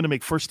 I was going to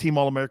make first-team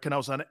All-American. I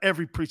was on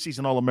every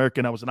preseason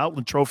All-American. I was an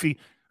Outland Trophy.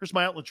 There's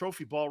my Outland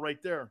Trophy ball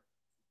right there.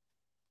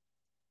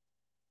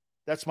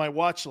 That's my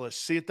watch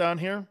list. See it down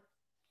here?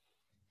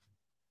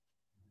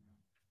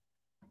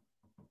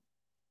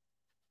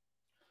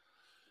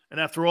 And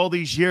after all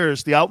these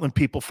years, the Outland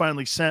people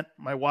finally sent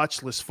my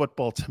watch list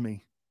football to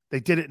me. They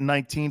did it in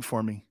 19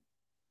 for me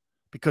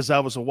because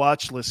I was a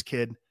watch list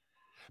kid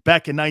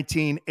back in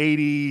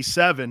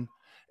 1987,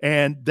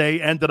 and they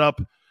ended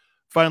up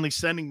finally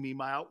sending me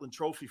my Outland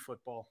Trophy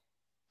football.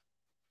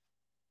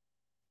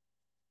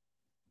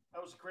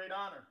 That was a great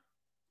honor.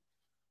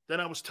 Then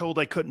I was told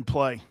I couldn't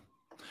play.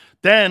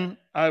 Then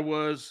I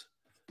was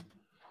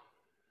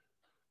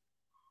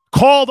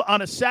called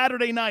on a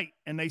Saturday night,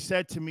 and they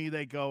said to me,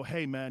 they go,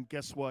 hey, man,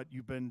 guess what?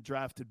 You've been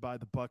drafted by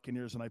the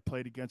Buccaneers, and I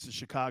played against the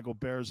Chicago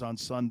Bears on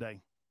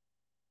Sunday.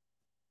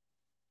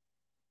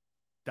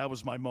 That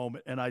was my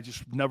moment, and I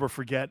just never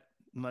forget,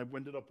 and I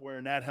ended up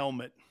wearing that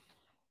helmet.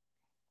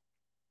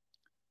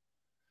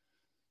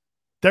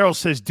 Daryl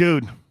says,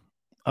 dude,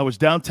 I was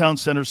downtown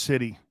Center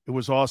City. It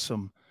was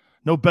awesome.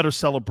 No better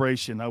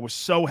celebration. I was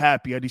so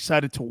happy. I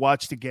decided to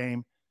watch the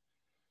game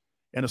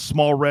in a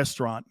small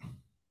restaurant.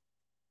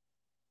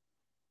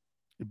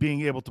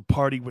 Being able to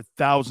party with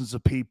thousands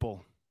of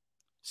people.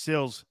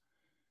 Sills,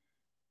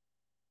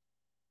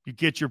 you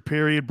get your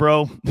period,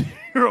 bro.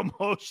 You're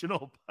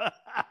emotional.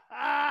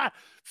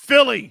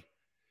 Philly.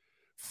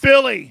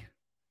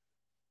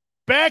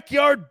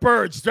 Backyard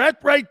Birds. That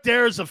right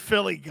there is a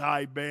Philly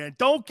guy, man.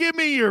 Don't give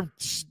me your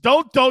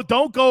don't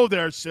go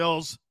there,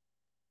 Sills.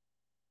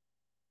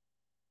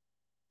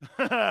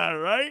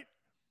 Right?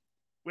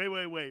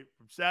 Wait.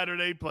 From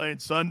Saturday playing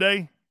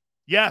Sunday?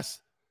 Yes.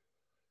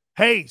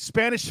 Hey,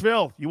 Spanish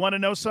Phil, you want to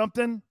know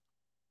something?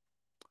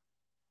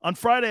 On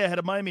Friday, I had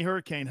a Miami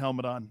Hurricane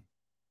helmet on.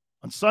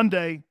 On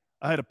Sunday,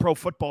 I had a pro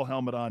football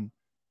helmet on,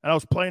 and I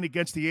was playing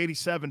against the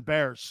 87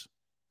 Bears.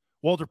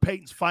 Walter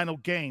Payton's final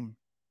game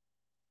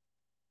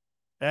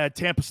at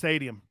Tampa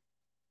Stadium.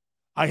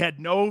 I had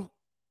no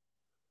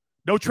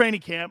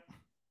training camp,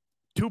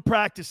 2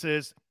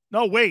 practices.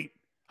 No, wait,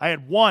 I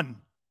had 1.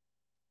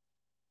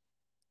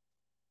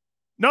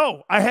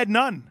 No, I had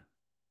none.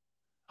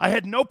 I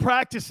had no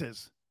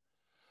practices.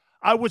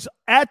 I was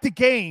at the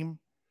game.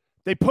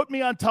 They put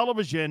me on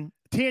television.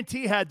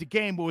 TNT had the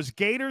game. It was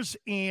Gators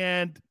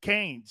and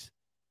Canes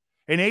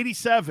in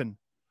 87.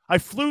 I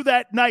flew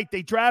that night.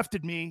 They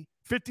drafted me,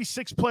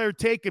 56 player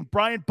taken,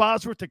 Brian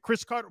Bosworth and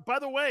Chris Carter. By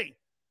the way,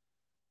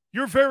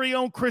 your very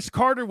own Chris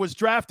Carter was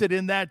drafted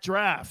in that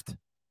draft.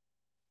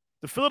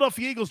 The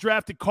Philadelphia Eagles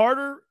drafted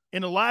Carter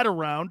in a ladder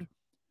round.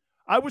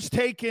 I was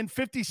taken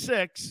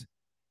 56,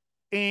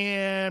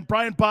 and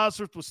Brian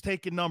Bosworth was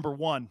taken number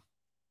 1.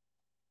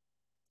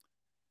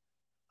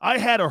 I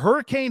had a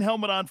Hurricane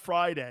helmet on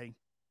Friday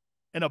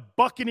and a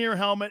Buccaneer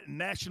helmet and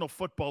National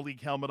Football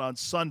League helmet on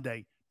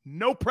Sunday.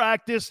 No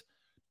practice,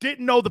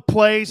 didn't know the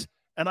plays,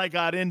 and I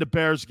got in the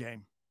Bears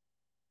game.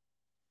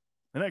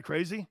 Isn't that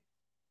crazy?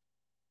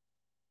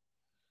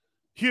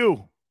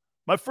 Hugh,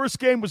 my first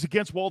game was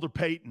against Walter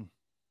Payton.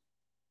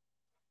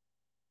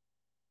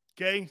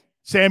 Okay?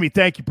 Sammy,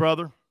 thank you,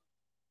 brother.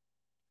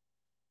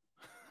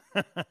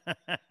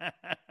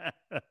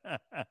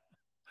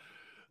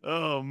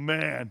 Oh,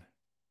 man.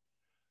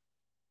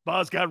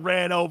 Boz got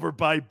ran over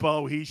by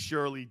Bo. He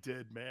surely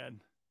did,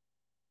 man.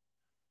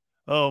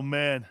 Oh,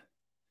 man.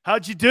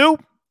 How'd you do?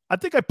 I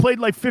think I played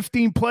like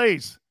 15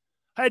 plays.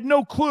 I had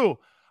no clue.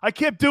 I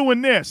kept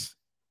doing this.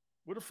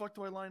 Where the fuck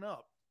do I line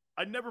up?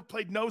 I never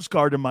played nose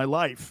guard in my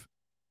life.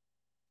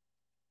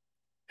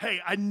 Hey,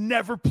 I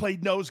never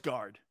played nose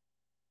guard.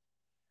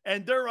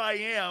 And there I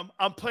am.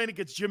 I'm playing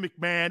against Jim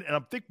McMahon, and I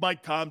think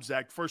Mike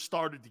Tomczak first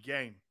started the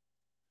game.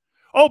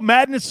 Oh,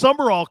 Madden and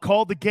Summerall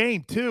called the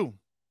game, too.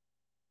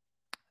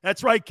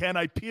 That's right, Ken.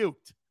 I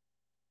puked.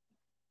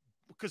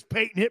 Because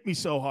Peyton hit me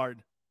so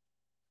hard.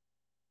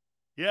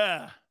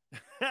 Yeah.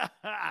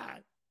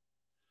 I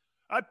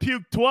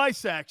puked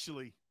twice,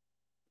 actually.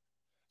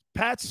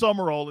 Pat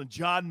Summerall and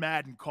John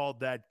Madden called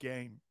that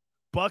game.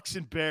 Bucks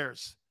and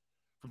Bears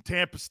from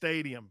Tampa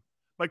Stadium.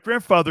 My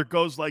grandfather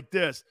goes like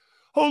this.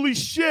 Holy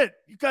shit,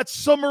 you got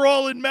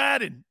Summerall and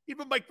Madden.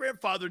 Even my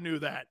grandfather knew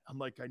that. I'm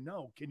like, I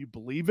know. Can you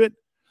believe it?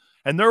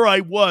 And there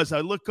I was.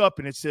 I look up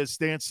and it says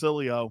Stan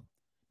Sileo,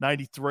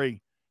 93.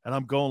 And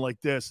I'm going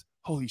like this.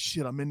 Holy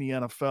shit, I'm in the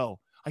NFL.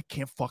 I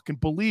can't fucking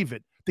believe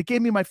it. They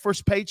gave me my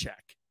first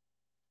paycheck.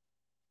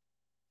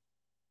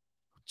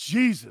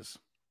 Jesus.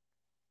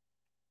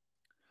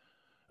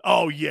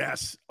 Oh,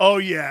 yes. Oh,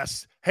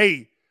 yes.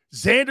 Hey,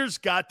 Xander's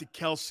got the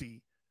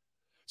Kelsey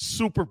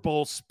Super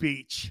Bowl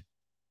speech.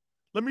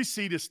 Let me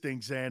see this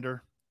thing,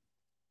 Xander.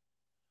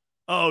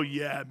 Oh,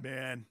 yeah,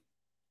 man.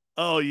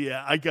 Oh,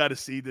 yeah. I got to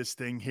see this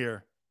thing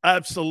here.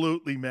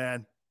 Absolutely,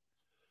 man.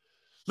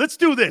 Let's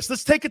do this.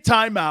 Let's take a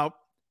timeout,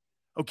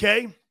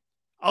 okay?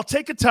 I'll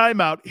take a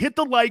timeout. Hit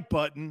the like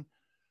button.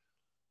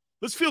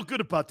 Let's feel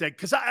good about that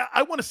because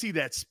I want to see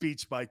that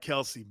speech by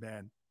Kelsey,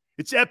 man.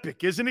 It's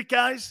epic, isn't it,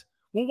 guys?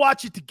 We'll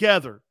watch it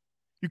together.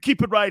 You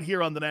keep it right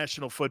here on the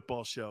National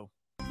Football Show.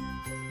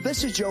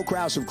 This is Joe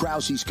Krause of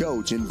Krause's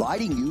Coats,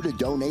 inviting you to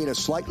donate a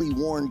slightly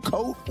worn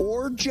coat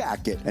or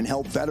jacket and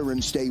help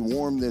veterans stay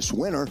warm this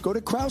winter. Go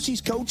to Krause's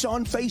Coats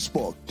on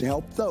Facebook to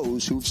help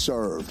those who've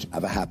served.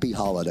 Have a happy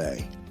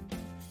holiday.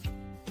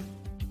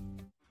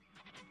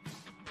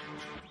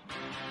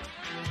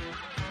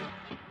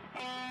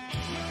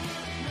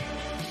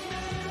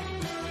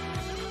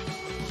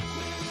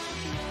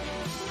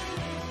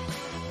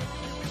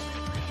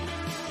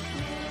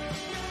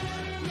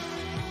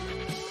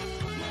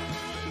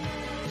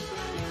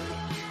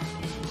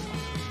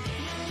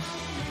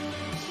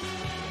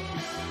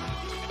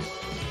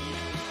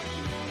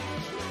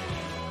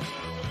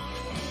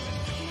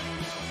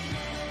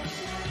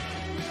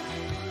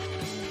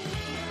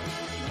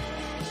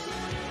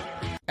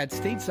 At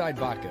Stateside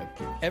Vodka,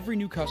 every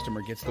new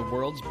customer gets the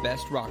world's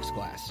best rocks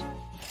glass.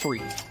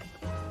 Free.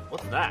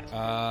 What's that?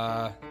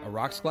 A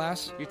rocks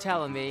glass? You're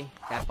telling me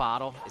that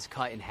bottle is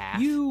cut in half?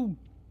 You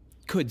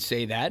could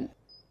say that.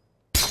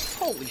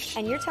 Holy shit.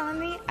 And you're telling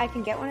me I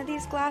can get one of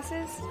these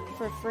glasses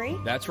for free?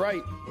 That's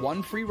right.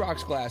 One free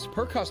rocks glass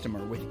per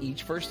customer with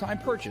each first-time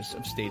purchase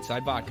of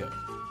Stateside Vodka.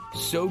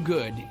 So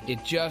good,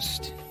 it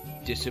just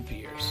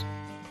disappears.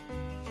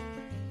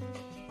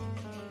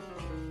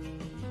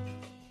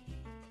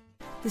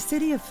 The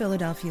city of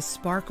Philadelphia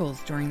sparkles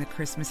during the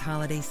Christmas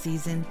holiday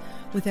season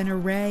with an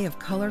array of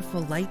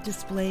colorful light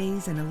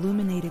displays and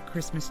illuminated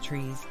Christmas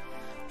trees,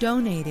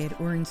 donated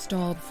or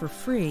installed for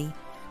free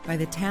by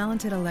the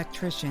talented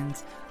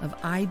electricians of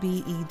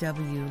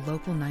IBEW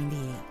Local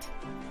 98.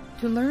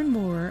 To learn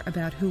more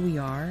about who we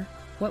are,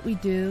 what we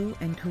do,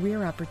 and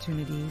career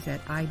opportunities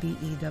at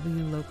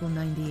IBEW Local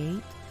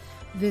 98,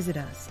 visit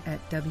us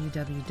at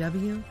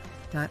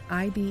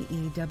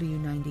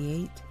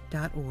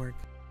www.ibew98.org.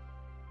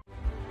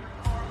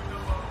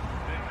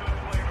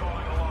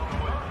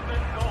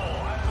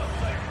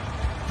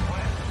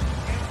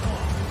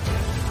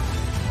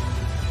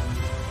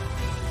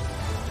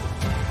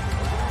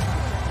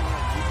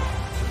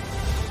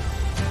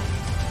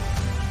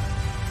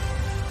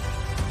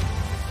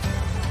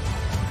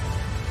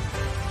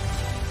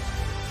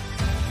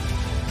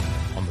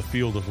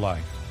 Field of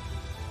life,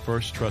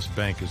 First Trust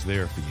Bank is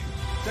there for you.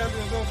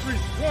 Champions on three.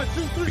 1,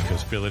 2, 3.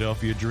 Because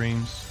Philadelphia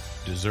dreams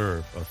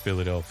deserve a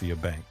Philadelphia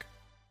bank.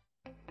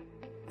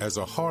 As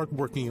a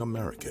hard-working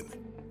American,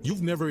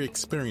 you've never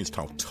experienced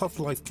how tough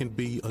life can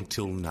be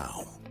until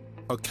now.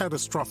 A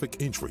catastrophic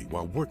injury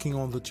while working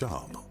on the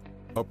job.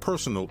 A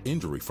personal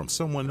injury from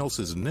someone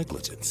else's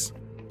negligence.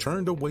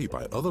 Turned away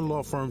by other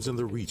law firms in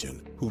the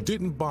region who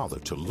didn't bother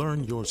to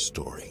learn your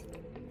story.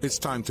 It's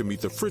time to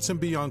meet the Fritz &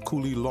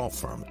 Bianculli Law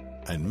Firm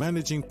and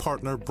managing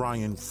partner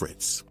Brian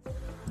Fritz.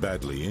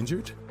 Badly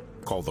injured?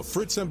 Call the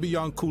Fritz &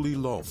 Bianculli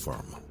Law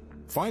Firm.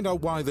 Find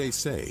out why they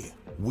say,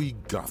 we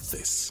got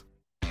this.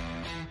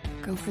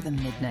 Go for the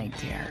midnight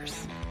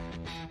dares.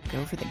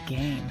 Go for the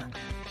game.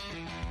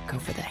 Go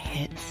for the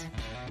hits.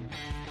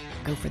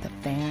 Go for the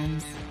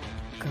fans.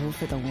 Go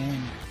for the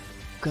win.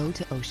 Go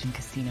to Ocean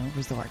Casino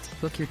Resort.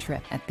 Book your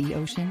trip at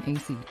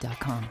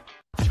theoceanac.com.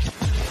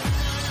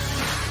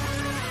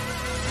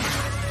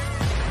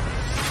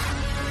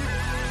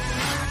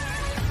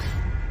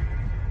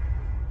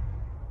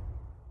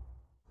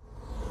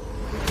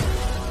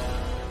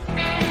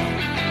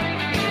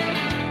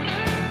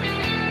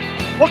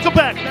 Welcome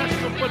back,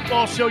 National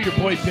Football Show, your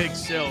boy Big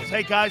Sills.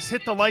 Hey, guys,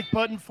 hit the like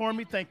button for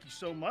me. Thank you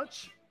so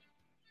much.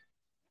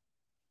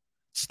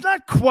 It's It's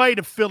not quite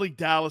a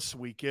Philly-Dallas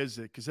week, is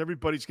it? Because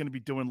everybody's going to be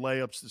doing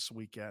layups this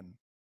weekend.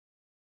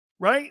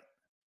 Right?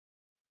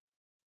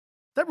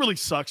 That really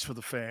sucks for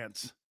the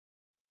fans.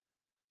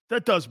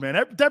 That does,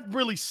 man. That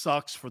really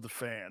sucks for the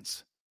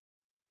fans.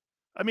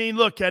 I mean,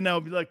 look, I know,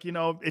 like, you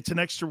know, it's an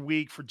extra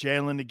week for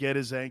Jalen to get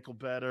his ankle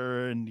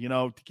better and, you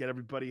know, to get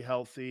everybody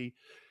healthy.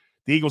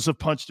 The Eagles have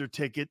punched their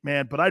ticket,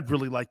 man, but I'd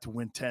really like to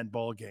win 10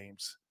 ball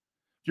games.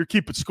 If you're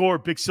keeping score,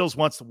 Big Sills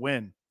wants to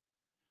win.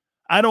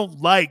 I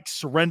don't like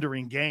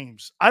surrendering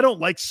games. I don't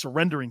like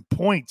surrendering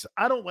points.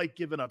 I don't like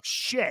giving up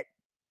shit.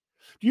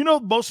 You know,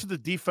 most of the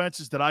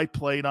defenses that I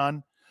played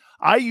on,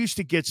 I used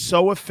to get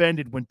so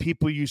offended when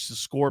people used to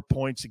score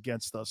points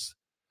against us.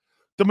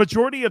 The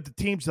majority of the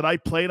teams that I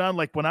played on,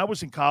 like when I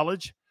was in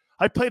college,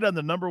 I played on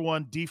the number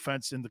one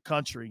defense in the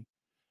country.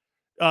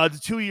 The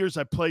 2 years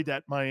I played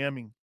at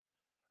Miami,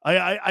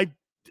 I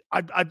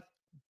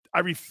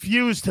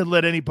refused to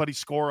let anybody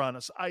score on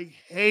us. I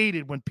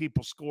hated when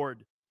people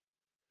scored.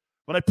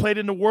 When I played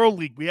in the World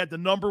League, we had the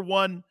number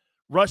one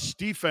rush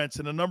defense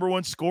and the number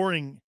one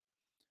scoring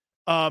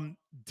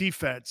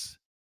defense.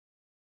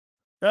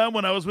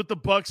 When I was with the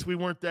Bucks, we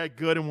weren't that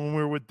good. And when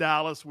we were with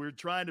Dallas, we were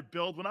trying to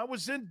build. When I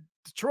was in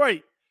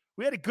Detroit,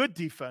 we had a good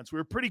defense. We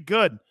were pretty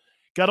good.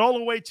 Got all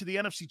the way to the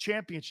NFC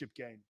Championship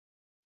game.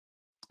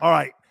 All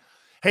right.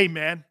 Hey,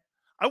 man,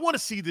 I want to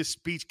see this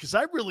speech because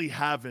I really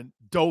haven't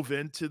dove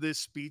into this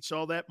speech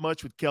all that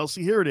much with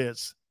Kelsey. Here it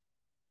is.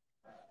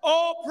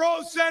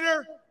 All-Pro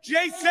center,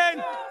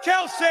 Jason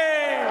Kelsey.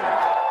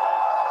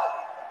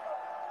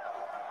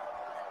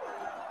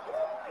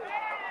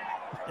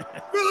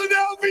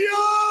 Philadelphia!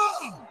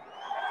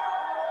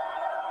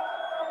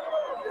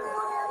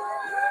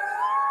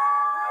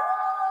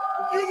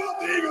 You love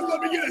the Eagles, let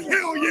me get a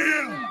hell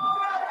yeah!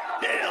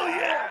 Hell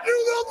yeah! You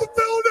love the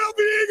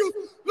Philadelphia Eagles,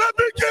 let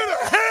me get a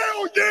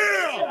hell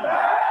yeah!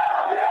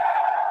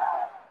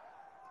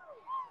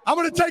 I'm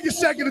going to take a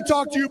second to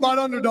talk to you about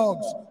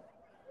underdogs.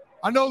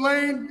 I know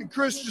Lane and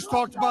Chris just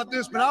talked about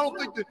this, but I don't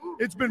think that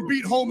it's been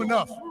beat home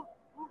enough.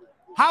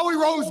 Howie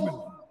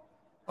Roseman,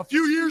 a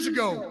few years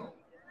ago,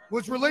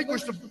 was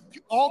relinquished of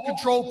all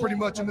control pretty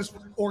much in this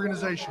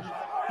organization.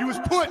 He was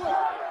put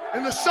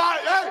in the side,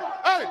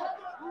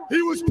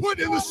 he was put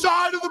in the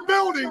side of the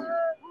building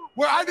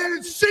where I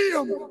didn't see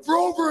him for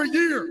over a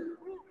year.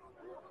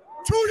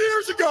 2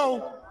 years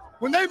ago,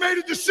 when they made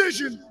a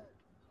decision,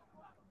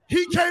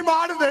 he came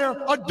out of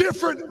there a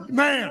different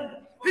man.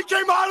 He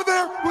came out of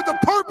there with a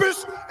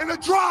purpose and a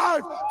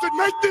drive to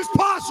make this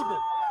possible.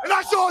 And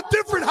I saw a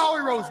different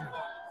Howie Roseman,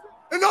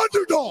 an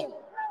underdog,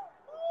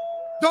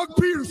 Doug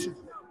Peterson.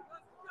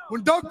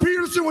 When Doug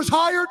Peterson was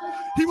hired,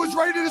 he was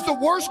rated as the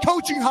worst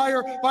coaching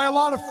hire by a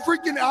lot of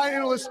freaking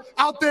analysts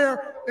out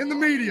there in the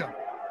media.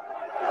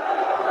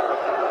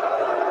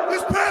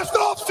 This past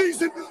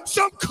offseason,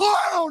 some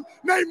clown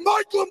named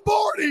Mike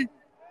Lombardi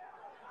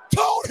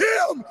told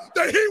him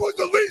that he was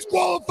the least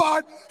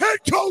qualified head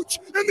coach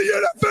in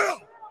the NFL.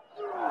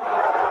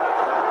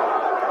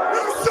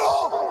 You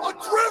saw a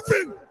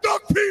driven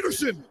Doug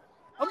Peterson,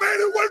 a man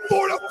who went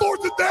for it on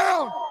fourth and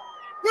down.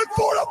 Went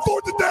for it on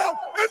fourth and down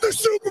in the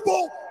Super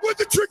Bowl with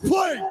the trick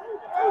play.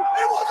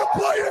 He wasn't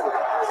playing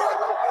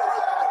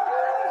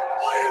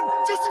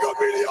just to go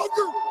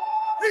mediocre.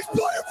 He's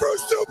playing for a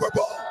Super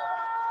Bowl.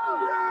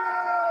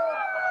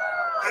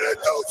 And it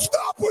don't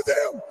stop with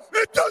him.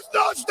 It does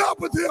not stop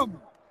with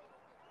him.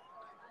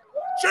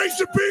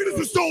 Jason Peters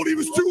was told he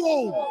was too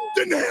old.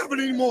 Didn't have it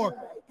anymore.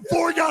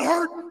 Before he got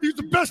hurt, he was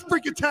the best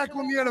freaking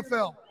tackle in the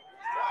NFL.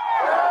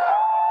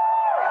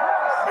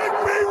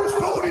 McVay was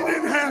told he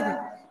didn't have it.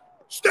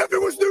 Stephen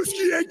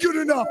Wisniewski ain't good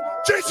enough.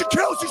 Jason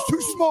Kelsey's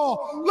too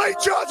small. Lane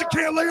Johnson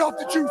can't lay off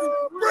the juice.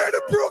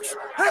 Brandon Brooks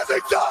has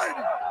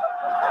anxiety.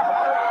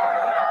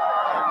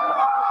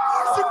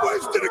 Carson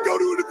Wentz didn't go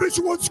to a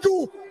Division I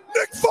school.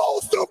 Nick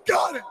Foles don't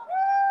got it.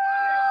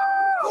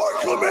 Mark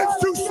Clement's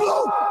too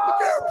slow.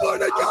 The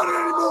Blood ain't got it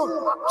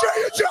anymore.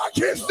 Jay and John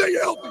can't stay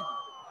healthy.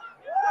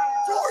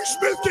 Torrey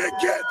Smith can't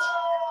catch.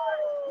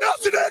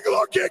 Nelson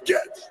Aguilar can't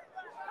catch.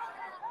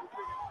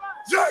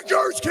 Zach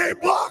Ertz can't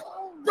block.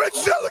 Rich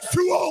Selleck's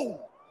too old.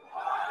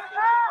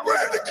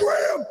 Brandon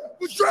Graham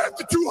was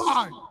drafted too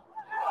high.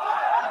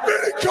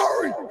 Vinny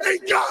Curry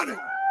ain't got it.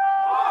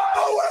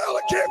 Bo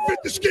Allen can't fit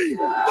the scheme.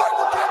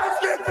 Michael Thomas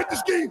can't fit the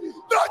scheme.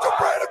 Nigel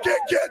Bradham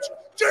can't catch.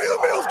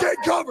 Jalen Mills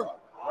can't cover.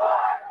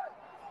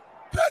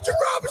 Patrick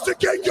Robinson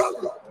can't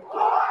cover.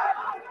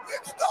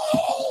 It's the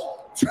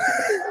whole team.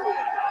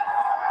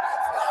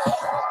 It's the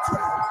whole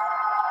team.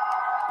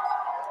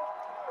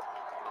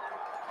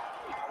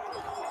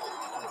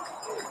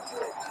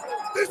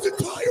 This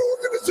entire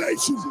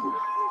organization is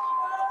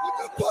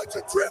a bunch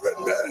of driven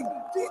men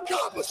to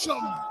accomplish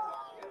something.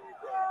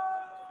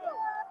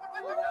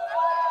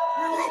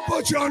 We were a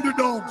bunch of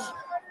underdogs.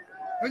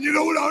 And you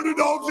know what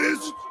underdogs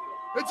is?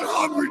 It's a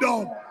hungry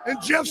dog.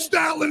 And Jeff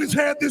Stoutland has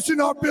had this in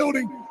our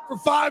building for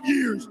 5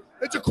 years.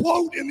 It's a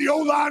quote in the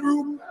O-line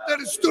room that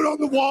has stood on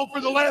the wall for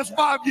the last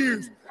 5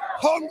 years.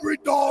 Hungry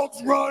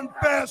dogs run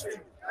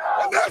faster.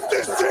 And that's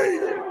this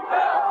team.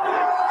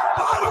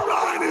 Bottom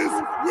line is,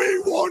 we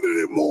want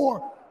wanted it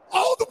more.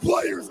 All the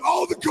players,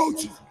 all the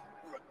coaches,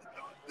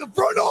 the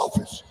front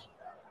office,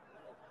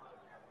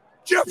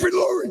 Jeffrey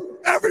Lurie,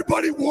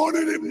 everybody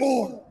wanted it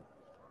more.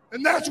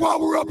 And that's why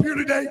we're up here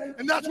today,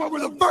 and that's why we're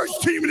the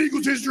first team in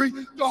Eagles history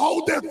to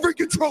hold that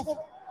freaking trophy.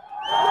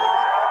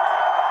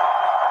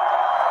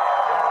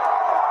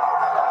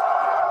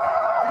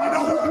 And you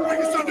know who the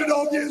biggest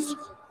underdog is?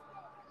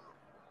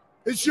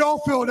 It's y'all,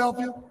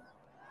 Philadelphia.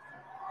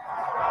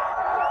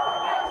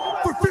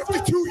 For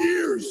 52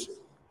 years,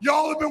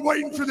 y'all have been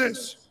waiting for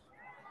this.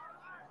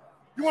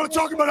 You want to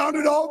talk about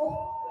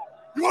underdog?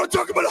 You want to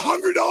talk about a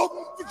hungry dog?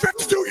 For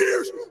 52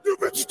 years, you've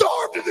been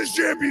starved in this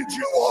championship.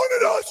 You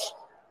wanted us.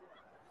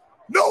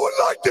 No one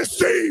liked this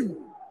team.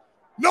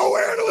 No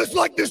analyst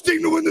liked this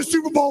team to win the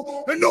Super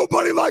Bowl, and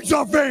nobody likes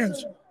our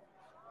fans.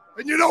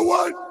 And you know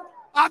what?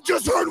 I've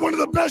just heard one of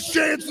the best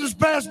chants this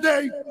past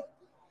day,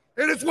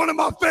 and it's one of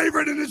my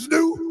favorite, and it's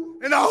new,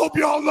 and I hope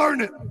y'all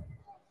learn it,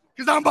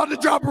 because I'm about to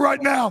drop it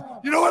right now.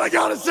 You know what I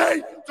got to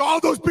say to all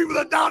those people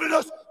that doubted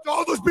us, to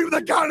all those people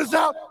that counted us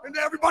out, and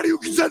to everybody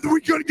who said that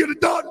we couldn't get it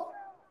done?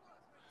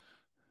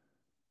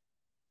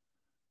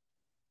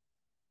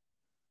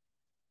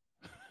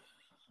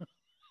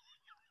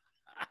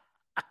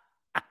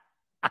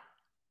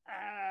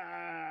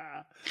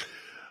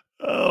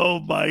 Oh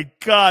my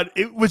God!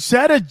 Was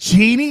that a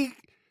genie?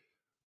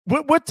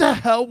 What the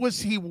hell was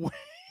he wearing?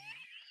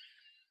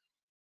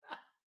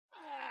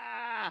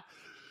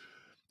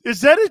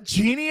 Is that a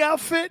genie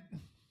outfit?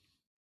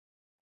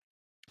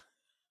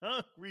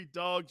 Hungry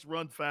dogs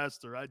run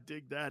faster. I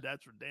dig that.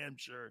 That's for damn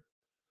sure.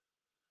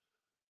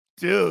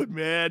 Dude,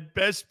 man,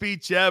 best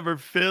speech ever.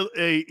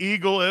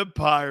 Eagle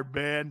Empire,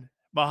 man.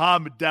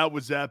 Muhammad, that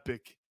was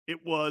epic.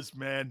 It was,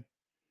 man.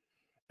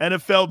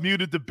 NFL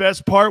muted the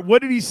best part.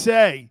 What did he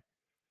say?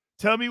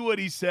 Tell me what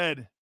he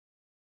said.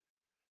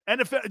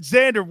 NFL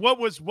Xander,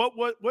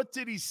 what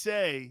did he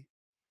say?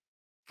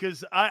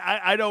 Because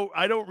I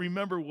don't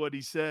remember what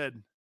he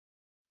said.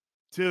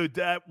 Dude,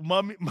 that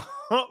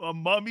a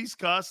mummy's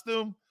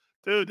costume,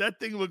 dude, that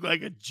thing looked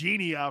like a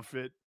genie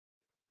outfit.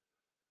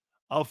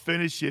 I'll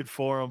finish it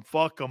for him.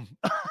 Fuck him.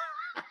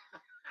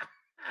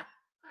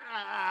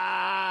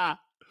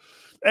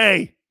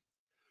 Hey,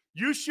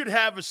 you should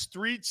have a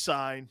street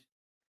sign.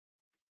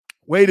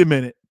 Wait a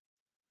minute.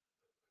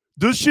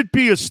 There should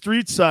be a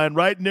street sign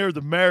right near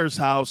the mayor's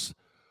house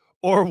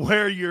or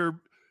where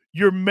your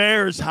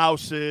mayor's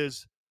house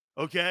is,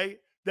 okay,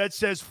 that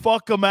says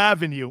Fuck 'em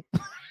Avenue.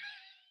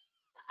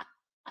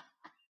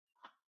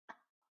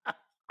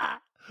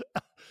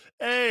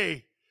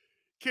 Hey,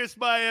 kiss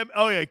my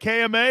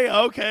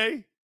KMA?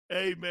 Okay.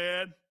 Hey,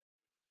 man.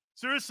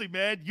 Seriously,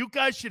 man, you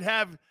guys should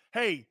have,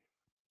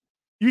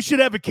 you should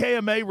have a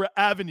KMA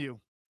Avenue.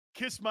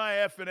 Kiss my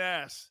effing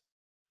ass.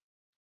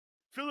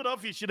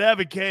 Philadelphia should have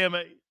a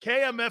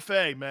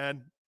KMFA,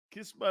 man.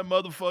 Kiss my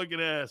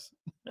motherfucking ass.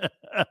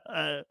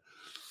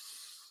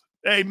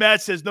 Hey,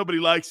 Matt says nobody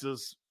likes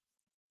us.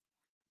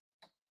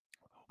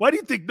 Why do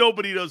you think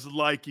nobody doesn't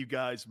like you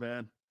guys,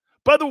 man?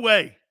 By the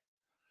way,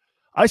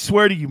 I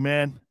swear to you,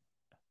 man.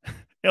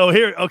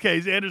 Here, okay,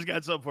 Xander's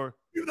got something for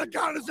you that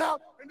got us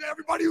out, and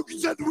everybody who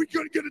said that we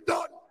couldn't get it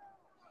done.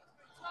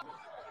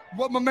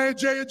 What my man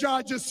Jay and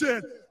John just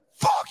said,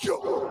 fuck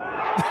you.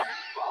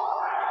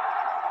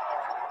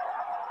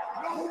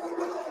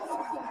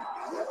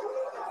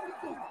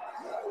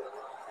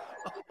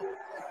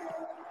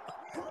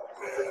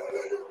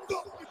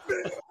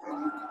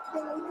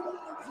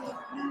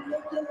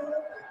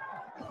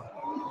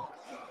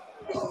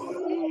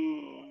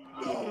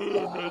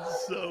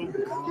 That's so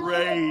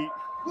great.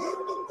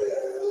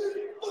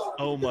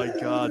 Oh my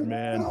God,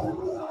 man.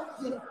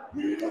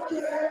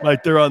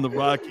 Right there on the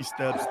Rocky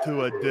Steps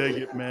too. I dig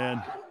it,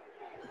 man.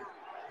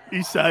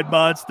 Eastside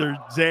Monster,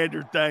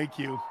 Xander, thank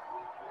you.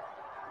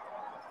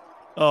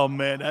 Oh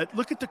man,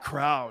 look at the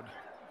crowd.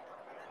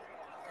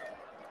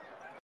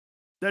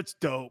 That's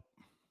dope.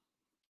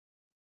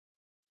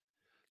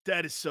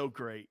 That is so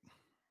great.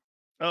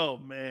 Oh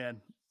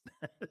man.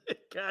 The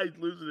guy's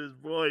losing his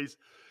voice.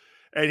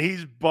 And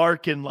he's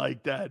barking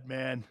like that,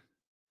 man.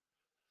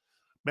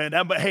 Man,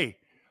 hey,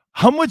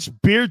 how much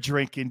beer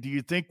drinking do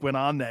you think went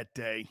on that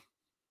day?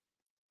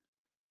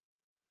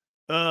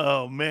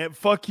 Oh, man.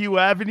 Fuck you,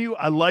 Avenue.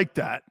 I like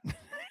that.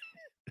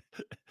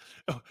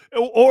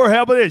 Or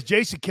how about this?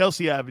 Jason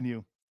Kelsey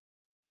Avenue.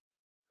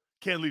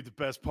 Can't leave the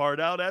best part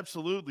out.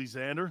 Absolutely,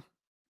 Xander.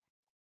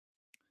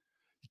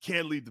 You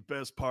can't leave the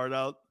best part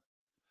out.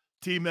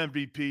 Team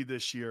MVP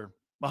this year.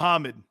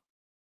 Muhammad.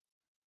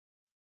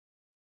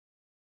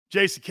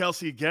 Jason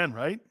Kelsey again,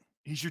 right?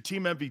 He's your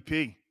team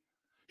MVP.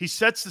 He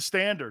sets the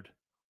standard.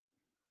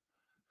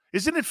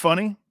 Isn't it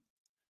funny?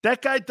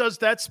 That guy does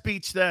that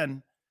speech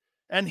then,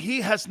 and he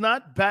has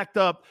not backed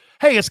up.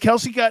 Hey, has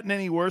Kelsey gotten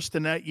any worse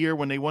than that year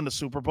when they won the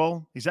Super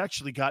Bowl? He's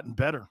actually gotten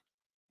better.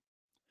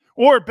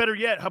 Or better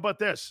yet, how about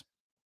this?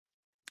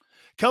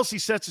 Kelsey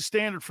sets a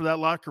standard for that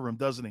locker room,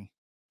 doesn't he?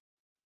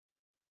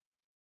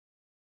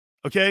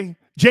 Okay?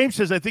 James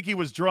says, I think he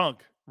was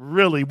drunk.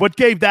 Really? What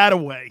gave that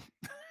away?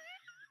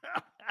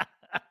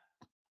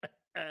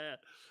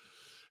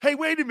 Hey,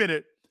 wait a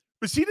minute.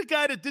 Was he the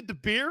guy that did the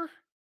beer?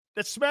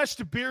 That smashed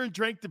the beer and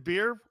drank the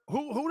beer?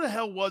 Who the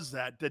hell was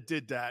that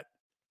did that?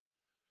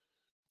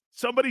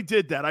 Somebody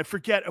did that. I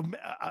forget.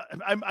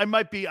 I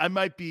might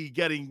be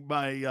getting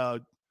my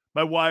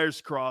my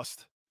wires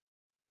crossed.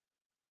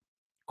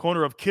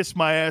 Corner of Kiss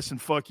My Ass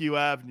and Fuck You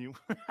Avenue.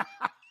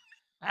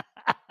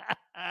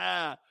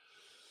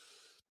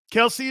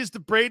 Kelsey is the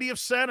Brady of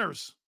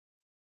centers.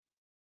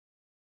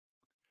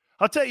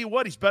 I'll tell you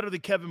what, he's better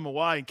than Kevin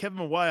Mawai, and Kevin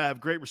Mawai I have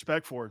great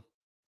respect for.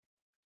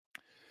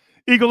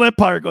 Eagle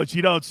Empire goes,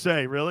 you don't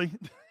say, really?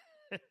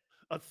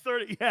 A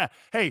 30, yeah.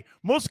 Hey,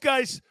 most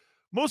guys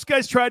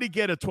try to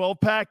get a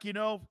 12-pack,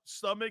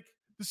 stomach.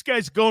 This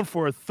guy's going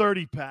for a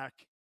 30-pack.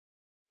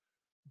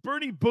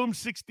 Bernie Boom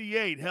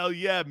 68, hell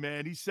yeah,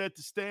 man. He set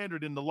the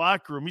standard in the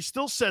locker room. He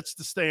still sets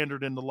the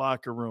standard in the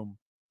locker room.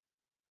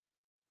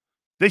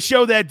 They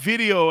show that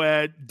video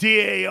at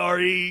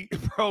DARE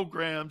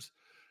programs.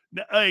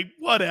 Hey,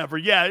 whatever.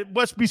 Yeah, it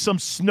must be some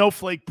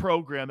snowflake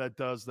program that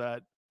does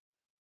that.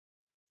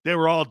 They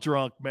were all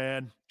drunk,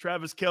 man.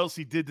 Travis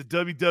Kelce did the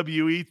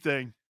WWE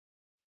thing.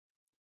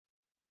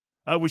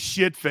 I was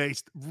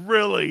shit-faced.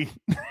 Really?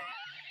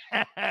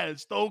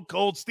 Stone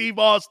Cold Steve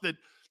Austin.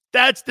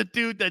 That's the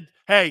dude that,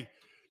 hey,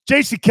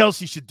 Jason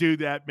Kelce should do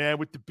that, man,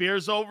 with the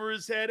beers over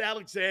his head.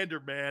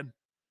 Alexander, man.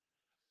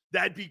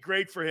 That'd be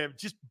great for him.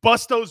 Just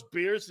bust those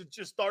beers and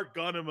just start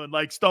gunning them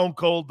like Stone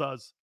Cold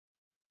does.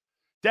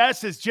 Dad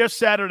says Jeff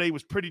Saturday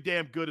was pretty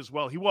damn good as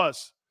well. He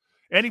was.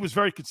 And he was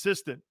very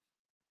consistent.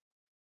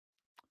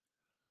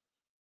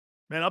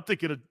 Man, I'm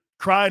thinking of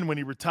crying when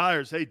he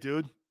retires. Hey,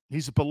 dude,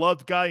 he's a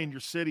beloved guy in your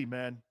city,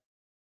 man.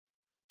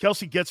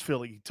 Kelce gets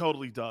Philly. He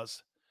totally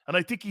does. And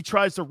I think he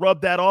tries to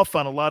rub that off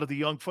on a lot of the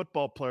young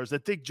football players. I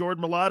think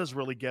Jordan Mailata is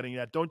really getting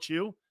that, don't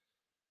you?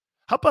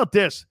 How about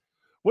this?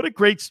 What a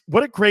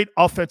great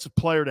offensive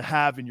player to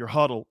have in your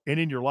huddle and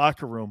in your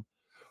locker room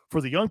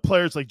for the young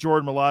players like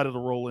Jordan Mailata to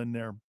roll in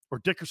there, or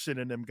Dickerson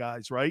and them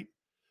guys, right?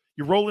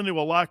 You roll into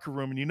a locker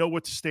room and you know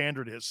what the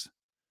standard is.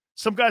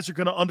 Some guys are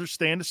going to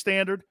understand the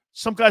standard.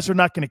 Some guys are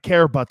not going to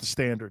care about the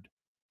standard.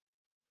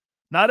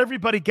 Not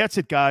everybody gets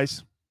it,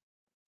 guys.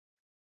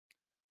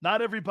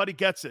 Not everybody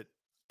gets it.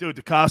 Dude,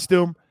 the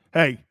costume.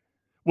 Hey,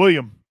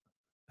 William,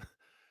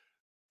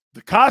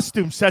 the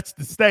costume sets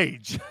the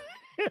stage.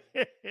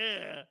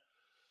 Yeah.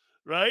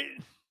 Right?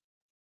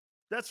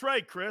 That's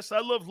right, Chris. I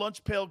love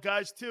lunch pail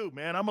guys too,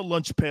 man. I'm a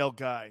lunch pail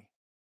guy.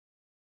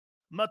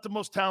 I'm not the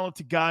most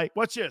talented guy.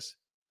 Watch this.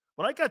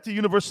 When I got to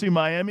University of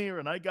Miami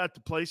and I got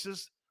to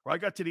places where I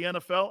got to the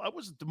NFL, I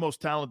wasn't the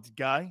most talented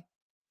guy.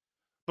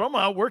 But I'm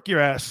going to outwork your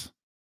ass.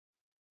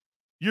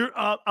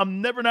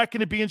 I'm never not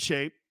going to be in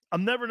shape.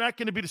 I'm never not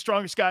going to be the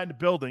strongest guy in the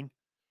building.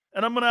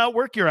 And I'm going to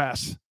outwork your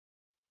ass.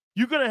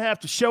 You're going to have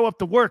to show up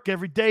to work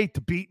every day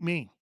to beat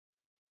me.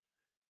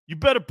 You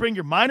better bring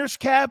your miner's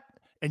cap,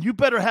 and you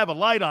better have a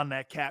light on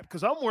that cap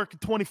because I'm working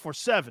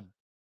 24/7.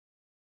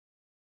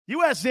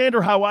 You ask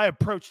Xander how I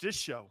approach this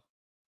show.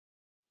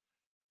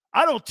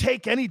 I don't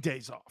take any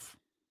days off.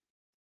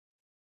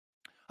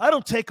 I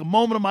don't take a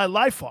moment of my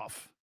life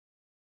off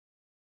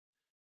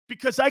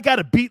because I got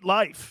to beat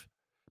life.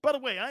 By the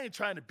way, I ain't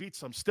trying to beat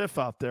some stiff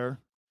out there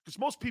because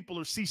most people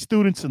are C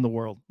students in the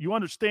world. You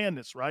understand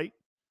this, right?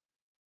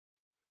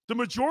 The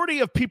majority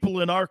of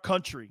people in our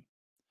country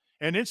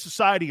and in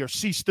society are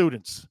C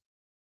students.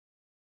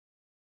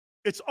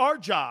 It's our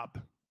job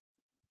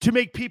to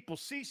make people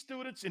C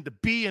students into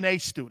B and A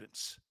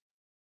students.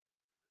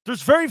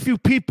 There's very few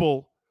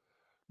people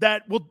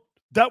that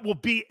will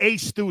be A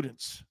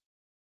students.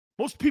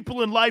 Most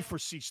people in life are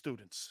C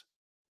students.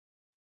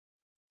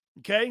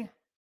 Okay?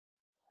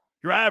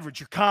 You're average,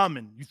 you're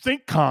common, you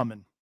think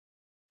common.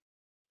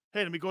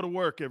 Hey, let me go to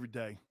work every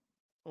day.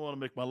 I want to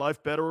make my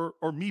life better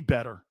or me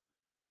better.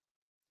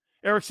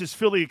 Eric says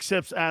Philly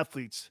accepts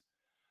athletes,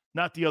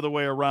 not the other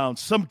way around.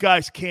 Some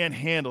guys can't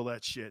handle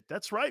that shit.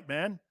 That's right,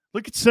 man.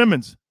 Look at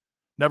Simmons.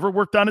 Never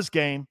worked on his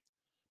game.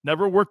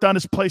 Never worked on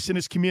his place in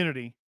his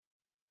community.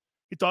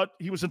 He thought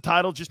he was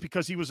entitled just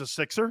because he was a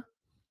Sixer.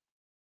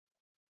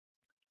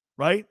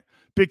 Right?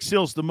 Big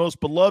Sills, the most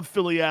beloved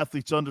Philly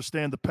athletes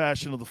understand the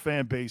passion of the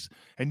fan base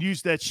and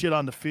use that shit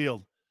on the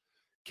field.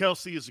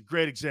 Kelce is a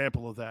great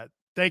example of that.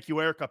 Thank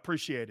you, Eric. I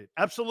appreciate it.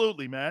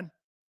 Absolutely, man.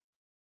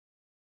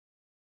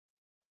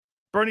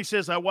 Bernie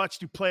says, I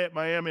watched you play at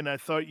Miami and I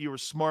thought you were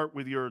smart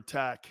with your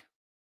attack.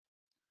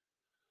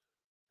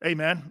 Hey,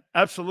 man.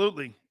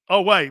 Absolutely.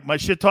 Oh, wait. My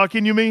shit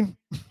talking, you mean?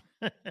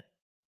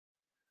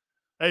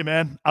 Hey,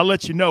 man. I'll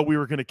let you know we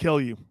were going to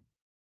kill you.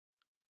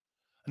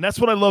 And that's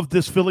what I love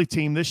this Philly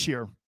team this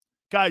year.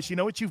 Guys, you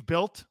know what you've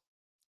built?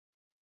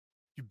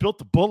 You built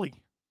a bully.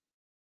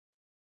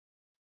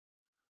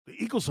 The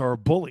Eagles are a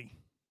bully.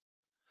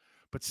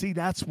 But see,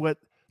 that's what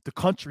the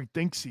country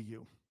thinks of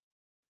you.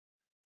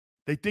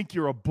 They think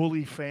you're a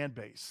bully fan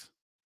base.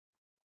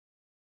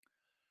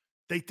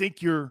 They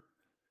think you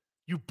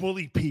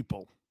bully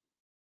people.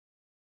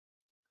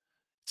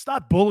 It's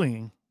not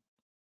bullying.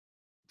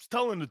 It's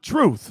telling the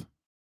truth.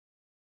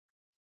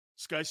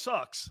 This guy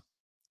sucks.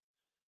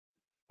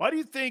 Why do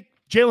you think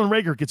Jalen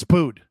Reagor gets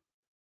booed?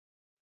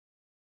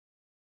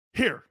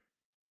 Here,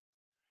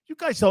 you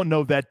guys don't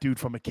know that dude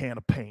from a can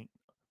of paint.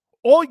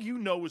 All you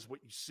know is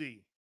what you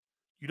see.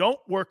 You don't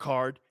work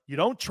hard. You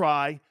don't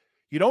try.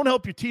 You don't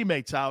help your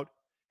teammates out.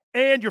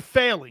 And you're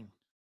failing.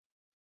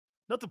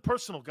 Nothing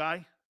personal,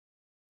 guy.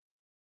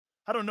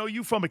 I don't know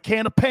you from a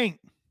can of paint.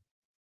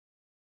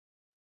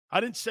 I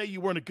didn't say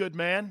you weren't a good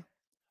man.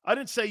 I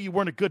didn't say you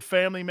weren't a good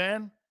family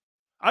man.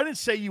 I didn't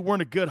say you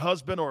weren't a good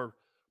husband or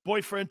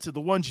boyfriend to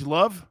the ones you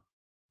love.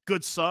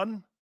 Good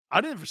son.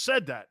 I never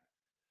said that.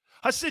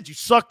 I said you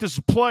sucked as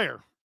a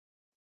player.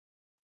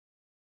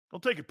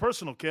 Don't take it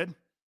personal, kid.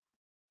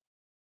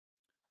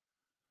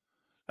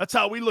 That's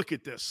how we look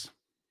at this.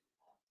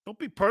 Don't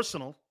be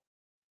personal.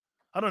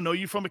 I don't know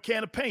you from a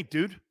can of paint,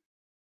 dude.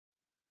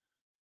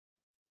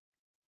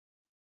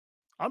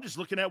 I'm just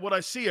looking at what I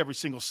see every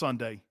single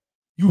Sunday.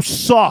 You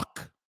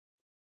suck.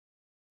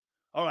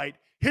 All right,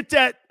 hit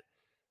that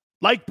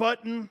like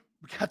button.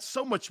 We got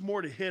so much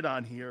more to hit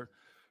on here.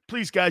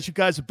 Please, guys, you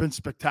guys have been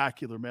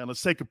spectacular, man.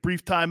 Let's take a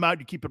brief time out.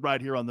 You keep it right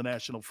here on the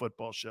National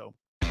Football Show.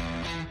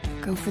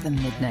 Go for the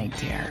midnight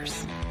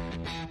dares.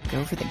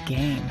 Go for the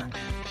game.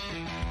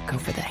 Go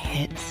for the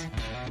hits.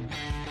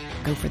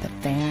 Go for the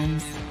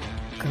fans.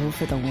 Go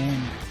for the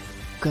win.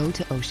 Go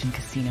to Ocean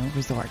Casino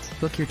Resort.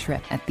 Book your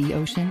trip at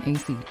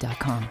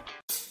theoceanac.com.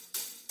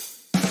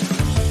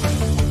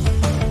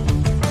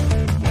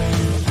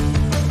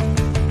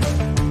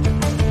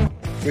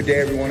 Good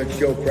day, everyone. It's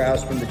Joe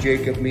Kraus from the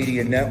Jacob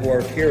Media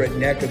Network here at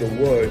Neck of the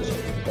Woods.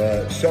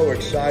 So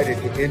excited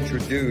to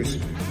introduce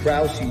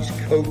Krause's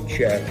Coat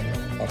Check,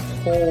 a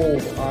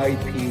cold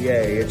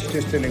IPA. It's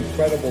just an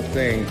incredible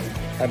thing.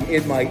 I'm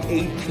in my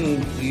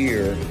 18th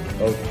year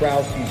of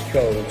Krause's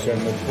Coats,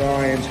 and with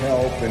Brian's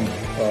help and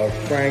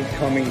Frank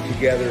coming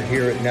together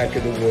here at Neck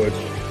of the Woods,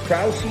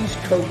 Krause's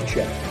Coat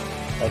Check,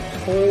 a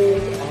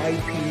cold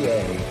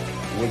IPA,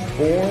 was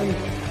born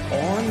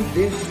on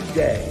this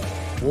day.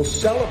 We'll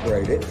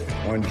celebrate it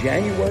on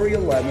January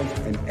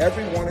 11th, and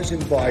everyone is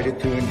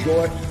invited to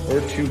enjoy or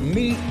to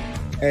meet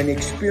and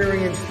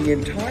experience the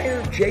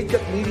entire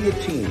Jacob Media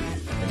team,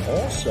 and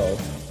also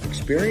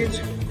experience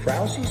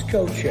Krause's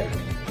Coat Check,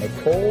 a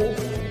cold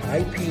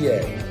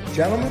IPA.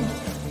 Gentlemen,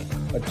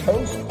 a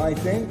toast, I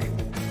think,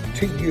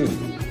 to you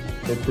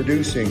for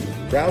producing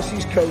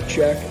Krause's Coat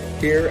Check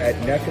here at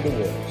Neck of the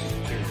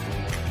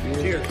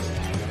Woods. Cheers. Cheers.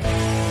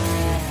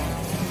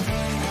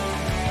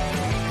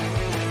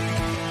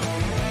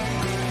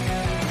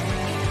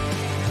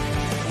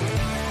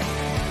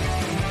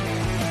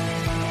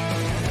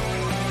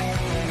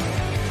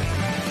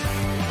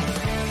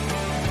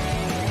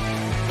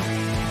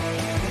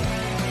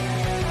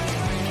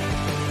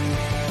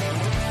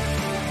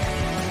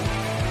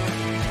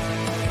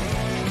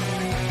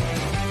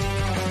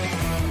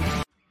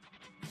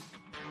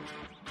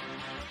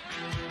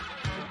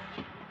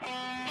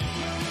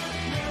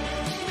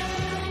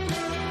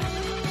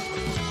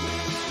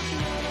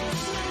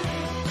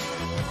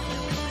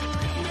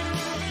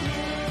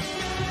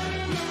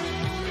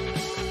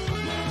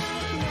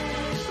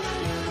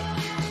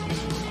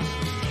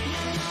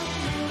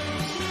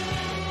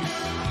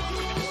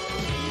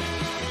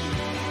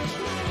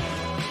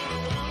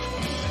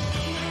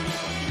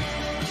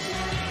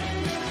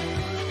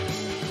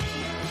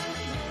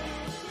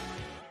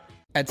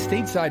 At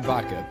Stateside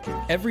Vodka,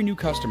 every new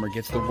customer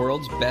gets the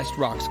world's best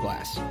rocks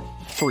glass.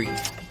 Free.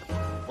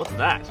 What's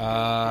that?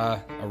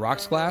 A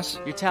rocks glass?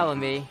 You're telling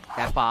me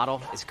that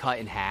bottle is cut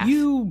in half?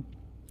 You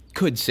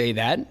could say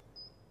that.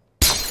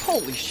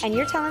 Holy shit. And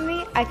you're telling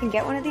me I can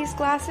get one of these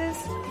glasses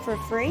for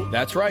free?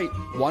 That's right.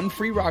 One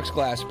free rocks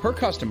glass per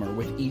customer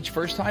with each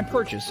first-time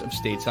purchase of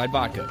Stateside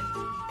Vodka.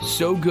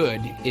 So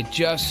good, it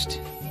just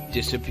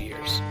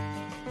disappears.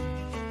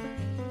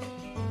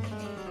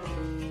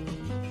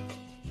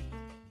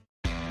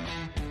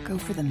 Go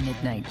for the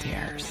midnight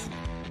dares.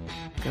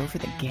 Go for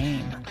the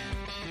game.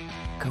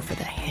 Go for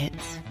the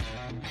hits.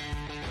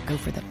 Go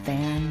for the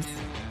fans.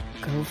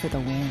 Go for the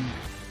win.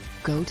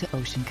 Go to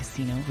Ocean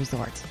Casino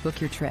Resort.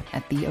 Book your trip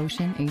at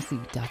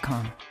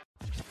theoceanac.com.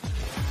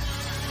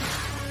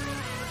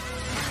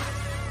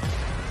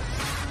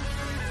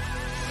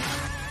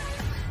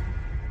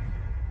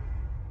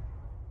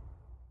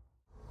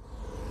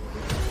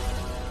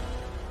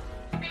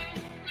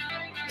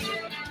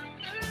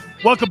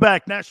 Welcome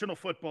back, National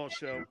Football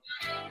Show.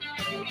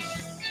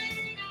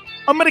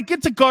 I'm going to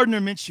get to Gardner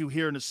Minshew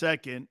here in a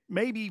second,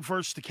 maybe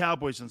versus the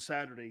Cowboys on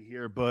Saturday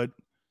here. But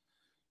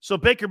so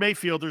Baker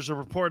Mayfield, there's a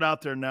report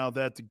out there now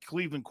that the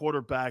Cleveland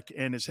quarterback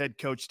and his head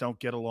coach don't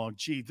get along.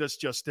 Gee, this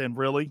just in,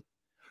 really?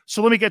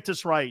 So let me get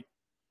this right.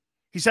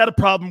 He's had a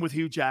problem with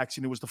Hugh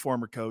Jackson, who was the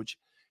former coach.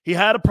 He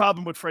had a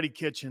problem with Freddie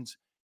Kitchens,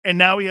 and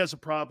now he has a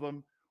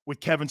problem with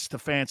Kevin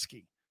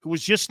Stefanski, who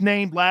was just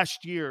named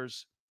last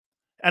year's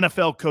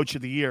NFL Coach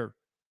of the Year.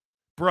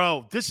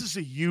 Bro, this is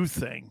a you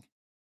thing.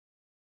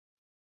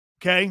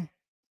 Okay?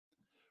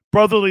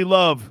 Brotherly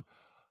love.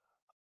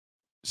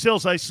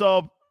 Sills, I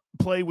saw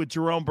play with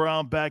Jerome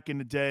Brown back in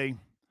the day.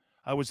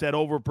 I was at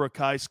Overbrook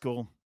High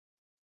School,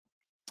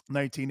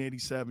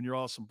 1987. You're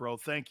awesome, bro.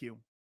 Thank you.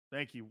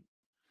 Thank you.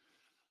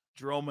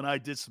 Jerome and I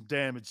did some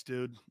damage,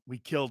 dude. We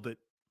killed it.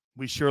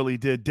 We surely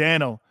did.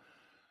 Dano,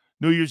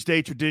 New Year's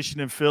Day tradition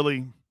in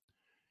Philly.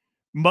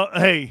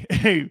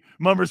 Hey,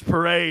 Mummers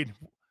Parade.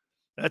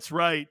 That's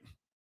right.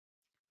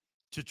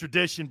 It's a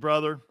tradition,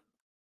 brother.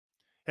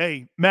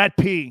 Hey, Matt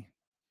P.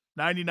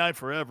 99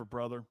 forever,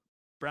 brother.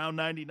 Brown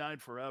 99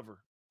 forever.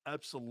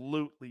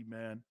 Absolutely,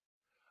 man.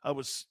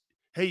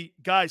 Hey,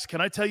 guys,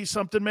 can I tell you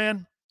something,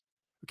 man?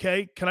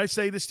 Okay, can I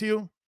say this to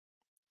you?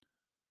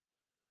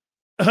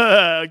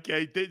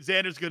 Okay,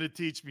 Xander's going to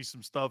teach me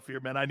some stuff here,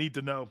 man. I need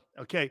to know.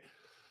 Okay,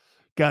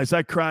 guys,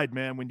 I cried,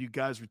 man, when you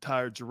guys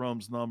retired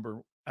Jerome's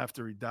number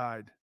after he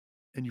died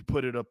and you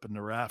put it up in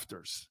the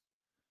rafters.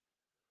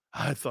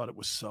 I thought it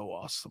was so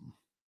awesome.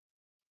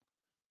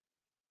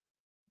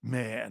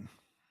 Man,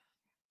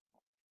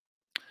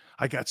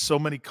 I got so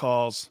many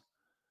calls.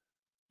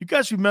 You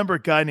guys remember a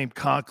guy named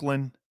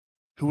Conklin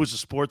who was a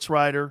sports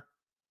writer?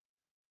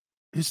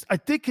 I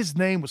think his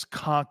name was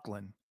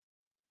Conklin.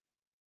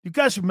 You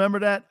guys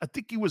remember that? I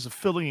think he was a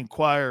Philly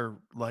Inquirer,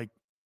 like,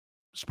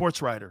 sports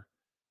writer.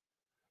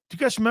 Do you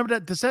guys remember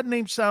that? Does that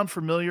name sound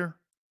familiar?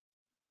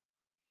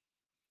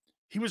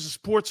 He was a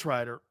sports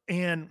writer.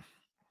 And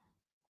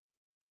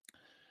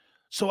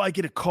so I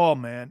get a call,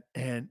 man,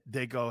 and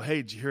they go,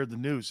 hey, did you hear the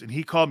news? And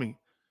he called me.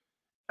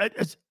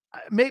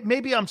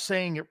 Maybe I'm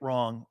saying it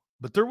wrong,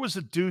 but there was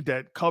a dude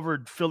that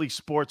covered Philly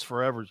sports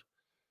forever.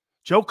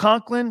 Joe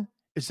Conklin,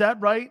 is that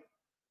right?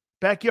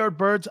 Backyard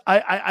Birds.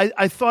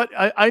 I thought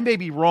I may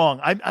be wrong.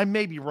 I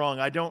may be wrong.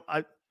 I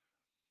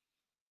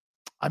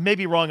may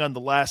be wrong on the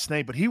last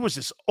name, but he was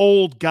this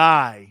old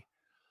guy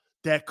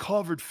that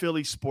covered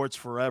Philly sports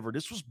forever.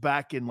 This was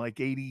back in like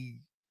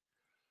 80,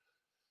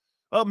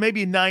 well,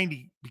 maybe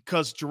 90,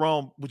 because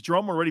Jerome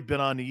already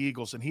been on the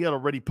Eagles and he had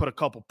already put a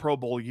couple Pro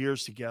Bowl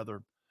years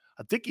together.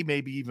 I think he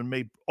maybe even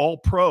made all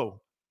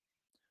pro.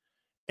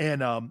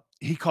 And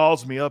he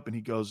calls me up and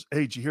he goes,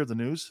 hey, did you hear the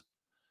news?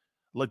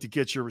 I'd like to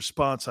get your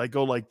response. I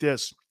go like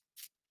this.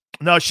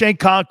 No, Shane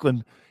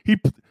Conklin.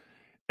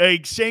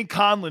 Shane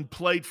Conklin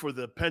played for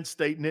the Penn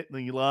State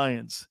Nittany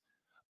Lions.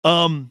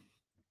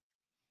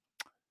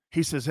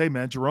 He says, hey,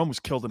 man, Jerome was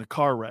killed in a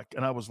car wreck.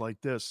 And I was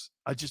like this.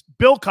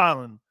 Bill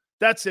Conlon.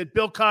 That's it.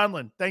 Bill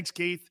Conlon. Thanks,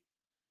 Keith.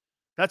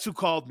 That's who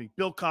called me.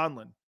 Bill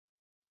Conlon.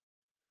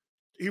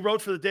 He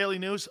wrote for the Daily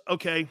News?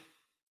 Okay.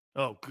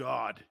 Oh,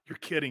 God. You're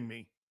kidding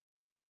me.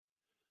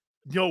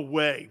 No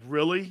way.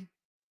 Really?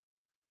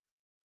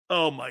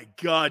 Oh, my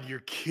God, you're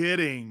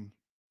kidding.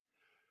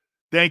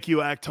 Thank you,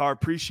 Akhtar.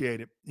 Appreciate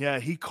it.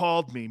 Yeah, he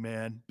called me,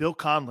 man. Bill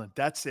Conlon.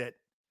 That's it.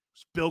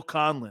 It's Bill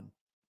Conlon.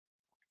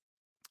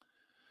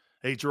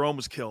 Hey, Jerome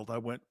was killed. I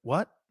went,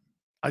 what?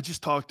 I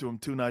just talked to him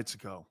 2 nights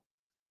ago.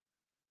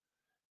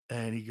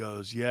 And he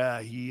goes,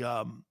 yeah, he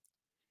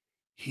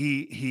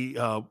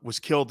was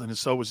killed, and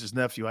so was his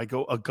nephew. I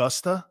go,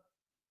 Augusta?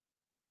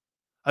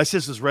 I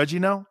says, does Reggie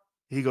know?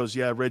 He goes,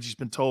 yeah, Reggie's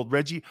been told.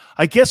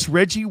 I guess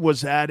Reggie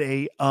was at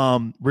a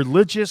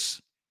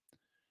religious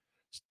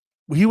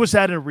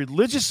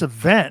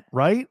event,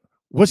 right?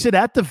 Was it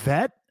at the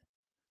vet?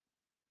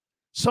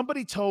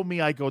 Somebody told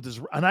me, I go, this,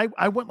 and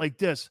I went like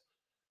this.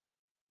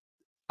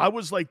 I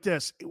was like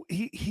this.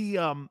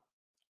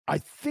 I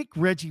think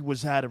Reggie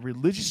was at a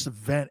religious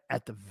event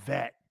at the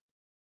vet.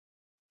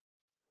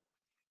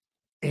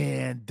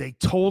 And they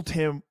told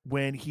him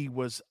when he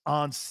was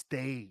on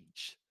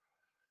stage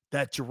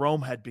that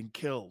Jerome had been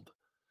killed.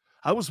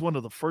 I was one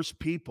of the first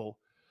people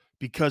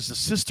because the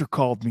sister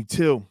called me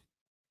too.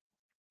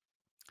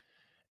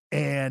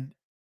 And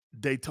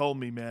they told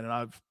me, man, and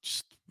I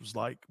just was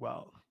like,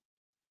 well,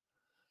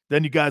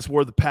 then you guys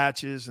wore the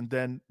patches and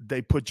then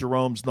they put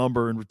Jerome's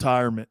number in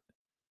retirement.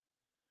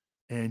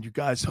 And you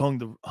guys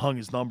hung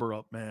his number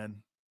up,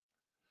 man.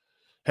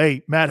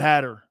 Hey, Matt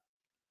Hatter.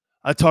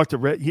 I talked to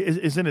Reggie.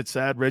 Isn't it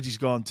sad? Reggie's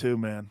gone too,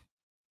 man.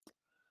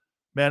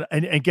 Man,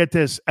 and get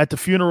this. At the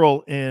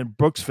funeral in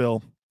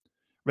Brooksville,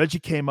 Reggie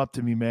came up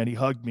to me, man. He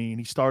hugged me, and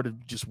he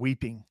started just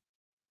weeping.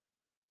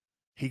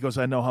 He goes,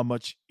 I know how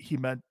much he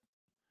meant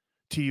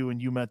to you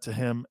and you meant to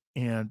him.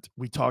 And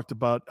we talked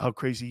about how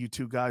crazy you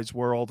two guys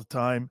were all the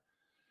time.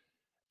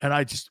 And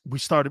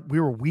we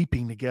were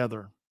weeping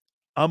together.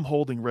 I'm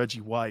holding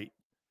Reggie White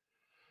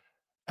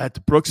at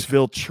the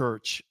Brooksville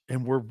church,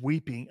 and we're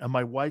weeping, and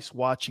my wife's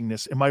watching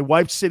this, and my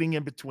wife's sitting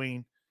in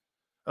between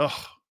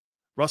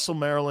Russell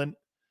Maryland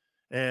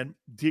and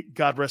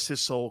God rest his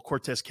soul,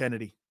 Cortez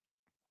Kennedy.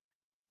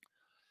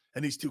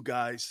 And these two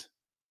guys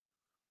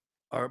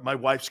my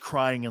wife's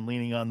crying and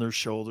leaning on their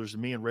shoulders,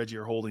 and me and Reggie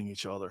are holding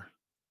each other.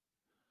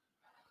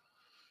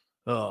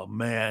 Oh,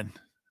 man.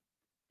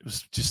 It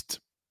was just,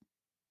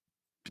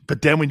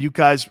 but then when you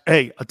guys,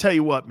 hey, I'll tell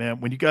you what,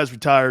 man, when you guys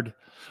retired,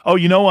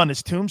 on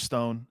his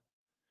tombstone,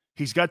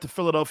 he's got the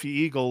Philadelphia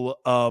Eagle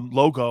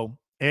logo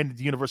and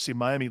the University of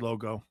Miami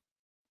logo.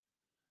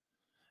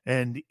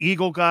 And the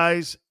Eagle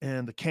guys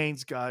and the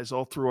Canes guys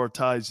all threw our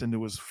ties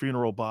into his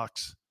funeral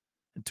box,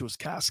 into his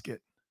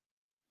casket.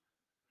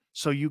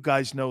 So you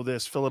guys know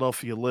this,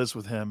 Philadelphia lives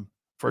with him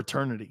for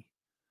eternity.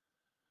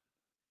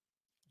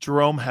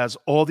 Jerome has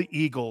all the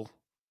Eagle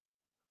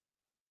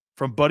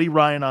from Buddy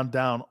Ryan on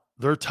down,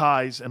 their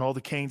ties and all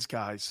the Canes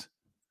guys,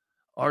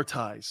 our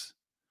ties,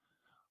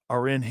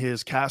 are in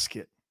his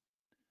casket.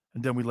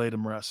 And then we laid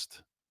him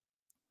rest.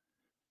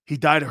 He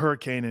died a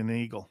hurricane and an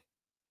eagle.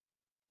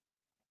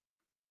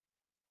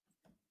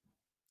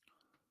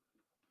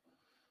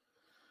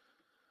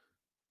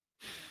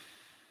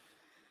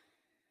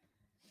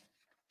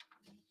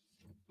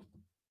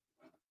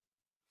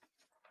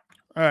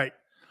 All right.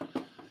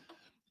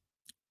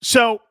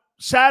 So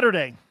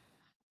Saturday,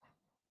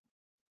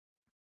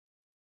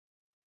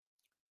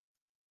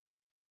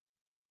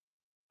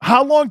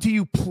 how long do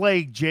you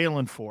play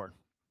Jalen for?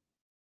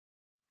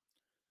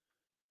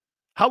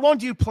 How long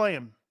do you play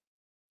him?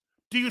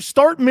 Do you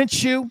start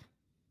Minshew?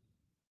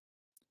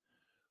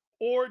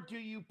 Or do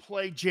you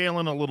play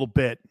Jalen a little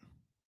bit?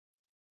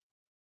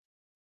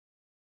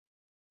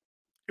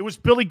 It was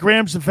Billy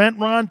Graham's event,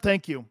 Ron.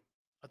 Thank you.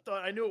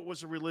 I knew it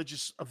was a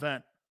religious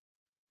event.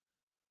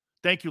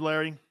 Thank you,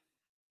 Larry.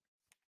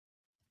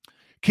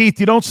 Keith,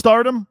 you don't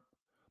start him?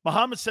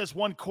 Muhammad says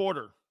 1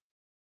 quarter.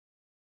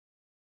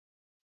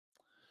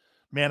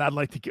 Man, I'd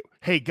like to get...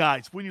 Hey,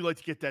 guys, wouldn't you like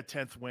to get that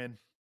 10th win?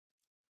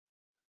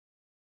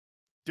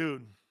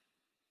 Dude.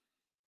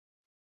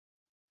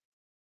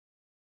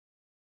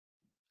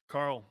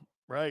 Carl,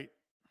 right.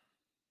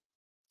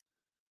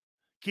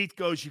 Keith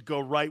goes, you go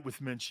right with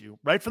Minshew.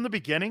 Right from the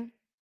beginning?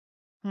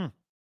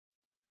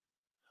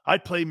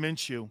 I'd play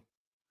Minshew.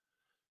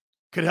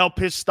 Could help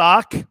his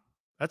stock.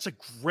 That's a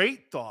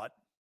great thought.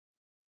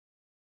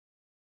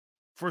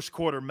 First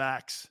quarter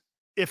max,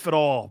 if at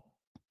all.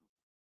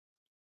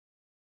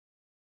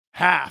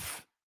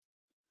 Half.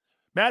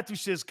 Matthew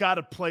says, got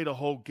to play the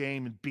whole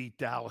game and beat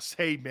Dallas.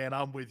 Hey, man,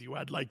 I'm with you.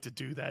 I'd like to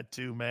do that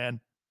too, man.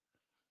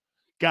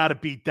 Got to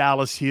beat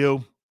Dallas,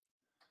 Hugh.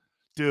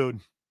 Dude.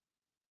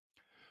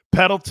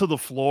 Pedal to the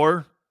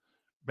floor.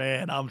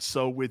 Man, I'm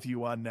so with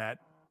you on that.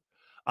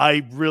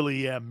 I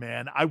really am,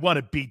 man. I want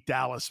to beat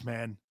Dallas,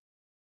 man.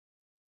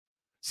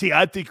 See,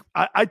 I think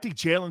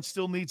Jalen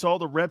still needs all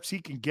the reps he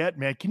can get,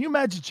 man. Can you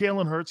imagine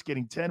Jalen Hurts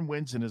getting 10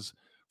 wins in his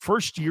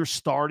first year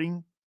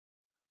starting?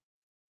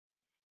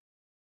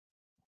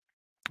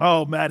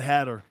 Oh, Matt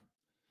Hatter.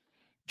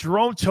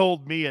 Jerome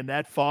told me in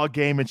that fog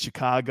game in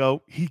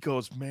Chicago, he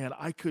goes, man,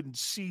 I couldn't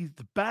see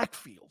the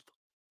backfield.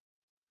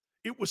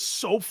 It was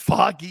so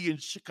foggy in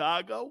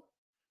Chicago.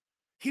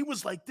 He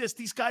was like this.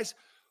 These guys,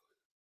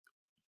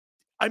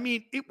 I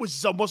mean, it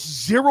was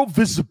almost zero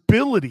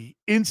visibility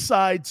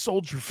inside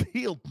Soldier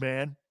Field,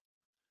 man.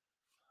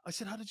 I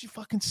said, how did you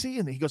fucking see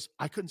it? And he goes,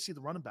 I couldn't see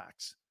the running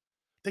backs.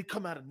 They'd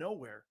come out of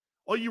nowhere.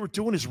 All you were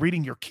doing is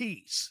reading your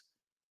keys.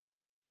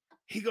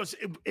 He goes,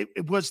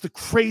 it was the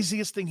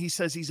craziest thing he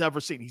says he's ever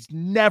seen. He's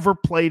never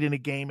played in a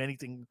game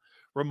anything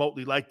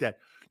remotely like that.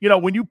 You know,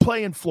 when you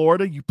play in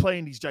Florida, you play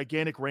in these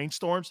gigantic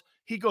rainstorms.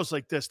 He goes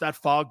like this, that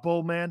fog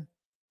bowl, man.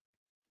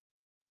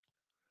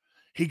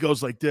 He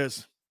goes like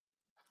this.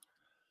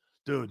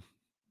 Dude.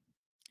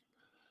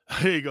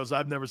 He goes,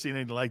 I've never seen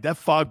anything like that.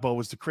 Fog bowl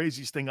was the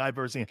craziest thing I've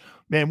ever seen.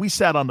 Man, we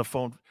sat on the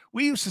phone.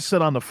 We used to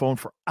sit on the phone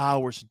for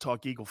hours and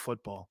talk Eagle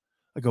football.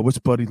 I go, what's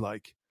Buddy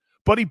like?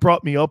 Buddy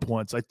brought me up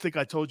once. I think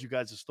I told you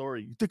guys a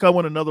story. You think I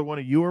want another one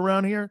of you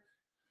around here?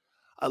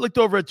 I looked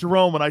over at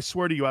Jerome, and I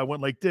swear to you, I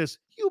went like this,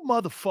 you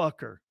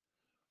motherfucker.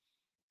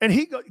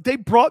 And they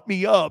brought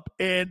me up,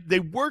 and they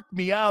worked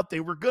me out. They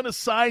were going to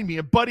sign me.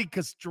 And Buddy,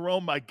 because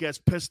Jerome, I guess,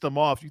 pissed them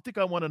off. You think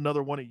I want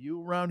another one of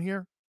you around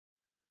here?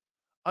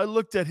 I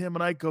looked at him,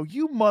 and I go,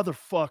 you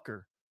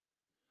motherfucker.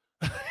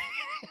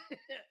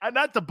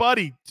 Not to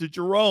Buddy, to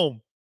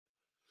Jerome.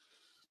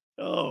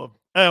 Oh,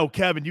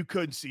 Kevin, you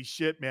couldn't see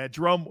shit, man.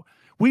 Jerome,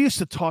 we used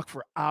to talk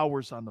for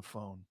hours on the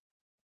phone.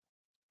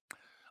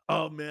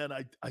 Oh man,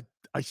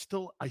 I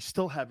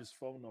still have his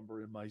phone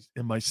number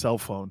in my cell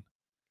phone.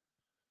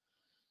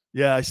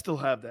 Yeah, I still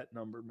have that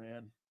number,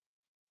 man.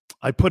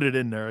 I put it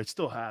in there. I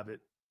still have it.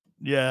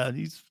 Yeah,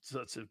 he's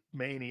such a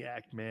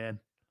maniac, man.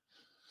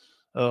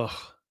 Oh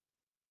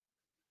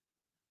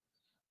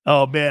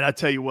man, I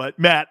tell you what,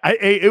 Matt,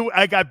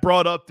 I got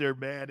brought up there,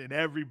 man, and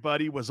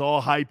everybody was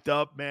all hyped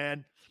up,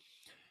 man.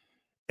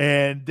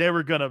 And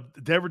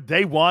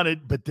they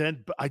wanted, but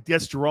then I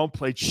guess Jerome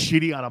played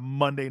shitty on a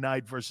Monday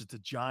night versus the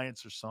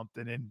Giants or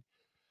something. And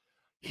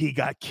he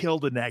got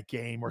killed in that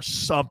game or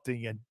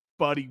something. And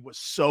Buddy was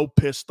so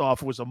pissed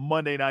off. It was a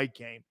Monday night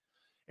game.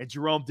 And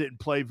Jerome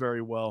didn't play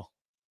very well.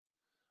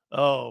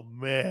 Oh,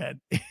 man.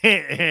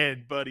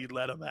 And Buddy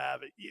let him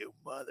have it. You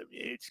mother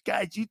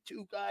guys, you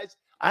two guys,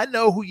 I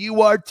know who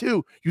you are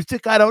too. You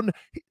think I don't?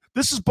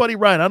 This is Buddy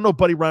Ryan. I know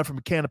Buddy Ryan from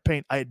a can of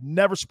paint. I had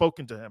never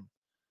spoken to him.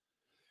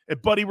 And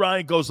Buddy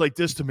Ryan goes like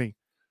this to me.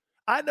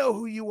 I know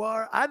who you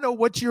are. I know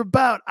what you're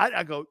about.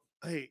 I go,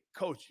 hey,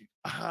 coach,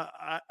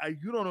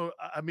 you don't know.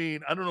 I mean,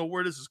 I don't know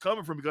where this is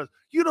coming from because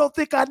you don't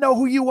think I know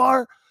who you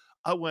are.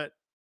 I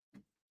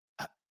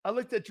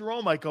looked at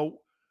Jerome. I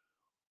go,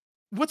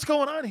 what's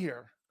going on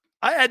here?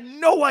 I had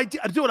no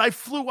idea. Dude, I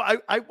flew.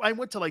 I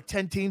went to like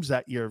 10 teams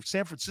that year.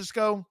 San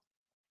Francisco,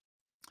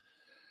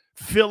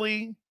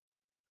 Philly,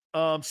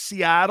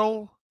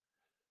 Seattle,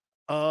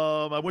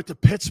 I went to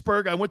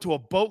Pittsburgh. I went to a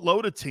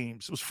boatload of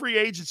teams. It was free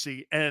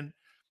agency. And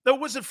no, it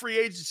wasn't free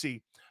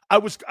agency. I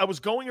was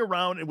going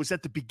around. It was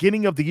at the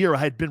beginning of the year. I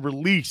had been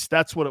released.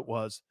 That's what it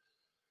was.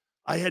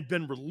 I had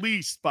been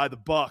released by the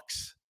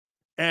Bucks.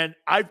 And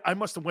I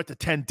must have went to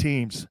 10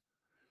 teams.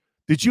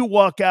 Did you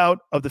walk out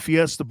of the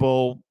Fiesta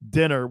Bowl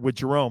dinner with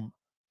Jerome?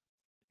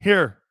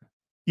 Here.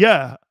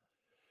 Yeah.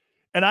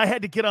 And I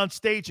had to get on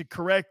stage and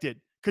correct it.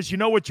 Because you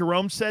know what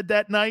Jerome said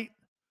that night?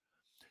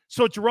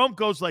 So Jerome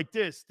goes like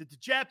this. Did the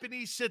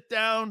Japanese sit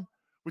down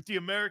with the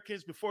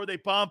Americans before they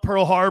bombed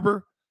Pearl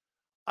Harbor?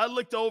 I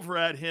looked over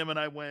at him and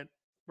I went,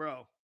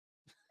 bro,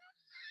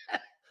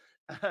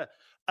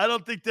 I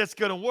don't think that's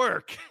going to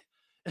work.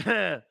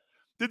 Did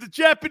the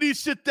Japanese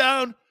sit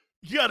down?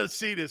 You got to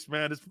see this,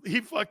 man.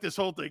 He fucked this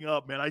whole thing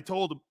up, man. I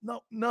told him,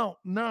 no.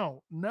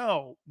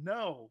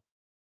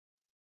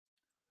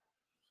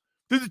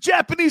 Did the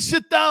Japanese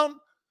sit down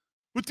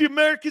with the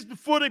Americans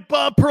before they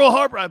bombed Pearl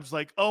Harbor? I was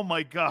like, oh,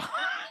 my God.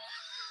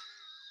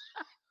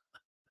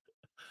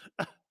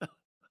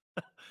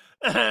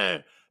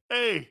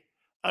 Hey,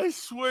 I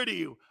swear to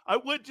you, I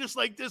went just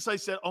like this. I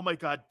said, oh, my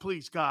God,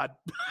 please, God.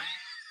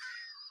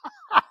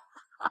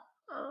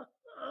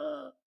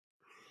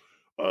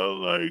 Oh,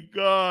 my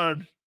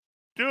God.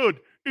 Dude,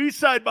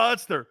 Eastside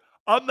Monster,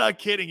 I'm not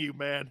kidding you,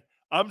 man.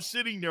 I'm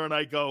sitting there and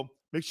I go,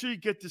 make sure you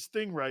get this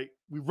thing right.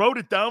 We wrote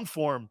it down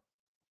for him.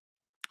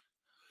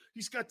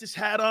 He's got this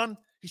hat on.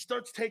 He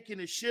starts taking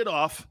his shit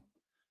off.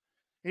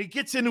 And he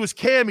gets into his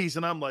camis,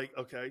 and I'm like,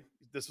 okay,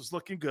 this was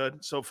looking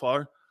good so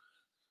far.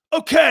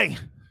 Okay.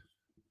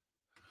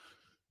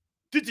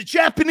 Did the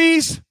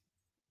Japanese,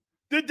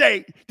 did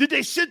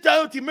they sit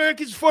down with the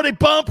Americans before they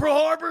bombed Pearl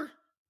Harbor?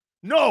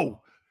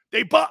 No.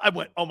 I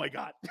went, oh, my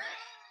God.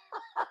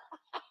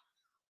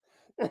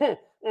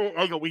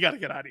 I go, we got to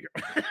get out of here.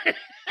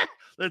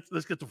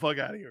 Let's get the fuck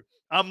out of here.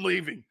 I'm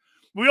leaving.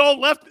 We all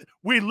left.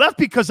 We left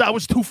because I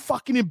was too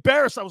fucking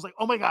embarrassed. I was like,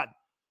 oh, my God.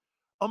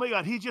 Oh, my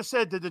God. He just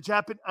said that the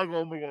Japan. I go,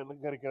 oh, my God. I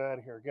got to get out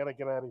of here. Got to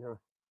get out of here.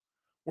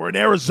 We're in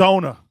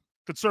Arizona.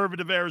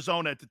 Conservative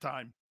Arizona at the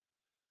time.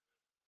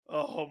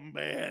 Oh,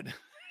 man.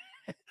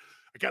 I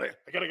gotta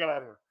get out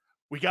of here.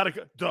 We got to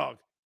go. Dog,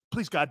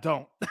 please, God,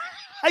 don't.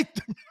 I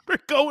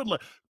remember going,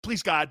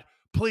 please, God,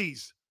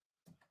 please.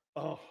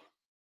 Oh.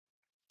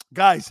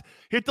 Guys,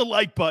 hit the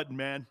like button,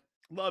 man.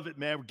 Love it,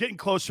 man. We're getting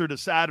closer to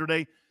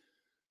Saturday.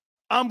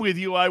 I'm with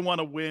you. I want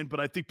to win, but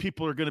I think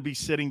people are going to be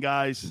sitting,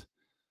 guys.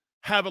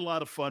 Have a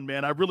lot of fun,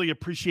 man. I really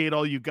appreciate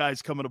all you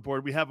guys coming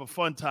aboard. We have a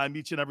fun time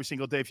each and every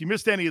single day. If you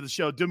missed any of the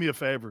show, do me a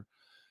favor.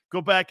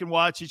 Go back and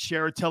watch it,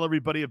 share it, tell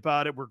everybody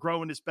about it. We're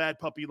growing this bad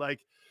puppy like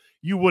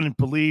you wouldn't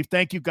believe.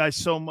 Thank you guys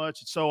so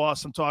much. It's so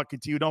awesome talking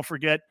to you. Don't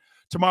forget,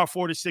 tomorrow,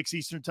 4 to 6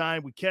 Eastern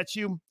time, we catch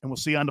you, and we'll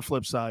see you on the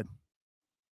flip side.